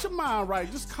your mind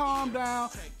right. Just calm down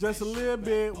just a little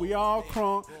bit. We all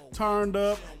crunk, turned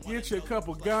up. Get you a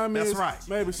couple gummies. That's right.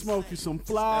 Maybe smoke you some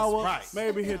flour. That's right.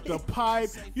 Maybe hit the pipe.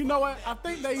 You know what? I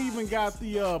think they even got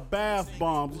the bath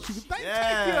bombs that you can take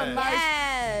you a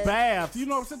nice bath. You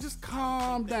know what I'm saying? Just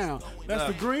calm down. That's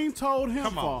the Green Toad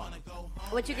Hemp Farm.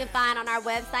 Which you can find on our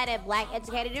website at Black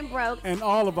Educated and Broke. And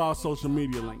all of our social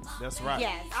media links. That's right.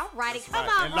 Yes. All righty. Come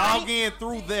Right. on, And Ronnie. log in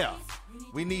through there.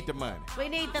 We need the money. We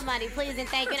need the money, please and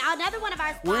thank you. And another one of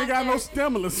our sponsors. We ain't got no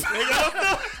stimulus.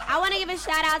 I want to give a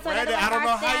shout out to another one I of don't know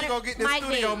our how you going to get this Mike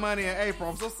studio D. money in April.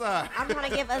 I'm so sorry. I'm going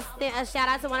to give a shout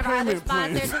out to one of our other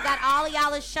sponsors who got all of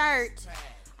y'all a shirt.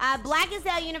 Black is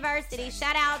Hell University.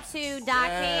 Shout out to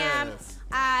Cam.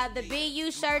 The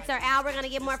BU shirts are out. We're going to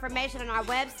get more information on our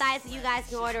website so you guys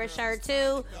can order a shirt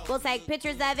too. We'll take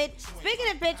pictures of it. Speaking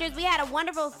of pictures, we had a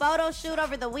wonderful photo shoot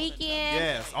over the weekend.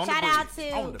 Yes, on Shout the out bridge.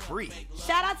 to On the bridge.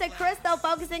 Shout out to Crystal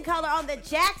focusing color on the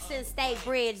Jackson State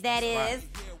Bridge, that is.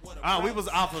 We was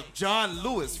off of John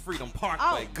Lewis Freedom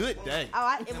Parkway. Good day.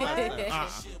 It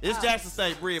was? It's Jackson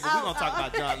State Bridge, but we're going to talk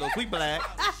about John Lewis. We black.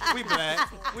 We black.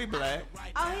 We black.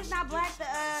 Oh, he's not black,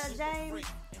 James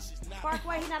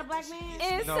Parkway. He's not a black man?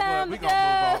 It's No, but we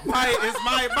gonna move on.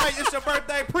 Mike, it's your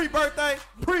birthday. Pre-birthday.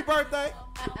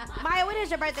 Maya, when is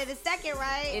your birthday? The 2nd,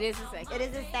 right? It is the 2nd. It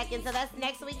is the 2nd, so that's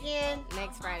next weekend?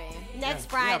 Next Friday. Next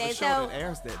Friday. So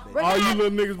airs that day. All you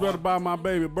little niggas better buy my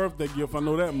baby birthday gift. I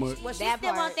know that much. Well, she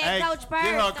still want that Coach purse.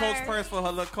 Give her a Coach purse for her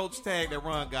little Coach tag that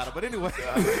Ron got her. But anyway.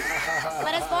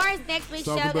 But as far as next week's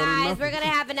show, Something better than guys, nothing. we're going to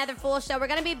have another full show. We're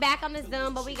going to be back on the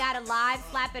Zoom, but we got a live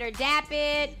Slap It or Dap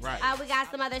It. Right. We got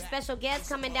some other special guests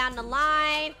coming down the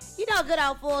line. You know, good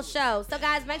old full show. So,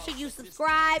 guys, make sure you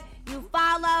subscribe, you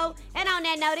follow. And on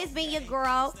that note, it's been your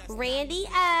girl, Randy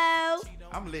O.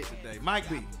 I'm lit today. Mike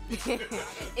B.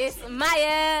 It's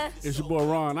Maya. It's your boy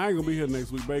Ron. I ain't gonna be here next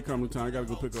week. Bay coming to town. I gotta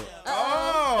go pick her up.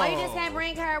 Oh, you just can't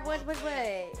bring her. What?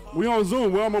 We on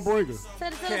Zoom. Where I'm gonna bring her? To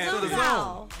the Zoom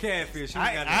call. Catfish.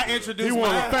 I introduced He mine.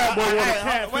 want a fat boy with a Wait a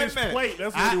catfish minute. plate.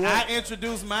 That's what he I want.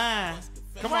 introduced mine.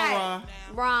 Come Right. on,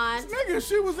 Ron. Nigga,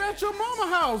 she was at your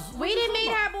mama house. We didn't meet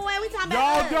her, boy. We talking Y'all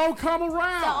about us. don't come So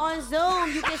around. on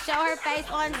Zoom, you can show her face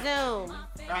on Zoom.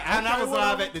 And I was Okay,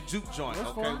 live well, at the Juke joint. that's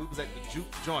Okay, fine. we was at the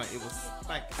Juke joint. It was,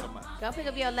 thank you so much. Go pick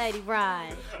up your lady,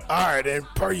 Ron. All right, and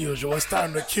per usual, it's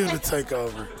time to cue the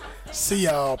takeover. See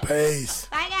y'all. Peace.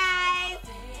 Bye, guys.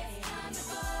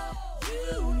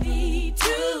 You need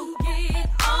to get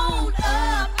on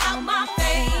up out my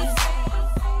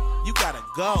face. You gotta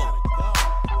go.